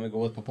 I'm gonna go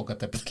with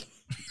Popocatépetl.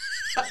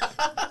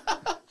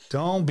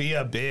 Don't be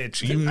a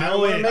bitch. You I know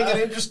want to it. make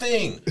it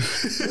interesting.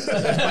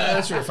 That's my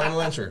answer.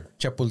 Final answer.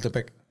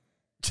 Chapultepec.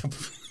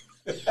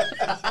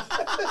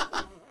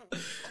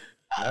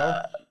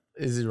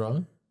 Is it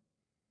wrong?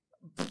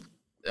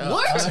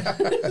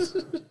 What?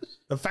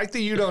 The fact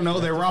that you don't know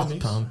they're wrong.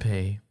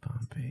 Pompeii.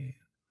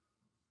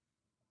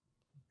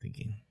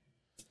 Thinking.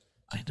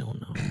 I don't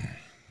know.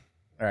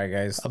 All right,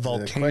 guys. A The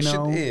volcano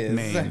question is,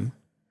 name.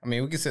 I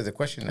mean, we can say the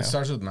question now. It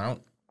starts with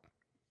Mount.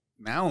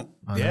 Mount.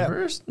 On Yeah.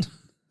 Everest?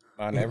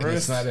 On It's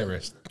Everest. not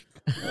Everest.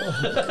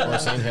 Or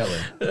St.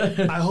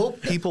 Helen. I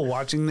hope people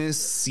watching this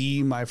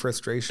see my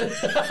frustration.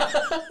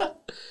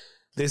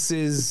 This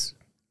is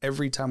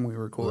every time we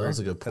record. Well, that was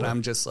a good that point.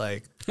 I'm just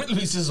like,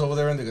 Luis is over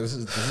there, and this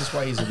is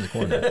why he's in the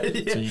corner,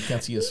 so you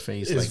can't see his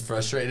face. He's Like,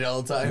 frustrated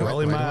all the time.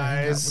 rolling why my do I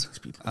hang out eyes. with these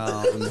people?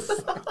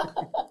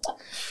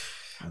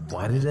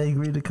 Why did I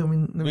agree to come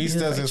in? Luis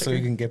does it so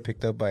he can get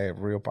picked up by a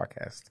real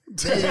podcast.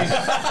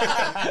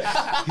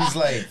 He's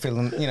like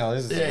feeling,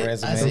 this is a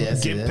resume. I see.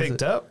 Get that's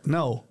picked up?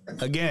 No.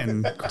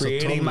 Again,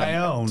 creating totally. my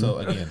own. So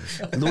again,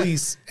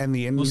 Luis and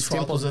the whose Indies fault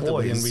Temple was it that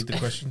we didn't Boys. read the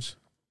questions?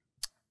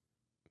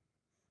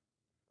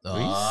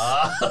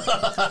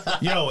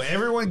 Yo,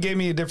 everyone gave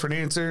me a different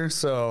answer,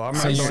 so I'm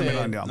not I throwing it said,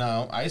 on y'all.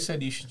 no, I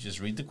said you should just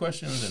read the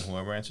questions, and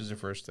whoever answers it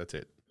first, that's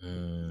it.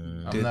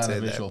 I'm Did not say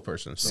a that. visual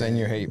person. So. Send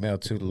your hate mail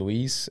to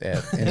Luis at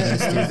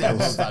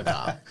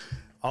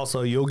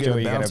Also, you'll get Joey, a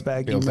you gotta bounce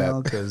back build email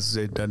that. because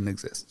it doesn't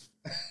exist.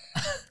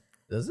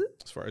 Does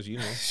it? As far as you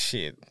know,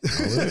 Shit.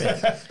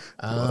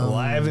 Well,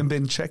 I haven't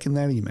been checking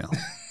that email.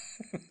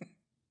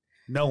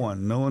 No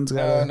one's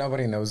got a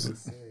Nobody knows it.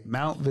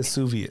 Mount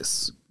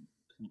Vesuvius.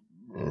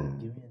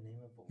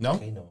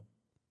 no.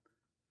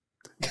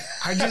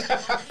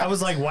 I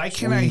was like, why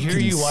can't I hear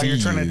you while you're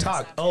trying to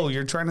talk? Oh,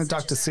 you're trying to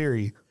talk to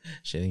Siri.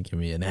 She didn't give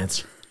me an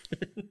answer.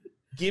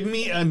 Give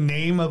me a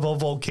name of a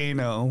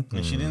volcano.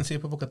 And she didn't say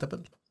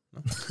Popocatépetl.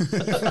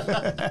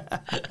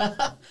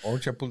 Or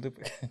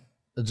Chapultepec.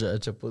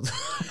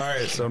 All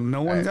right, so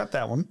no one got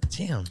that one.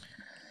 Damn.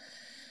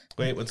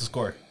 Wait, what's the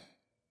score?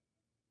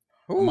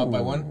 I'm up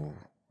by one.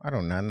 I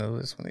do not know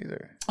this one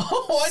either.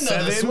 Oh, I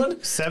know this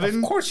one. Seven.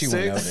 Of course you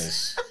would know 6,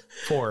 this.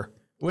 4.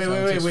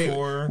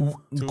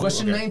 Wait.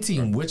 Question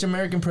 19. Which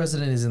American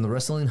president is in the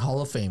Wrestling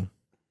Hall of Fame?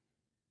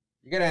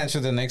 You got to answer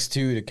the next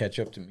two to catch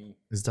up to me.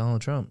 It's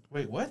Donald Trump.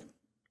 Wait, what?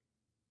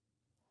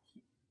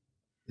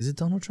 Is it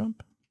Donald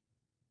Trump?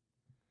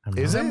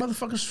 Is That it?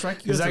 motherfucker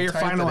strike you Is as that the your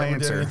type final that never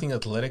answer? Did anything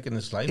athletic in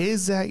his life?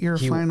 Is that your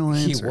He, final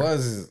he answer?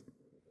 was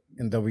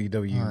in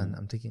WWE. Hold on,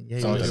 I'm thinking.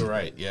 Yeah, Oh, yeah. you're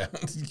right. Yeah.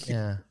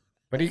 Yeah.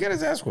 But he got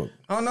his ass whooped.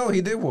 Oh, no,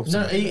 he did whoop No,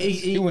 somebody.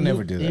 He would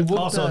never do that.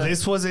 Also,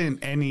 this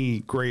wasn't any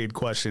grade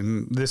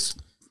question.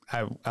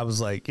 I was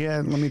like, yeah,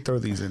 let me throw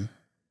these in.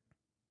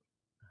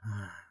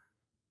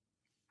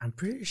 I'm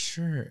pretty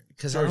sure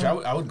because George,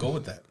 I would go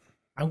with that.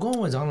 I'm going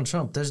with Donald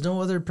Trump. There's no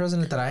other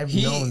president that I've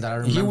known that I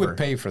remember. He would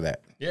pay for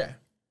that. Yeah.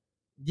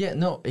 Yeah,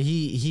 no,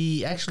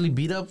 he actually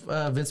beat up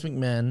Vince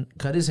McMahon,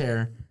 cut his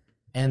hair,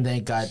 and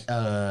then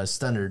got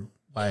stunned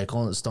by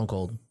Stone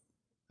Cold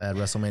at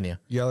WrestleMania.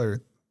 Y'all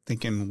are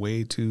thinking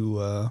way too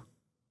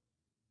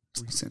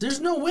recent.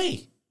 There's no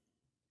way.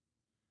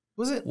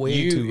 Was it?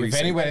 Way too If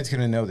recent. anybody's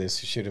going to know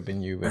this, it should have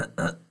been you.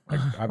 But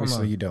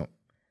obviously you don't.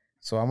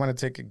 So I'm going to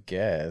take a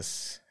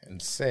guess and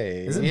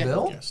say... Is it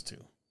Bill? Yes, too.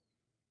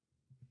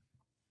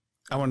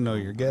 I want to know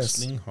your guess.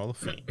 Wrestling Hall of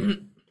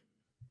Fame.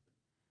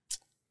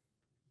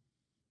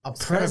 A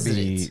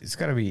president. It's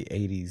got to be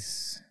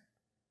 80s.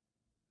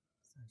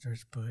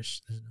 George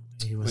Bush. There's no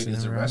way he Wait, wasn't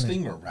is it around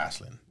wrestling or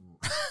wrestling?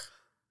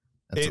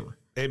 That's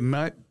It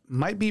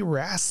might be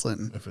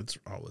wrestling. If it's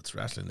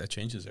wrestling, that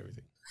changes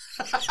everything.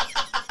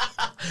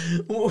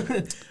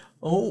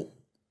 Oh,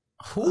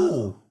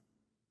 who?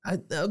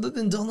 Other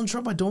than Donald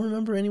Trump, I don't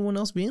remember anyone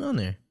else being on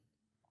there.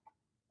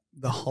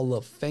 The Hall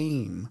of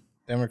Fame.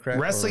 Democrat.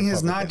 Wrestling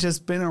has not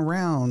just been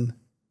around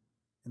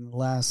in the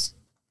last.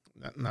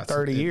 Not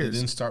 30 years. It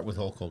didn't start with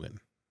Hulk Hogan.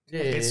 Yeah,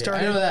 It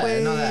started I know that. I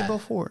know way that.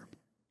 before.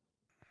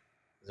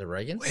 Is it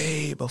Reagan?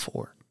 Way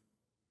before.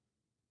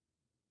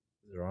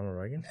 Is it Ronald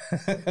Reagan?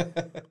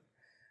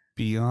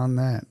 Beyond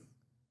that.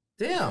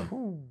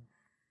 Damn.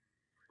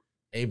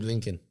 Abe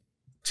Lincoln.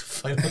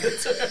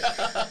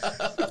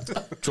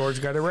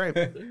 George got it right.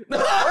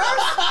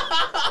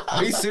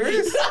 Are you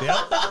serious? Yep.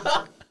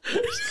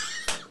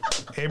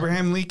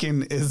 Abraham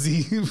Lincoln is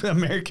the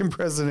American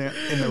president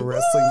in the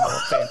Wrestling Hall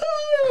of Fame.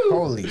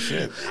 Holy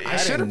shit. I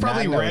should have did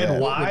probably not know read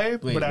that. why,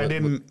 Wait, but I what-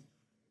 didn't.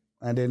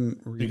 I didn't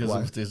read Because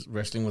why. of this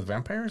wrestling with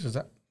vampires? Is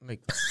that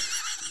like...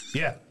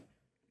 Yeah,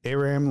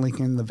 Abraham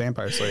Lincoln, the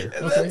Vampire Slayer.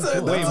 Okay,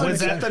 cool. Wait, was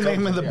that the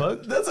name of the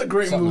book? That's a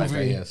great Something movie.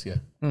 like that, yes, yeah.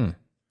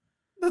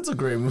 That's a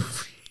great movie.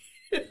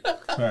 All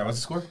right, what's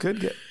the score? Good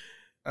guess.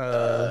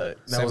 That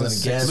wasn't a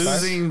 7-6. guess.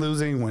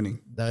 Losing, winning.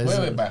 That is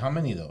Wait, by how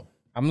many, though?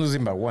 I'm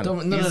losing by one.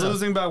 Don't, no, He's no, no.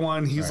 losing by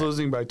one. He's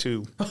losing by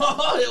two.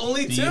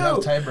 Only Do two. you have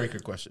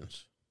tiebreaker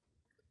questions?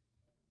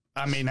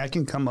 I mean, I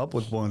can come up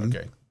with one.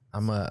 Okay.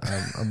 I'm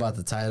about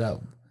to tie it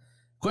up.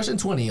 Question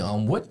 20.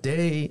 On what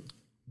day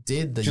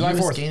did the July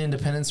U.S. 4th. gain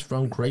independence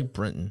from Great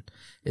Britain?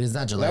 It is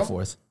not July No.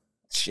 4th.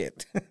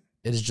 Shit. It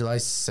is July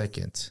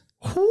 2nd.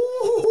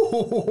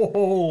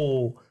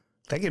 Ooh,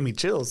 that gave me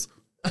chills.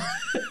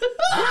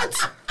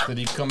 Did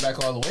he come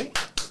back all the way?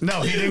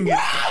 No, he didn't get.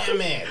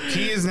 Damn it.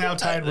 He is now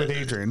tied with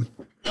Adrian.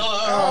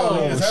 Oh,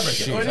 we need a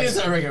tiebreaker. We need a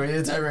tiebreaker. We need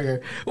a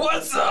tiebreaker.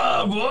 What's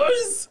up,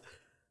 boys?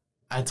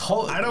 I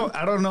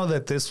don't know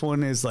that this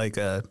one is like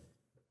a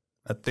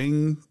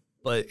thing,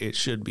 but it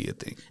should be a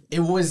thing.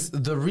 It was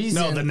the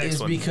reason No, the next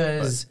is one,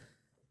 because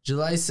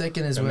July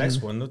 2nd is The when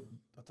next one, I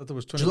thought there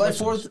was 20 July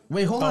questions. 4th.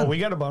 Wait, hold Oh, on. we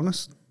got a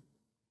bonus.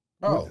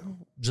 Oh,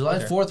 July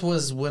 4th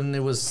was when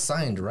it was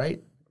signed,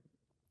 right?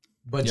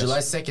 But Yes. July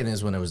 2nd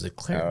is when it was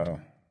declared. Oh.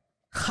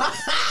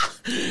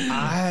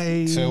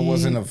 So So it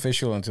wasn't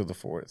official until the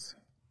 4th.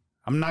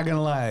 I'm not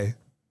gonna lie.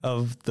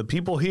 Of the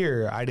people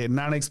here, I did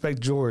not expect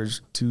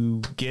George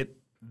to get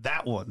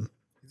that one.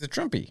 He's a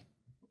Trumpy.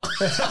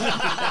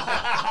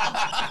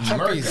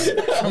 America.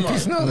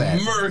 Trumpies know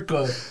that.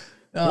 America.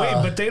 Wait,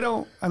 but they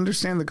don't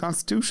understand the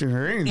Constitution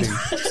or anything.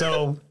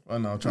 So Oh,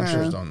 no,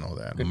 Trumpsters don't know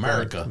that.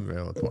 America.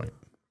 Valid point.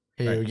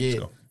 Here we let's get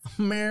go.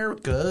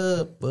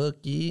 America,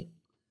 Bucky.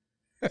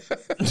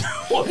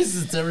 What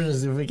is the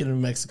difference if we get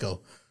in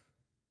Mexico?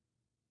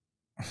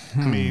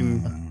 I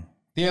mean,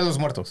 Dia de los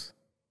Muertos.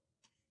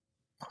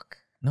 Fuck.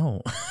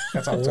 No.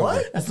 That's October.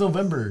 What? That's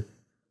November.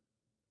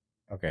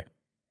 Okay.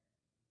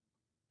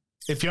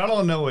 if y'all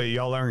don't know it,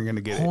 y'all aren't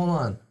gonna get it. Hold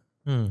on.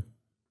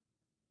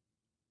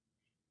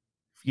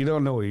 If you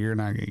don't know it, you're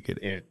not gonna get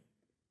it.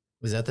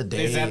 Is that the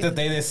day? Is that the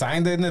day they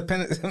signed the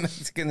independence?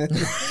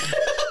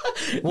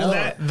 Well,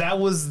 that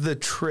was the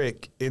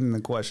trick in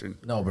the question.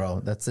 No, bro.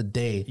 That's the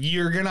day.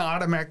 You're gonna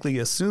automatically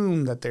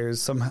assume that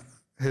there's some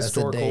That's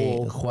the day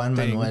historical Juan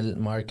thing. Manuel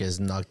Marquez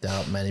knocked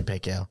out Manny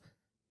Pacquiao.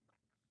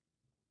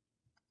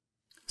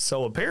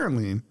 So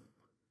apparently,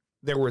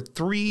 there were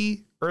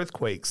 3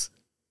 earthquakes,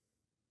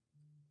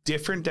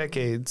 different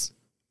decades,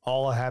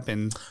 all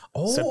happened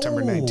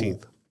September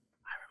 19th.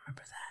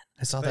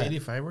 I saw The that.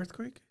 85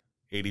 earthquake?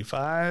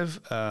 85.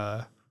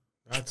 I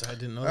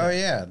didn't know Oh that.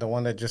 yeah, the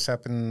one that just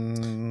happened.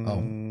 I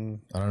don't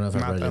know if I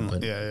Not read that it,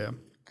 but yeah.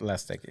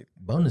 Last decade.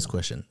 bonus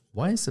question.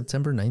 Why is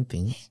September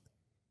 19th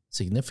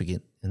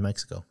significant in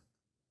Mexico?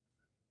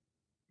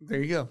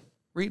 There you go.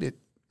 Read it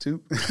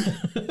too.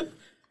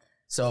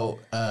 So,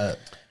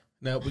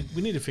 Now,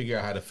 we need to figure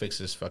out how to fix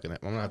this fucking... I'm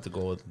going to have to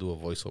go do a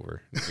voiceover.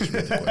 Just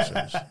read the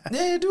questions.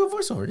 yeah, do a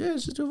voiceover. Yeah,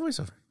 just do a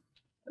voiceover.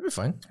 That'd be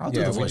fine. I'll do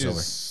the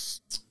voiceover.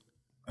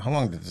 How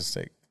long did this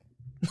take?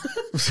 we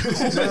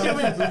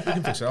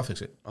can fix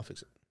it. I'll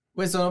fix it.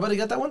 Wait, so nobody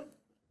got that one?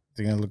 Is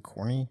it gonna look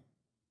corny?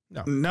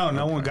 No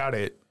one got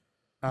it.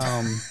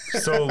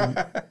 So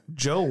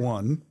Joe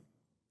won.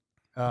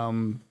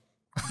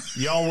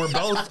 Y'all were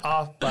both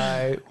off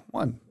by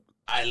 1.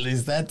 At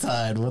least that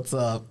tied. What's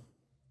up?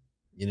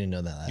 You didn't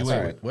know that last You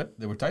time. wait, what?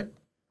 They were tied?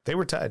 They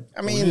were tied.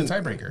 I We mean, need a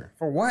tiebreaker.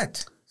 for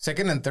what?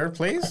 Second and third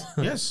place?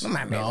 Yes.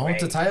 No,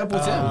 to tie up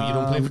with him. You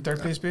don't play for third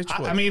place, bitch?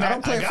 I What? mean, I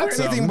don't play got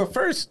for anything some. but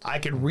first. I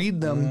could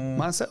read them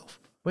myself.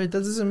 Wait, that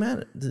doesn't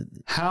matter.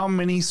 How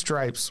many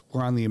stripes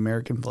were on the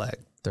American flag?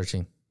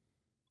 13.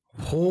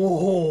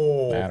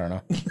 Oh, I don't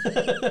know.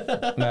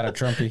 Not a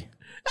Trumpy.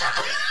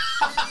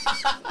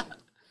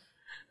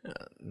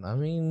 I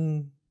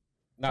mean,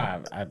 No,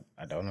 I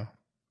don't know.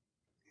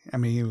 I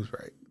mean, he was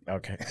right.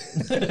 Okay.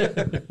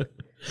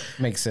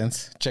 Makes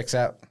sense. Checks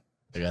out.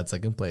 I got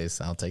second place.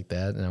 I'll take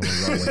that, and I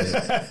went wrong with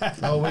it.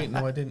 Oh, wait.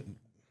 No, I didn't.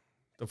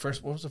 What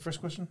was the first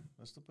question?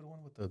 The stupid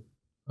one with the...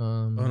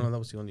 Oh, no, that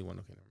was the only one.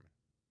 Okay, never mind.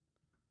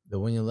 The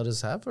one you let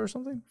us have or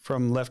something?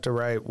 From left to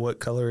right, what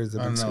color is the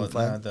Mexican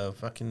flag? The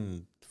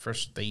fucking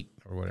first state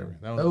or whatever.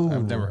 That was, Oh.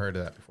 I've never heard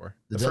of that before.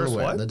 The first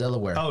Delaware. what? The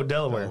Delaware. Oh,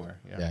 Delaware. Delaware,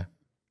 Yeah.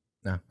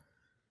 No.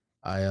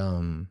 I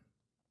am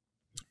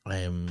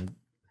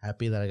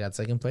happy that I got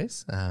second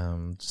place.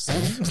 Just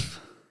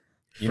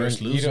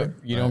First loser.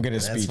 You don't get a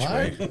that's speech,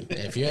 fine. right?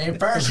 If you ain't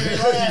first, you're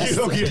last. You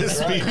don't get a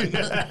speech.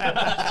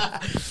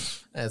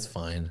 That's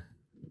fine.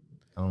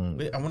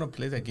 Wait, I want to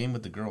play that game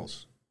with the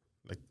girls.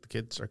 Like the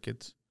kids, our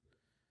kids.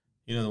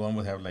 You know, the one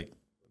would have like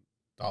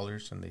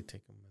dollars and they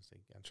take them as they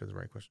answer the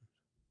right question.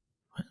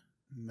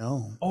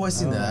 No. Oh, I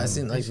seen that. I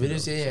seen like seen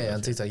videos. those. Yeah,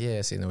 on TikTok. Yeah,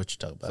 I seen what you're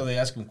talking about. So they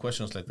ask them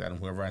questions like that, and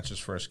whoever answers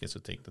first gets to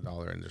take the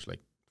 $1, and there's like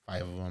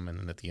 5 of them, and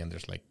then at the end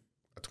there's like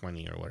a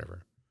 20 or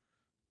whatever.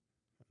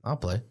 I'll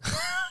play.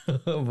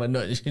 But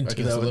no, you can do Against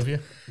that with Olivia?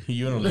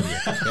 You and Olivia,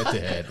 head to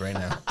head right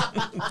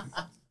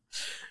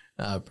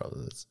now.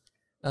 probably is.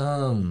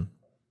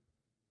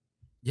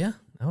 Yeah,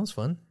 that was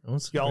fun. That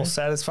was Y'all great.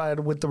 satisfied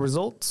with the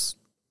results?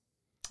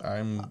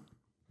 Man,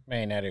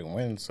 I didn't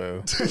win,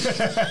 so.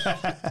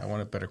 I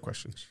wanted better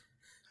questions.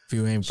 If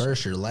you ain't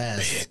first, you're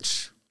last.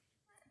 Bitch.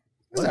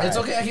 It's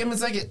okay. I came in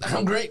second.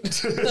 I'm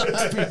great. And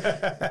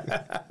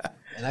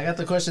I got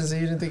the questions that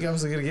you didn't think I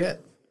was gonna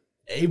get.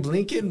 Abe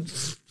Lincoln.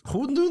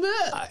 Who knew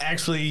that?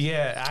 Actually,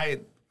 yeah,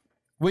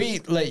 We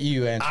let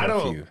you answer I a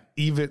don't few.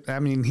 even. I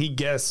mean, he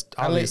guessed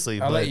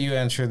obviously, I'll but let you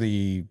answer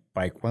the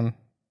bike one.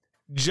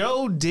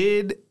 Joe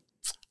did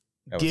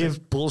That was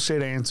give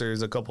bullshit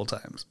answers a couple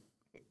times.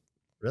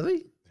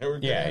 Really? They were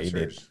good Yeah, he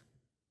answers.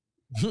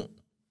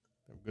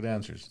 Good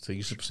answers. So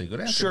you should say good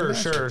answers. Sure, good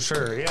answers.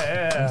 sure.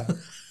 Yeah.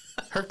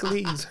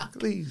 Hercules.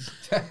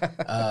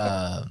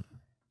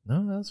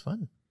 No, that was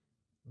fun.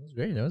 That was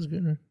great. That was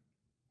good. It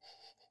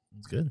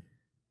was good.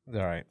 It was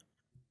all right.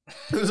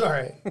 It was all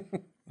right.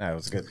 No, it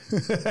was good.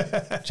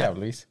 Good job,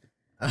 Luis.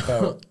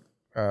 So,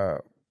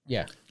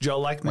 yeah. Joe,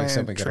 like my Next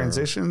time we gotta-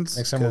 transitions?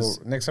 Next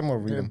time we'll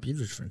read They're them.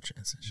 beautiful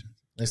transitions.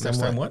 Next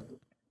time what?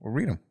 We'll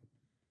read them.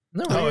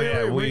 No, Oh,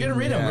 yeah, we're gonna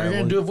read them. yeah, We're gonna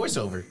we'll- do a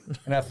voiceover.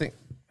 And I think,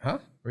 huh?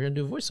 We're gonna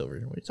do a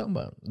voiceover. What are you talking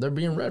about? They're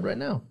being read right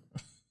now.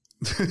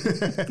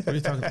 What are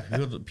you talking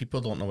about?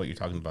 People don't know what you're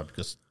talking about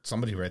because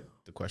somebody read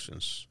the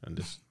questions in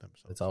this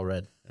episode. It's all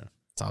read. Yeah.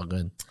 It's all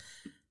good.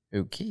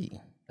 Okay.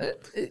 I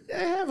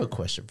have a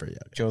question for you.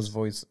 Joe's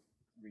voice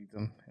reads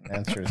them and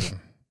answers them.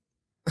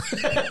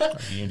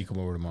 You need to come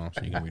over tomorrow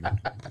so you can read them.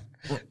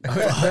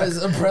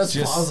 Press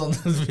pause on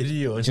this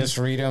video and Just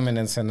read them and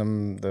then send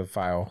them the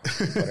file.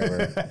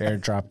 Whatever.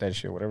 AirDrop that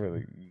shit. Whatever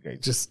you guys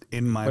Just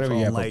in my whatever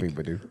you phone, Apple like,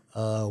 people do. I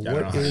don't know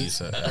what how to is...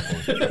 use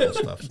Apple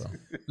stuff. So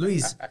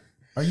Luis,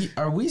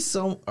 are we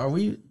some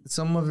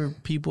of your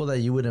people that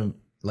you wouldn't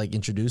like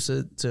introduce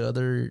it to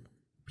other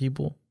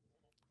people?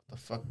 the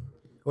fuck.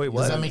 Wait, Does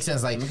what? that make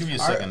sense? Like, Let me give you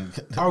a are- second.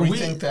 Are we?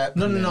 Rethink that.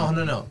 No. and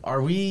then-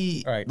 Are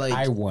we All right. like?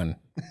 I won.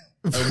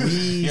 Are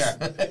we? Yeah.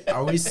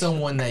 Are we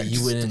someone that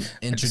you wouldn't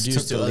introduce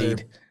took to the other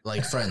lead.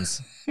 like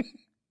friends?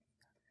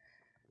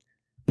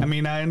 I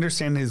mean, I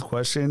understand his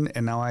question,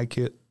 and now I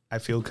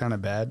feel kind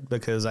of bad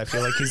because I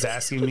feel like he's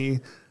asking me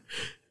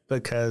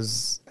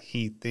because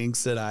he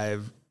thinks that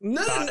I've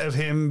thought of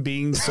him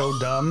being so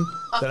dumb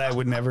that I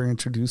would never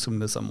introduce him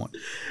to someone.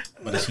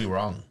 But is he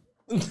wrong?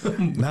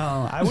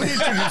 No, I would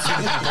introduce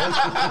him to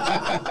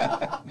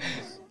people.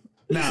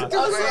 No,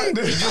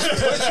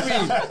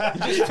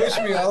 Push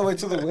me all the way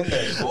to the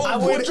window. I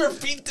put your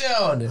feet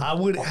down. I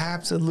would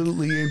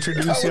absolutely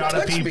introduce y'all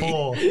to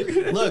people.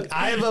 Look,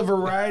 I have a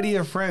variety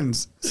of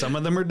friends. Some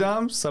of them are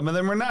dumb, some of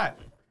them are not.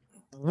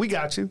 We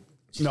got you.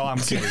 No, I'm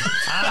kidding.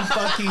 I'm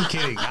fucking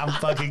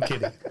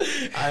kidding.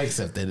 I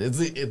accept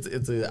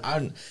it.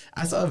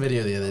 I saw a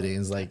video the other day.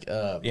 It's like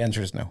The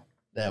answer is no.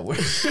 that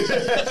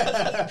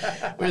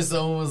where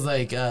someone was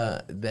like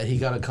that he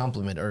got a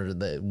compliment, or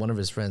that one of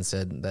his friends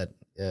said that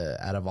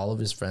out of all of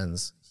his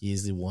friends,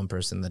 he's the one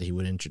person that he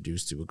would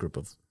introduce to a group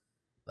of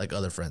like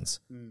other friends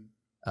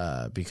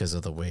because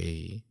of the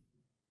way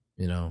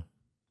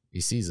he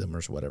sees them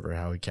or whatever,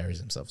 how he carries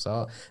himself.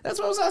 So that's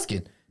what I was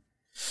asking.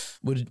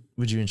 Would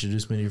you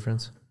introduce me to your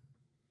friends?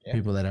 Yeah.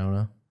 People that I don't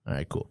know. All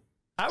right, cool.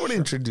 I would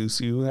introduce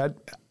you.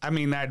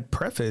 I'd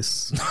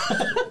preface.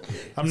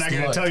 I'm not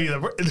going to What? tell you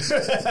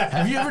the.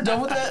 Have you ever done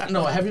with that?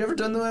 No, have you ever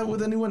done that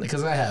with anyone?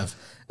 Because I have.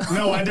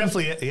 No, I've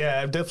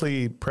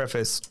definitely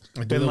prefaced.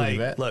 Been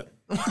like, look,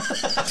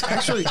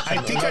 actually,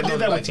 I think I did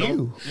that with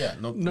you. Yeah,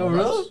 No,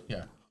 really?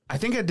 Yeah. I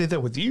think I did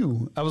that with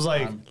you. I was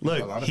like, A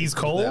look, lot of he's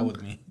people do that cold,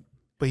 with me.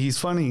 but he's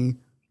funny,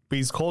 but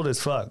he's cold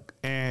as fuck.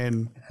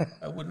 And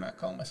I would not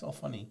call myself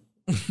funny.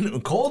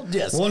 Cold?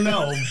 Yes. well,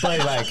 no, but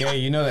Like, hey,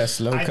 you know that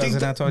slow I think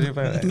cousin I told you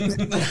about?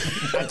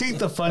 I think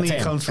the funny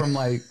comes from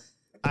like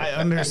I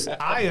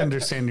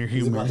understand your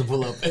humor, about to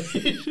pull up.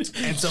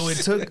 and so it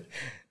took.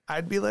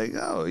 I'd be like,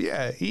 oh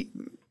yeah,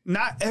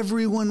 not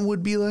everyone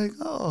would be like,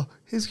 oh,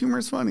 his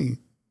humor's funny,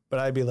 but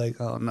I'd be like,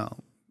 oh no,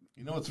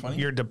 You know what's funny?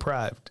 you're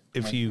deprived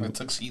if my you.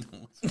 tuxedo.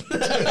 What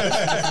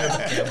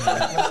the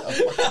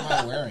fuck am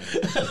I wearing?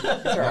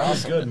 They're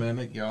awesome. Good, man.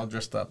 Like, you're all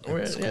dressed up.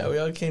 Yeah, we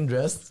all came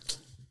dressed.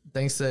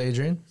 Thanks to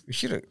Adrian. We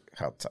should have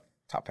had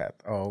top hat.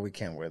 Oh, we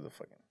can't wear the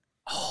fucking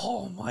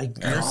Oh my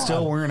god! You're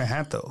still wearing a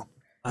hat though.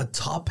 a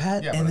top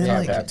hat, Yeah, and but then yeah,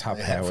 like that top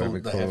the hat would headphone- be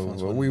the cool.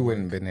 headphones But wouldn't we be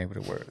wouldn't been able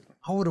to wear it.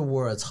 I would have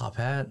wore a top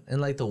hat and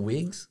like the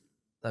wigs.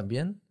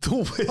 También.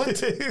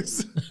 What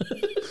is?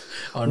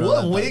 Oh no!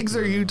 What not wigs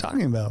are you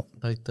talking about?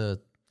 like the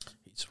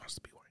He just wants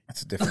to be wearing.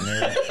 That's a different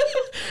era.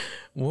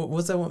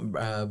 what's that one?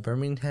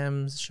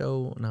 Birmingham's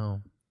show?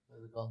 No.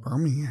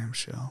 Birmingham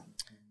show.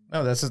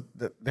 No,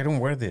 they don't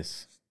wear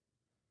this.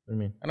 What do you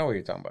mean? I know what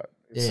you're talking about.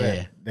 It's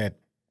Yeah. that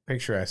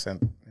picture I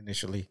sent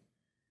initially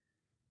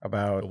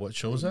about What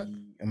show is that?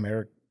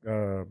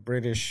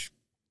 British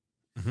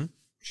Mhm.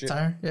 shit.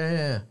 Tire?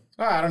 Yeah.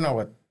 Oh, I don't know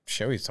what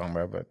show he's talking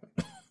about, but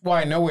well,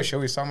 I know what show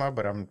he's talking about,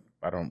 but I don't.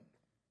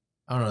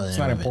 I don't know. It's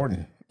not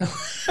important.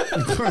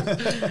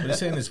 What he's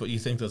saying is what you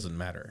think doesn't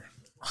matter.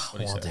 What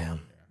he Well, said.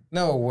 damn.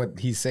 No, what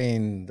he's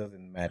saying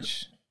doesn't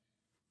match.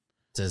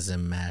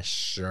 Doesn't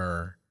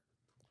matter.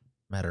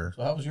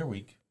 So how was your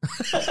week?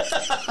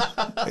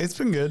 It's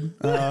been good.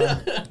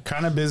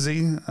 Kind of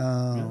busy.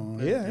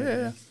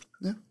 Yeah.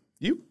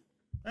 You?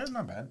 That's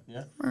not bad.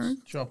 Yeah. right.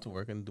 Show up to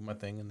work and do my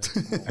thing, and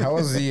then How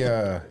was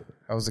the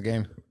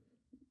game?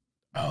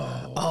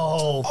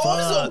 Oh, fuck.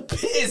 I'm so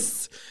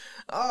pissed.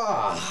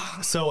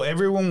 So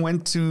everyone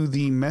went to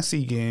the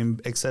Messi game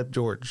except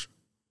George.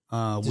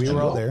 We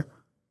were all there.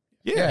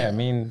 Yeah, I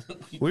mean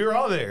We were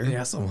all there.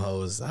 Yeah, some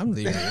hoes. I'm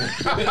leaving. that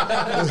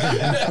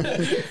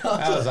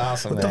was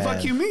awesome. What the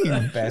fuck you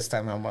mean? Best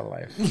time of my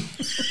life.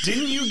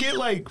 Didn't you get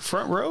like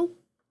front row?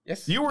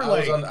 Yes, You were I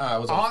like,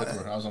 was on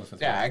fifth row. I was on fifth row.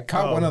 Yeah, I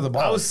caught one of the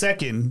balls. I was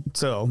second,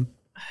 so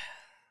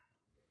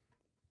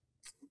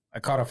I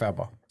caught a foul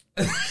ball.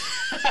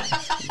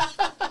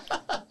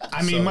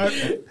 I mean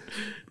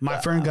my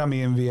friend got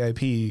me in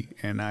VIP,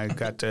 and I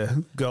got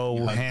to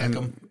go hand.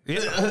 Beckham?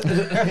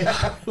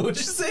 Yeah, What'd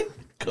you say?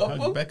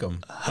 Hug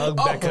Beckham. hug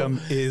Beckham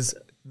is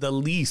the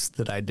least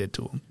that I did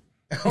to him.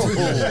 I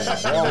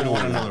don't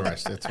want another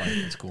rest. That's fine.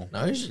 It's cool.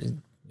 No, you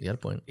got a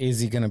point. Is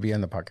he gonna be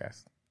on the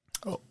podcast?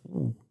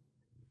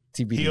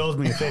 TBD. He owes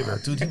me a favor.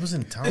 Dude, he was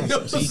in town. He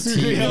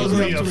owes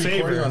me a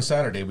favor. On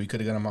Saturday, we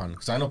could have got him on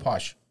because I know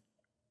Posh.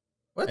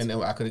 What? And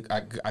I could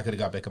have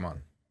got Beckham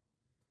on.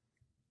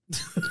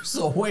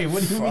 So wait,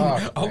 what do you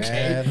Fuck, mean? Okay.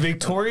 man.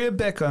 Victoria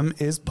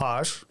Beckham is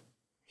posh.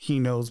 He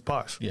knows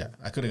posh. Yeah,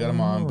 I could have got him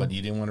on, but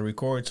you didn't want to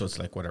record, so it's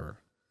like whatever.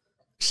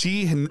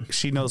 She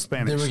knows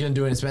Spanish. They were gonna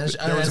do it in Spanish.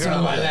 was That's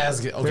gonna- what I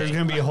asked. There's Okay.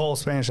 going to be a whole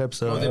Spanish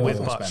episode They with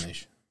both know posh.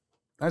 Spanish.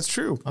 That's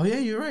true. Oh yeah,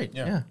 you're right.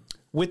 Yeah. Yeah.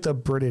 With a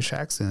British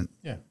accent.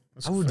 Yeah,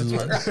 that's I would.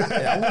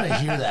 I want to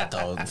hear that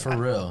though, for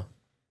real.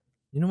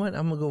 You know what?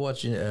 I'm gonna go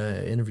watch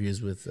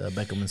interviews with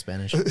Beckham in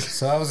Spanish.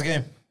 So that was the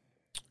game.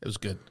 It was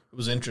good. It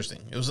was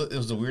interesting. It was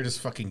the weirdest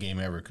fucking game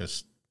ever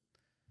because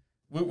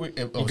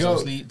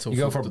You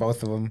go for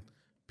both of them.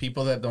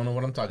 people that don't know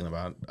what I'm talking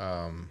about.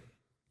 Lionel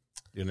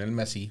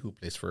Messi, who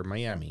plays for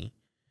Miami,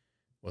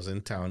 was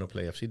in town to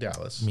play FC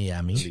Dallas,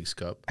 Miami. Leagues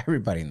Cup.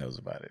 Everybody knows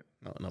about it.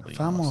 No, nobody knows.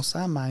 Vamos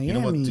a Miami. You know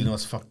what? You know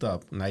what's fucked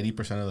up?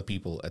 90% of the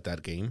people at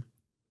that game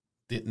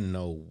didn't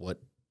know what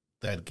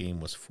that game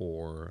was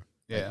for.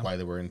 Yeah. Like why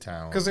they were in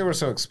town. Because they were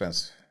so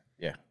expensive.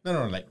 Yeah.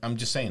 No. Like I'm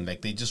just saying,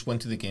 like they just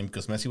went to the game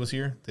because Messi was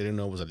here. They didn't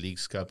know it was a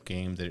Leagues Cup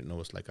game. They didn't know it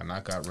was like a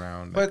knockout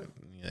round. But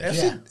like,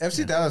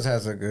 FC Dallas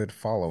has a good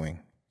following.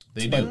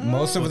 they But do.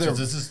 most of Which their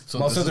is-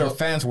 most of their what-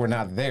 fans were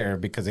not there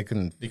because they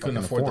couldn't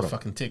afford the them.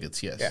 fucking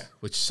tickets. Yes, Yeah.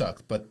 which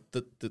sucked. But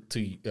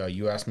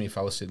you asked me if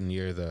I was sitting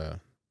near the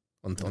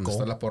on the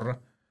La Porra.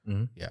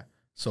 Mhm. Yeah.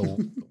 So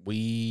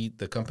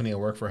the company I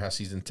work for has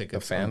season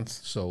tickets. The fans?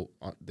 So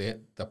the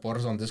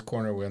Porra's on this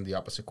corner. We're on the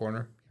opposite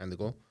corner and the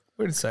goal.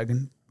 Wait a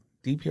second.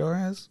 DPR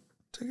has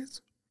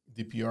tickets?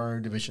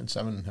 DPR Division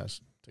 7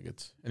 has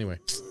tickets. Anyway,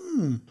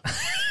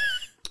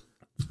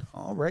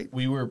 All right.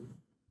 we were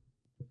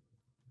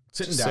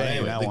sitting Just down.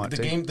 saying, I Anyway, want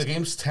the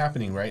game's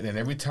happening, right? And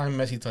every time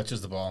Messi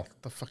touches the ball,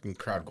 the fucking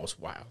crowd goes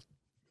wild.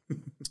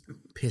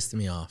 Pissed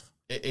me off.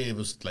 It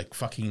was like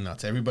fucking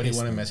nuts. Everybody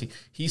wanted Messi.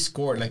 He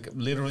scored. Like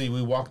literally,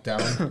 we walked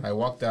down. I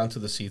walked down to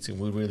the seats, and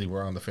we really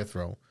were on the fifth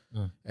row.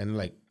 And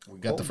like we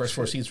got the first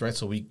four seats, right?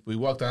 So we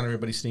walked down.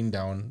 Everybody's sitting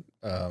down.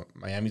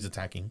 Miami's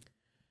attacking,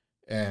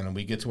 and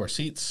we get to our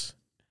seats,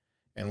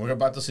 and we're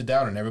about to sit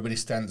down, and everybody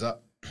stands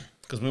up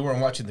because we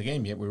weren't watching the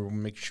game yet. We were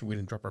making sure we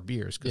didn't drop our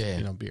beers. Cause,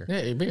 beer.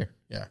 Yeah, beer.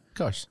 Yeah. Of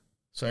course.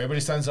 So everybody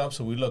stands up.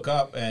 So we look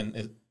up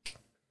and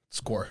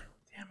score.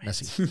 Damn it.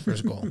 Messi.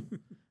 First goal.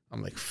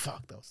 I'm like,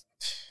 fuck, that was...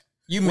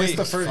 You missed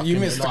the first. You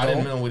missed the I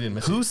didn't goal. know we didn't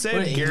miss Who it.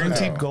 said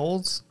guaranteed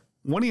goals?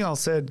 One of y'all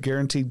said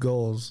guaranteed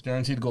goals.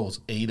 Guaranteed goals.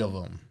 8 of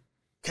them.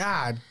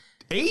 God,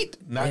 8?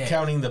 Not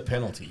counting the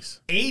penalties.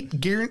 8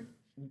 guaranteed.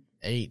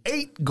 8. 8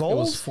 It was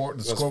goals? 4.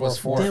 The score was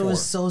 4. It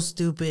was so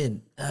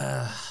stupid.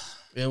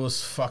 It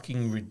was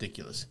fucking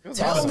ridiculous. It was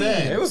But awesome.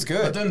 then- It was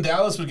good. But then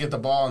Dallas would get the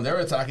ball and they're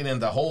attacking,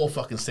 and the whole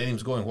fucking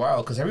stadium's going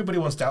wild because everybody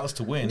wants Dallas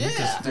to win.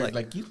 Because they're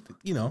like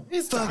you know,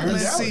 Fuck you're in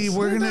Messi. Dallas.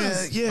 We're gonna,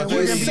 But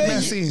we're you gonna beat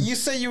say- Messi. You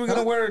said you were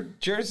gonna wear a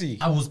jersey.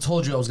 I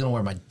told you I was gonna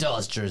wear my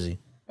Dallas jersey.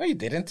 No, you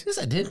didn't. Yes,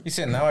 I did. You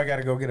said now I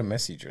gotta go get a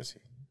Messi jersey.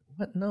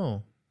 What?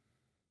 No.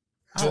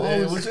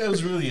 It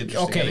was really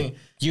interesting. Okay, I think-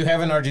 you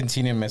have an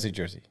Argentinian Messi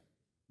jersey.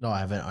 No, I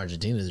have an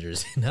Argentina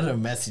jersey, not a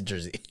Messi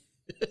jersey.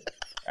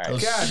 There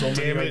was so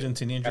many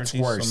Argentinian That's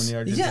jerseys, worse. so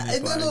many Argentinian Yeah,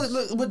 and flags.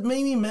 look, what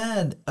made me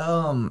mad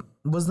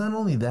was not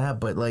only that,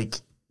 but like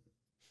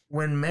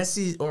when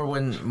Messi or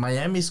when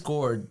Miami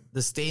scored,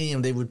 the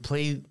stadium they would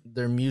play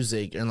their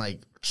music and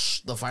like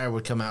the fire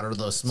would come out of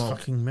the smoke.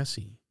 Fucking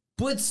messy.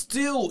 But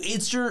still,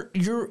 it's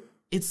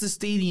it's the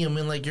stadium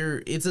and like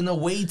it's an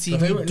away team.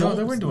 They You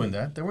weren't doing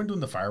that. They weren't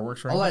doing the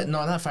fireworks, right?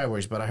 No, not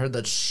fireworks, but I heard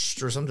that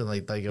or something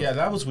like that. Yeah,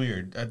 that was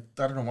weird. I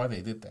don't know why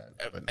they did that.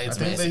 But I It's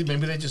think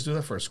maybe they just do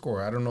that for a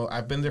score. I don't know.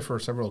 I've been there for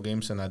several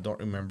games, and I don't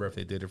remember if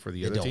they did it for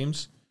the other don't.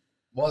 teams.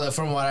 Well,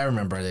 from what I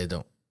remember, they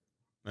don't.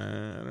 I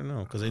don't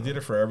know, because they did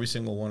it for every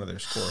single one of their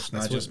scores,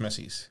 not just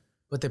Messi's.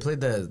 But they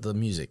played the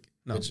music.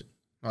 No,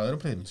 no, they don't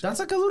play music. That's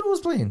like Kaluta was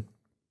playing.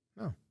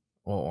 No.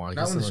 Well, I Not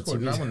guess when they on the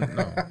scored. TV. Not when,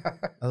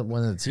 no.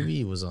 When the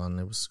TV was on,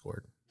 it was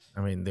scored. I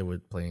mean, they were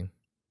playing.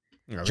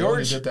 No, they only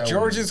George did that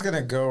George when- is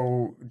gonna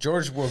go.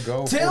 George will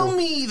go. Tell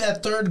me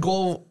that third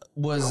goal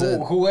was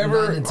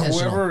whoever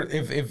non-intentional.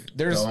 if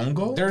there's The own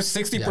goal? there's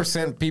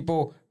 60%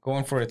 people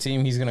going for a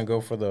team, he's gonna go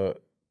for the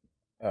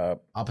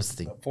opposite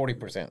team.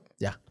 40%.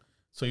 Yeah.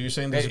 So you're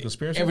saying there's a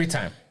conspiracy? Every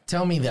time.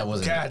 Tell me that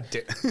wasn't. God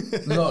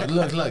damn.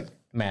 Look.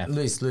 Math.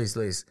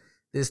 Luis.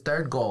 This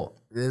third goal,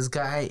 this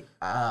guy,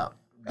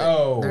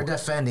 Oh, they're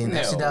defending. no.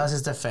 FC Dallas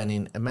is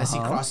defending. And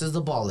Messi crosses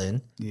the ball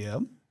in.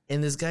 Yep.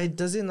 And this guy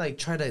doesn't like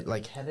try to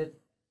like head it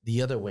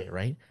the other way,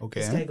 right? Okay.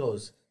 This guy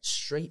goes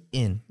straight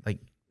in, like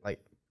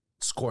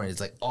scoring. It's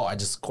like, oh, I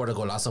just scored a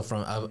golazo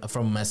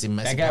from Messi.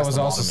 Messi that guy passed was the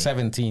ball also to me.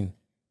 17.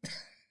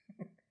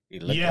 He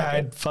looked Yeah, like it.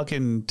 I'd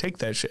fucking take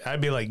that shit.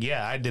 I'd be like,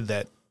 yeah, I did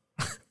that.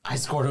 I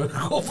scored a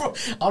goal from.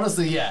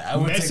 Honestly, yeah, I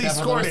would take Messi that for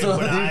the scored rest it, of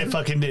the but team. I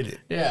fucking did it.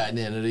 Yeah, and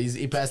then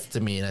he passed it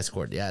to me and I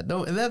scored. Yeah,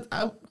 no,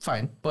 I'm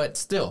fine, but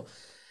still,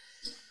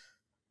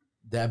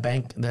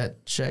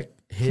 that check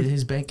hit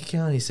his bank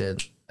account. He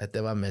said, "I te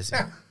va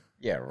Messi."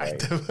 Yeah, right.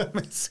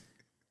 Messi.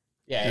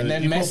 Yeah, and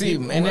then People- Messi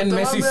people- and then what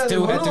the Messi hell,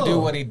 still had to do bro?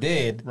 what he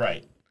did.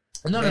 Right.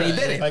 No, And he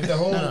did it. Like the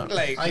whole,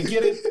 Like- I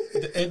get it.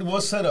 It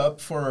was set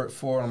up for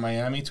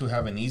Miami to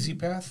have an easy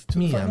path to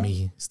the final.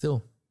 Miami,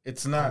 still.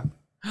 It's not.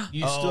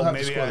 You Oh, still have to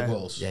maybe score the I-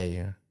 goals.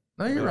 Yeah.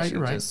 No, you're right.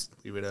 You're right. Just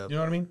leave it up. You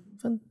know what I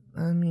mean? I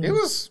mean, It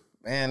was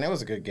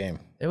a good game.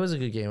 it was a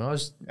good game. I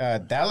was.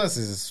 Dallas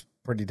is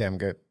pretty damn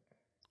good.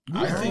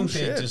 I think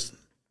shit. they just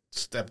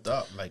stepped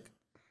up. Like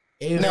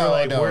No,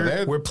 Like,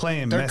 no, we're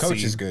playing their Messi.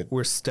 coach is good.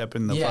 We're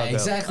stepping the Yeah, fuck up.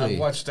 exactly. I've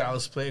watched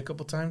Dallas play a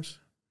couple times.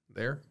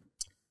 There,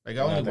 like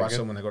I only they're watch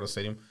good. them when I go to the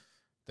stadium.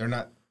 They're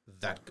not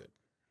that good.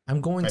 I'm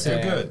going Like, to.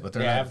 they're good, but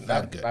they're Yeah, not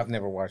that good. I've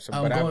never watched them,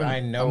 I'm but going. I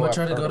know. I'm gonna I've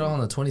try to heard go of down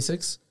them. on the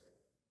 26th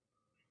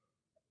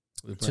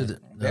to the.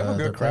 They have a good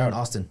they're playing crowd.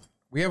 Austin.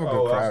 We have a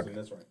good crowd.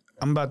 That's right.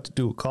 I'm about to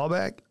do a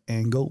callback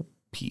and go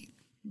pee.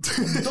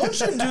 Don't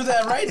you do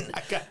that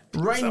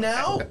right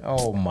now?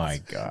 Oh my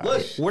god!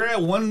 Look, we're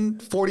at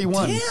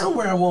 141. Damn,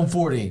 we're at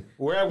 140.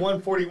 We're at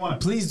 141.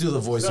 Please do the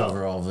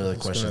voiceover all the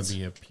It's gonna questions.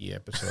 be a P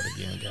episode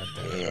again.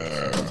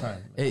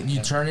 Goddamn. Hey,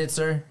 you turn it,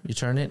 sir. You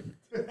turn it.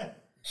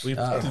 We've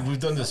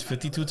done this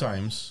 52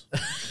 times.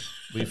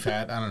 We've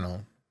had, I don't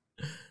know,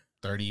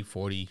 30,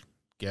 40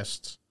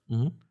 guests.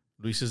 Mm-hmm.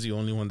 Luis is the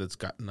only one that's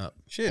gotten up.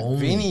 Shit, Only.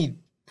 Vinny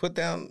put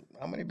down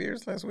how many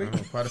beers last I week?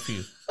 don't know, quite a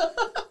few.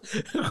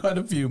 Quite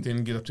a few.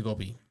 Didn't get up to go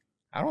pee.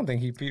 I don't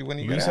think he peed when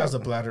he Luis got has a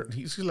out. bladder.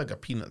 He's like a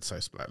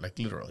peanut-sized bladder, like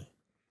literally.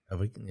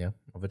 Of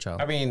a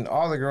child. I mean,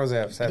 all the girls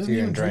have sat Doesn't here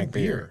even and drank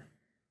beer.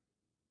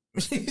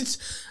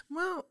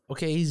 Well,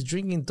 okay, he's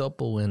drinking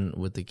topo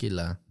with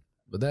tequila,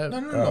 but that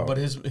No. But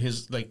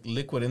his like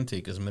liquid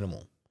intake is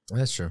minimal.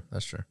 that's true.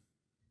 That's true.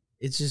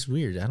 It's just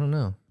weird. I don't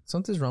know.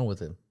 Something's wrong with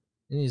him.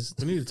 He's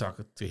We need to talk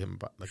to him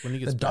about like when he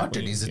gets The back, doctor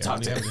when he- needs to talk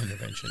when to he has him. an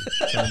intervention.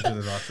 Send him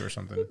to the doctor or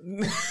something.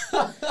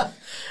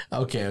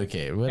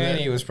 okay. But, And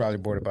he was probably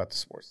bored about the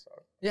sports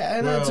talk. yeah,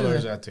 and Well, that's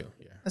there's too. that too.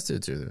 Yeah, That's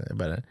too.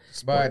 But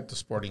But the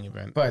sporting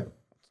event. but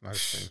It's not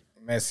his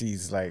thing.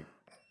 Messi's like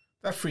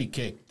That free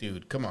kick,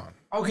 dude. Come on.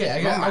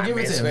 okay, I'll give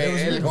it to him. It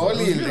was El beautiful. goal It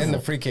was and beautiful. the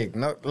free kick.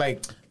 No,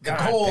 like The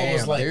God goal damn,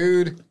 was like-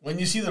 dude. When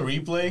you see the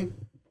replay,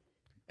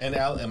 and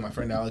my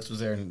friend Alex was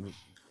there, and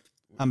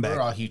I'm we're back.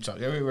 all huge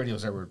soccer. Everybody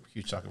was there. We're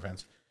huge soccer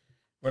fans.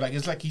 Where like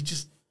it's like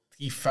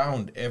he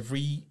found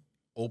every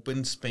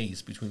open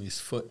space between his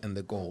foot and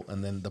the goal,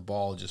 and then the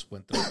ball just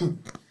went through.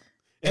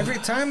 Every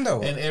time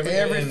though, And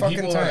every fucking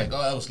people time. are like,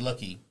 oh, that was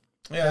lucky.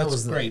 Yeah, that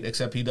was great.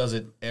 Except he does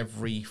it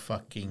every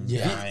fucking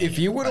time. If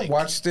you would have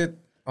watched it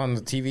on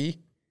the TV,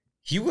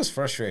 he was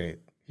frustrated.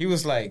 He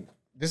was like,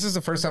 "This is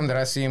the first time that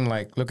I see him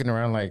like looking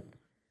around like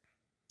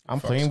I'm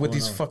playing with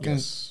these fucking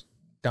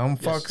dumb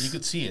fucks." You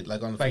could see it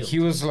like on the like field. he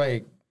was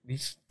like,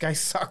 "These guys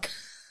suck."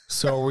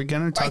 So are we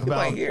gonna talk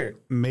about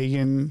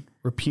Megan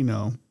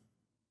Rapinoe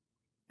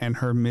and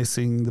her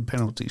missing the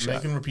penalty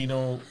shot? Megan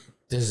Rapinoe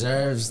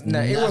deserves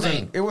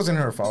it wasn't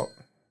her fault.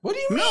 What do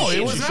you mean? No,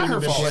 it was not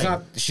her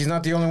fault. She's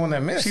not the only one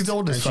that missed. She's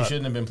old as and fuck. she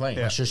shouldn't have been playing.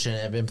 Yeah. She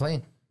shouldn't have been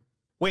playing.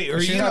 Wait, are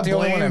She's you not gonna the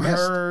only one blame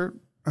that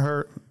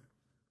her?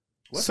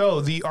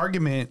 So the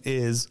argument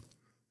is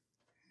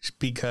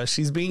because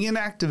she's being an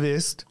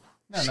activist.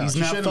 She's she not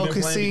shouldn't have been playing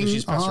because focusing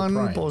she's past her on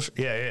prime. bullshit.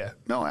 Yeah.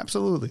 No,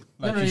 absolutely.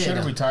 Like No, he yeah, should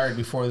have no. retired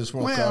before this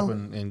World Well- Cup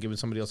and given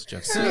somebody else a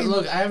chance. So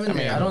look, I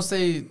don't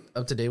stay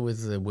up to date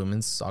with the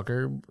women's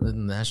soccer the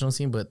national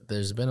team, but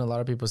there's been a lot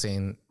of people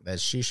saying that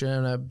she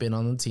shouldn't have been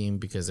on the team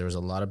because there was a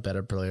lot of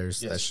better players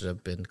that should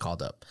have been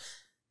called up.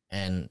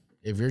 And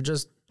if you're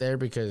just there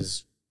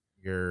because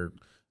you're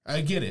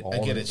I get it.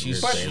 She's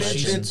But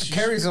she's it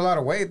carries a lot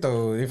of weight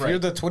though. If Right. you're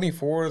the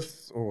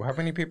 24th or how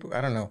many people? I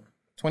don't know,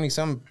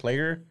 20-some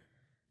player,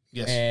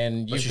 yes,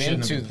 and but you've she been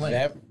shouldn't to have playing.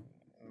 that.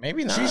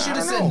 Maybe not. She should have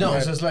I said don't know, no. but-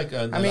 It's just like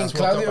I mean,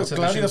 Claudio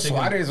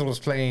Suarez was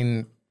playing.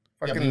 Yeah,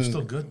 but Fucking, he was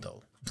still good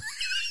though.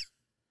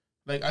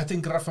 Like I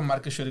think Rafa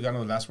Marquez should have gone to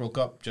the last World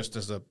Cup just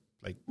as a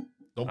like.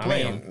 Don't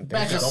play him.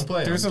 Don't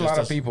play him. There's a Just lot of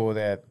as- people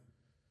that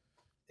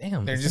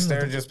damn. they're just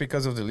there just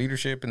because of the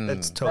leadership and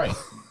That's total.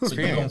 right. So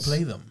you don't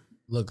play them.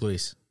 Look,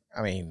 Luis.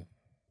 I mean,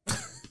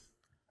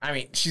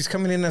 she's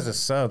coming in as a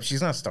sub.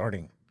 She's not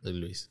starting. Look,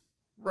 Luis.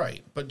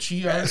 Right, but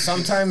she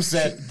Sometimes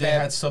they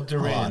had subbed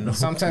her in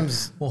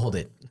sometimes We'll hold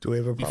it. Do we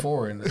have a problem?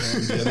 before in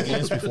the other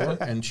games before,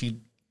 and she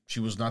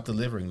was not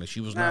delivering. Like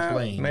she was not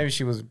playing. maybe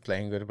she was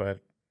playing good, but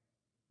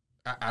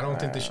I don't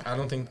think I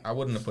don't think I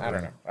wouldn't have put her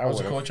in. know. I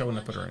was a coach. I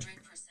wouldn't have put her in.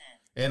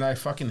 And I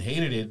fucking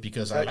hated it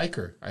because I like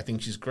her. I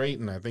think she's great,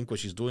 and I think what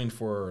she's doing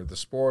for the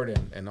sport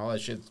and all that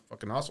shit's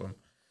fucking awesome.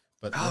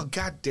 But Oh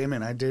god damn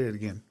it! I did it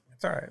again.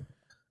 it's all right.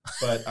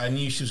 but I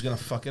knew she was gonna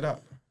fuck it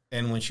up.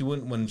 And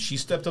when she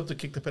stepped up to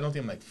kick the penalty,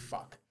 I'm like,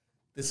 fuck.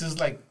 This is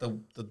like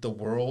the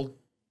world,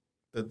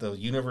 the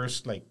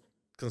universe like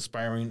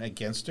conspiring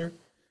against her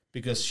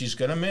because she's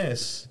gonna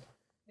miss.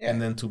 Yeah.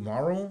 And then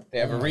tomorrow They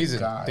have a my reason.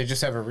 God. They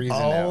just have a reason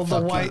All now.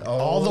 the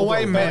all the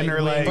white men white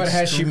are like, But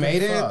has she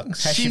made it?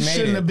 fucks. Has she made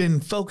shouldn't it? have been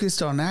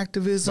focused on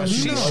activism. But she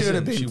She should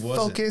have wasn't. She been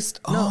wasn't. focused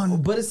No,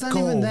 on but it's not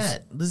even goals.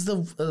 that. This is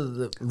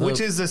the Which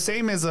is the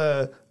same as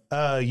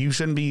you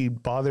shouldn't be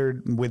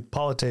bothered with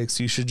politics.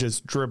 You should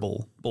just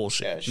dribble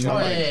bullshit. Yeah,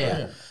 Oh, she-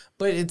 yeah.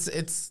 But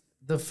it's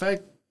the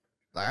fact.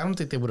 I don't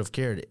think they would have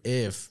cared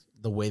if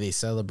the way they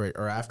celebrate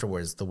or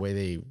afterwards the way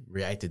they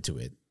reacted to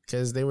it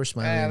because they were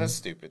smiling. that's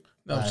stupid.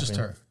 No, it's just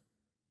her.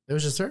 It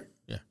was just her.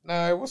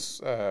 No, it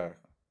was. I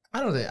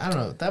don't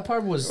know. That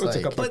part was It was a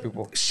like. couple But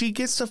people. she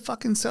gets to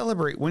fucking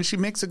celebrate when she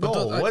makes a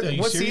goal. Are you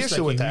What's the serious?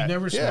 issue Like, with that? You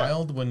never Yeah.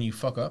 smiled when you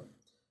fuck up.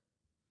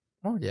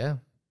 Oh yeah.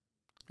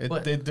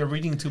 But- They're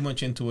reading too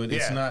much into it.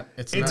 It's Yeah. not.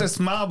 It's not, a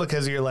smile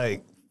because you're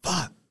like,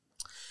 fuck.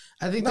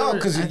 I think No, they were-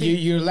 because I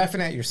think- you're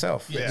laughing at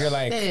yourself. Yeah. You're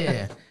like,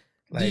 Yeah.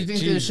 Do you like, think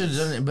they Jesus. should have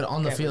done it? But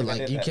on the Can't field, believe I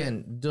like did you that.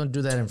 can't don't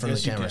do that in front Yes,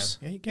 of you the can. cameras.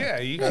 Yeah, you can. Yeah,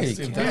 you Yeah, guys.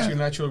 you If can. that's your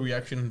natural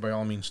reaction, by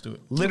all means, do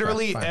it.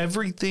 Literally fine.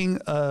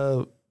 everything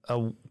a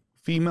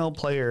female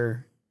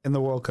player in the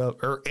World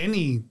Cup or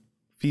any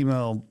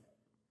female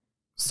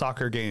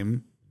soccer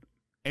game,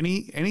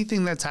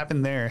 anything that's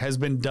happened there has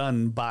been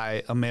done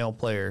by a male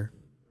player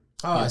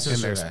Oh, that's in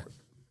what their you're sport. saying.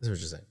 That's what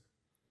you're saying.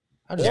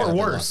 I just Or thought they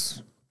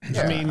worse.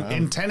 I mean,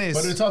 in tennis,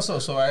 But it's also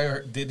so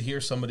I did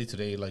hear somebody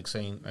today like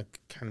saying I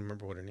can't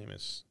remember what her name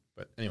is,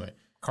 but anyway,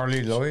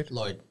 Carly Lloyd. lost.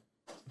 Lloyd.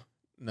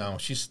 no,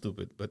 she's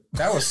stupid. But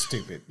That was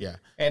stupid. yeah,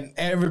 And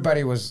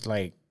everybody was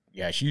like,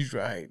 yeah, she's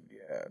right.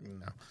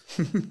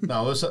 Yeah.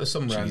 no, it was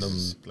some random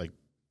like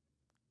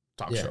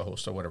talk Yeah. show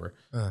host or whatever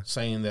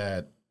saying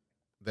that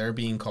they're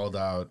being called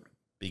out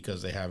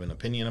because they have an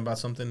opinion about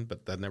something,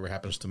 but that never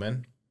happens to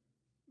men.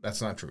 That's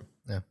not true.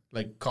 Yeah.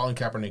 Like Colin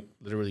Kaepernick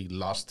literally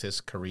lost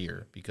his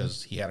career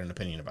because he had an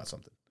opinion about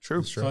something.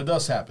 true. So it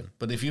does happen.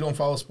 But if you don't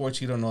follow sports,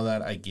 you don't know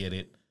that. I get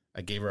it.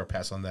 I gave her a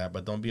pass on that.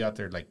 But don't be out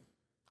there like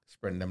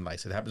spreading them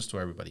lies. It happens to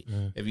everybody.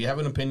 If you have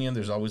an opinion,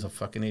 there's always a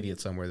fucking idiot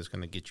somewhere that's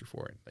going to get you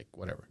for it. Like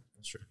whatever.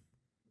 That's true.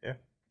 Yeah.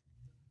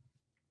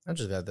 I'm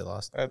just glad they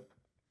lost.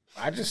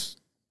 I just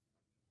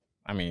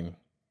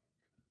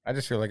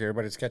feel like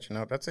everybody's catching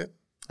up. That's it.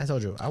 I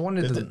told you. I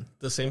wanted to.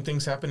 The same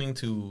thing's happening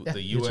to Yeah, the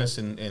me too. U.S.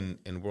 in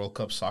World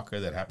Cup soccer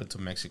that happened to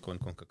Mexico and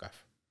CONCACAF.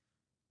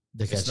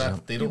 They It's catching not.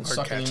 up. They don't People are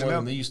suck any catching more up.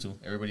 than they used to.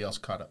 Everybody else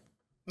caught up.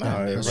 No, Yeah,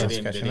 everybody's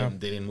They catching up.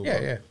 didn't move Yeah,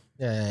 up. yeah.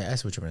 Yeah, I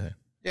see what you're saying.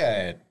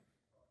 Yeah.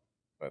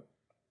 But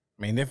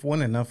I mean, they've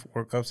won enough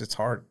World Cups. It's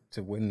hard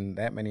to win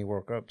that many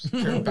World Cups.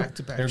 They're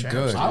back-to-back They're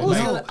champs. good. That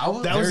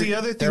was the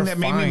other thing that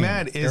made me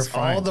mad is They're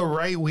fine. all the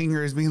right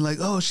wingers being like,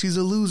 "Oh, she's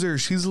a loser.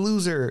 She's a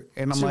loser,"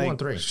 and I'm She like, won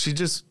 3.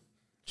 She's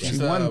She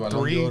a won Ballon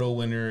 3. d'Oro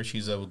winner.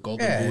 She's a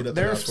Golden Yeah, Boot at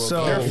the they're last World so-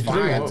 Cup. they're She's fine.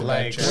 back-to-back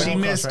Like, champs. she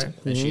World Cups, missed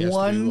right? And she has 3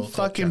 one World Cup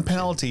fucking champs.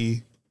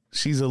 penalty.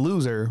 She's a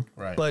loser,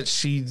 Right. but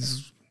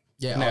she's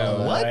Yeah. No,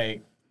 What?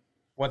 like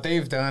what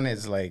they've done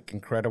is like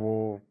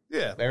incredible.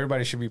 yeah.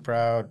 Everybody should be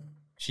proud.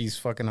 She's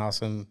fucking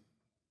awesome.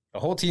 The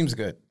whole team's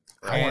good,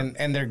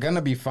 and they're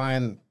gonna be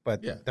fine.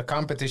 But Yeah. the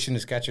competition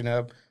is catching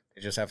up.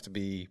 They just have to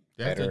be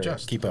They have to better.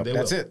 adjust, Keep and up. they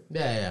That's will. it.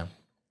 Yeah.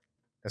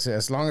 That's it.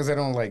 As long as they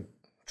don't like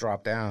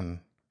drop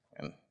down,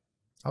 and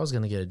I was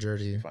gonna get a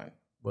jersey, fine.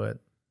 but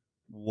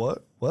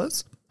What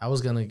was? I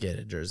was gonna get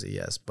a jersey.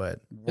 Yes, but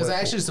because I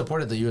actually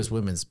supported the U.S.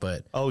 women's,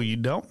 but Oh, you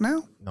don't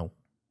now? no.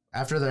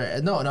 After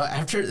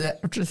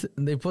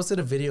they posted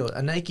a video,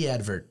 a Nike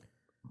advert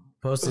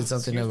posted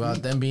something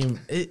about them being.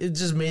 It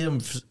just made them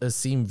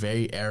seem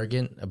very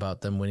arrogant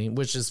about them winning,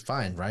 which is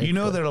fine, right? You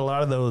know But- that a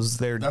lot of those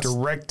they're That's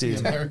directed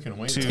the American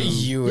way. to. though.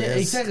 U.S. yeah,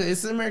 exactly.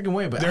 It's the American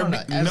way, but I They're don't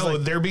know. As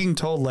like- they're being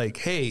told like,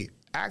 "Hey,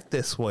 act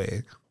this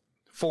way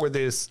for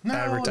this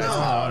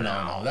advertisement."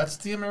 No. That's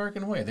the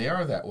American way. They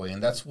are that way,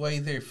 and that's why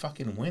they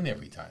fucking win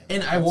every time.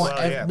 And I want,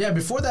 Well, yeah.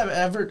 before that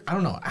advert, I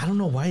don't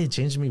know why it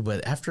changed me,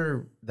 but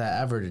after that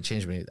advert, it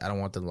changed me. I don't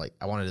want them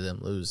I wanted them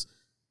to lose.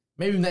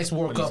 Maybe next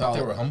World But you Cup. thought they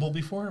I'll- were humble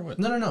before? Or what?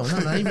 No,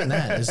 not even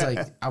that. It's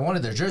like I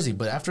wanted their jersey,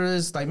 but after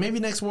this, like maybe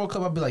next World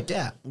Cup, I'll be like,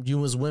 yeah,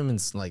 U.S.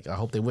 women's. Like I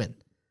hope they win.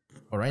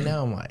 But right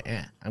now, I'm like,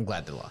 I'm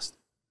glad they lost.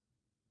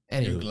 You're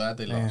Anyway, glad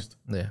they lost.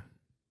 yeah,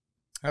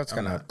 That's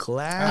kind of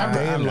Glad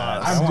they I'm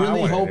lost. not. I I'm wanted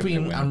really them to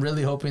hoping. win. I'm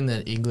really hoping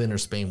that England or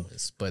Spain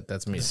wins, but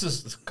that's me. This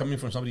is coming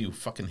from somebody who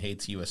fucking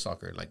hates U.S.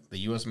 soccer. Like the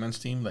U.S. men's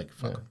team, like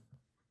fuck 'em.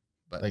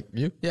 But Like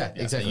you? Yeah,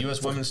 yeah, exactly. the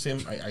U.S. women's team,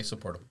 I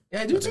support them.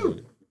 Yeah, I do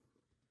too.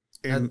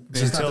 Just not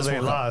Until this they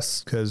World Cup.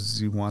 lost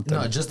because you want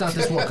them. No, just not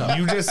this World Cup.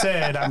 You just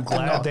said I'm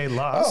glad they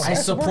lost. I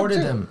supported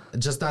them,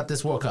 just not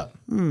this World Cup.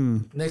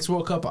 Next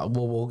World Cup,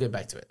 we'll get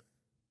back to it.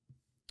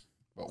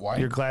 But why?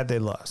 You're glad they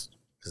lost.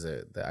 Because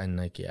the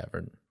Nike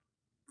advert.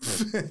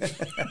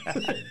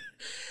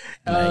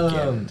 Nike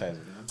advertising.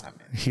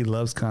 He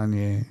loves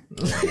Kanye.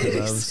 He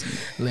loves.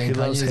 Laying He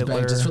loves Kanye's back,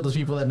 Hitler. just for those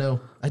people that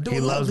know. I don't He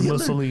love loves Hitler.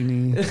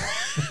 Mussolini.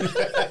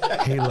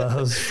 He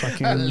loves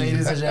fucking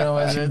Ladies and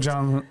gentlemen, Kim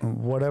Jong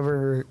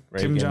whatever.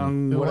 Kim Reagan.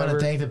 Jong we want whatever.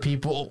 to thank the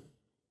people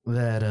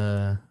that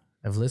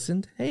have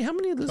listened. Hey, how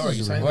many listeners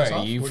you do we saying have? that?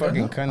 What, you We're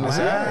fucking done? cutting this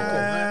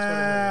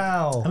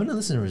out? Wow. How many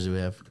listeners do we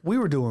have? We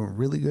were doing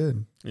really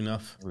good.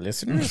 Enough.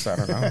 Listeners? I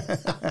don't know.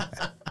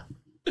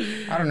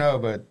 I don't know,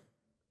 but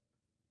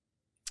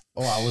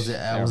Oh, I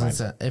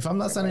wasn't. If I'm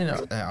not signing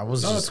up, I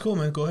was No, just. that's cool,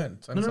 man. Go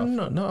ahead. Sign us off.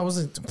 No, I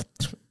wasn't.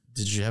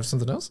 Did you have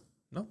something else?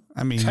 No.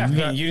 I mean, I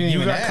mean, you didn't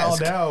even got ask.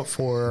 called out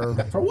for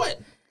For what?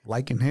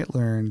 liking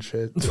Hitler and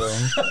shit. So.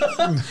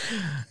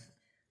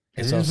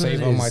 so I'll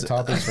save all my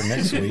topics for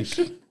next week.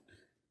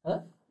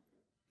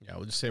 Yeah,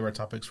 we'll just save our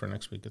topics for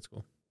next week. It's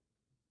cool.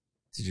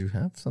 Did you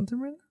have something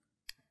right now?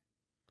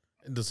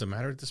 It doesn't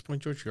matter at this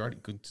point, George. You already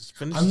could just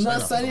finish. I'm the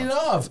not sign-off. signing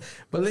off.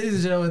 But ladies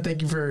and gentlemen,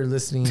 thank you for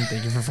listening.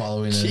 Thank you for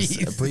following us.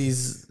 Jeez.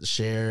 Please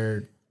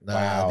share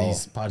Wow.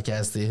 these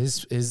podcasts.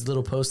 His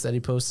little post that he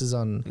posts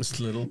on This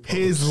little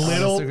His on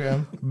little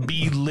Instagram.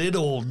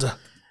 belittled.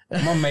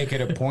 I'm gonna make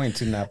it a point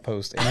to not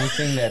post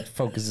anything that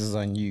focuses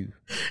on you.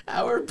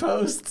 Our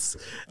posts.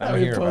 I'm Our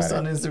here post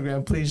about on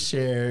Instagram. Please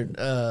share,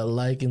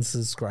 like, and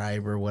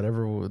subscribe, or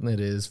whatever it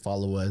is.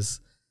 Follow us.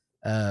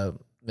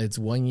 It's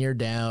 1 year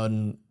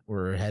down.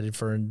 We're headed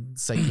for a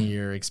second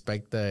year.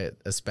 Expect a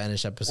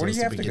Spanish episode. Where do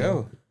you have to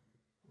go?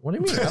 What do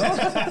you mean?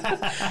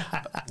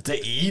 I don't-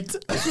 to eat?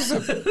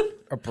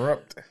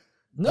 Abrupt.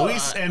 No,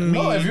 Luis and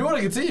no. me- If you want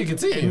to continue,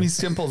 continue. Amy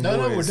Simple's No,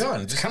 voice. we're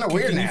done. Just kinda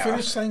weird can now. you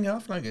finish signing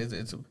off? Like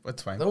it's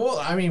fine. Well,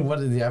 I mean, what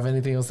do you have?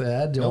 Anything else to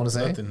add? Do you Nope, want to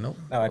say? nothing. Nope.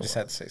 No, I just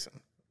had to say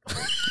something.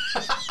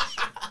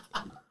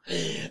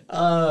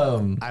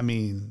 I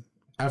mean,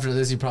 After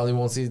this, you probably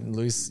won't see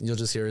Luis. You'll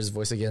just hear his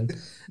voice again.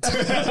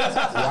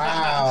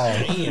 Wow.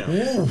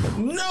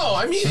 No,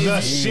 I mean, the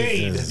if-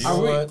 shade. You know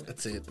what?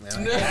 That's it,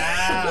 man.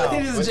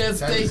 ladies and gents,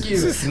 thank you.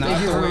 This is not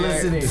Thank you the for way.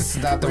 listening. This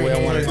is not the way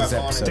I wanted this Thank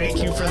you. episode.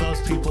 Thank you for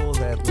those people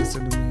that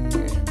listen to me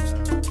and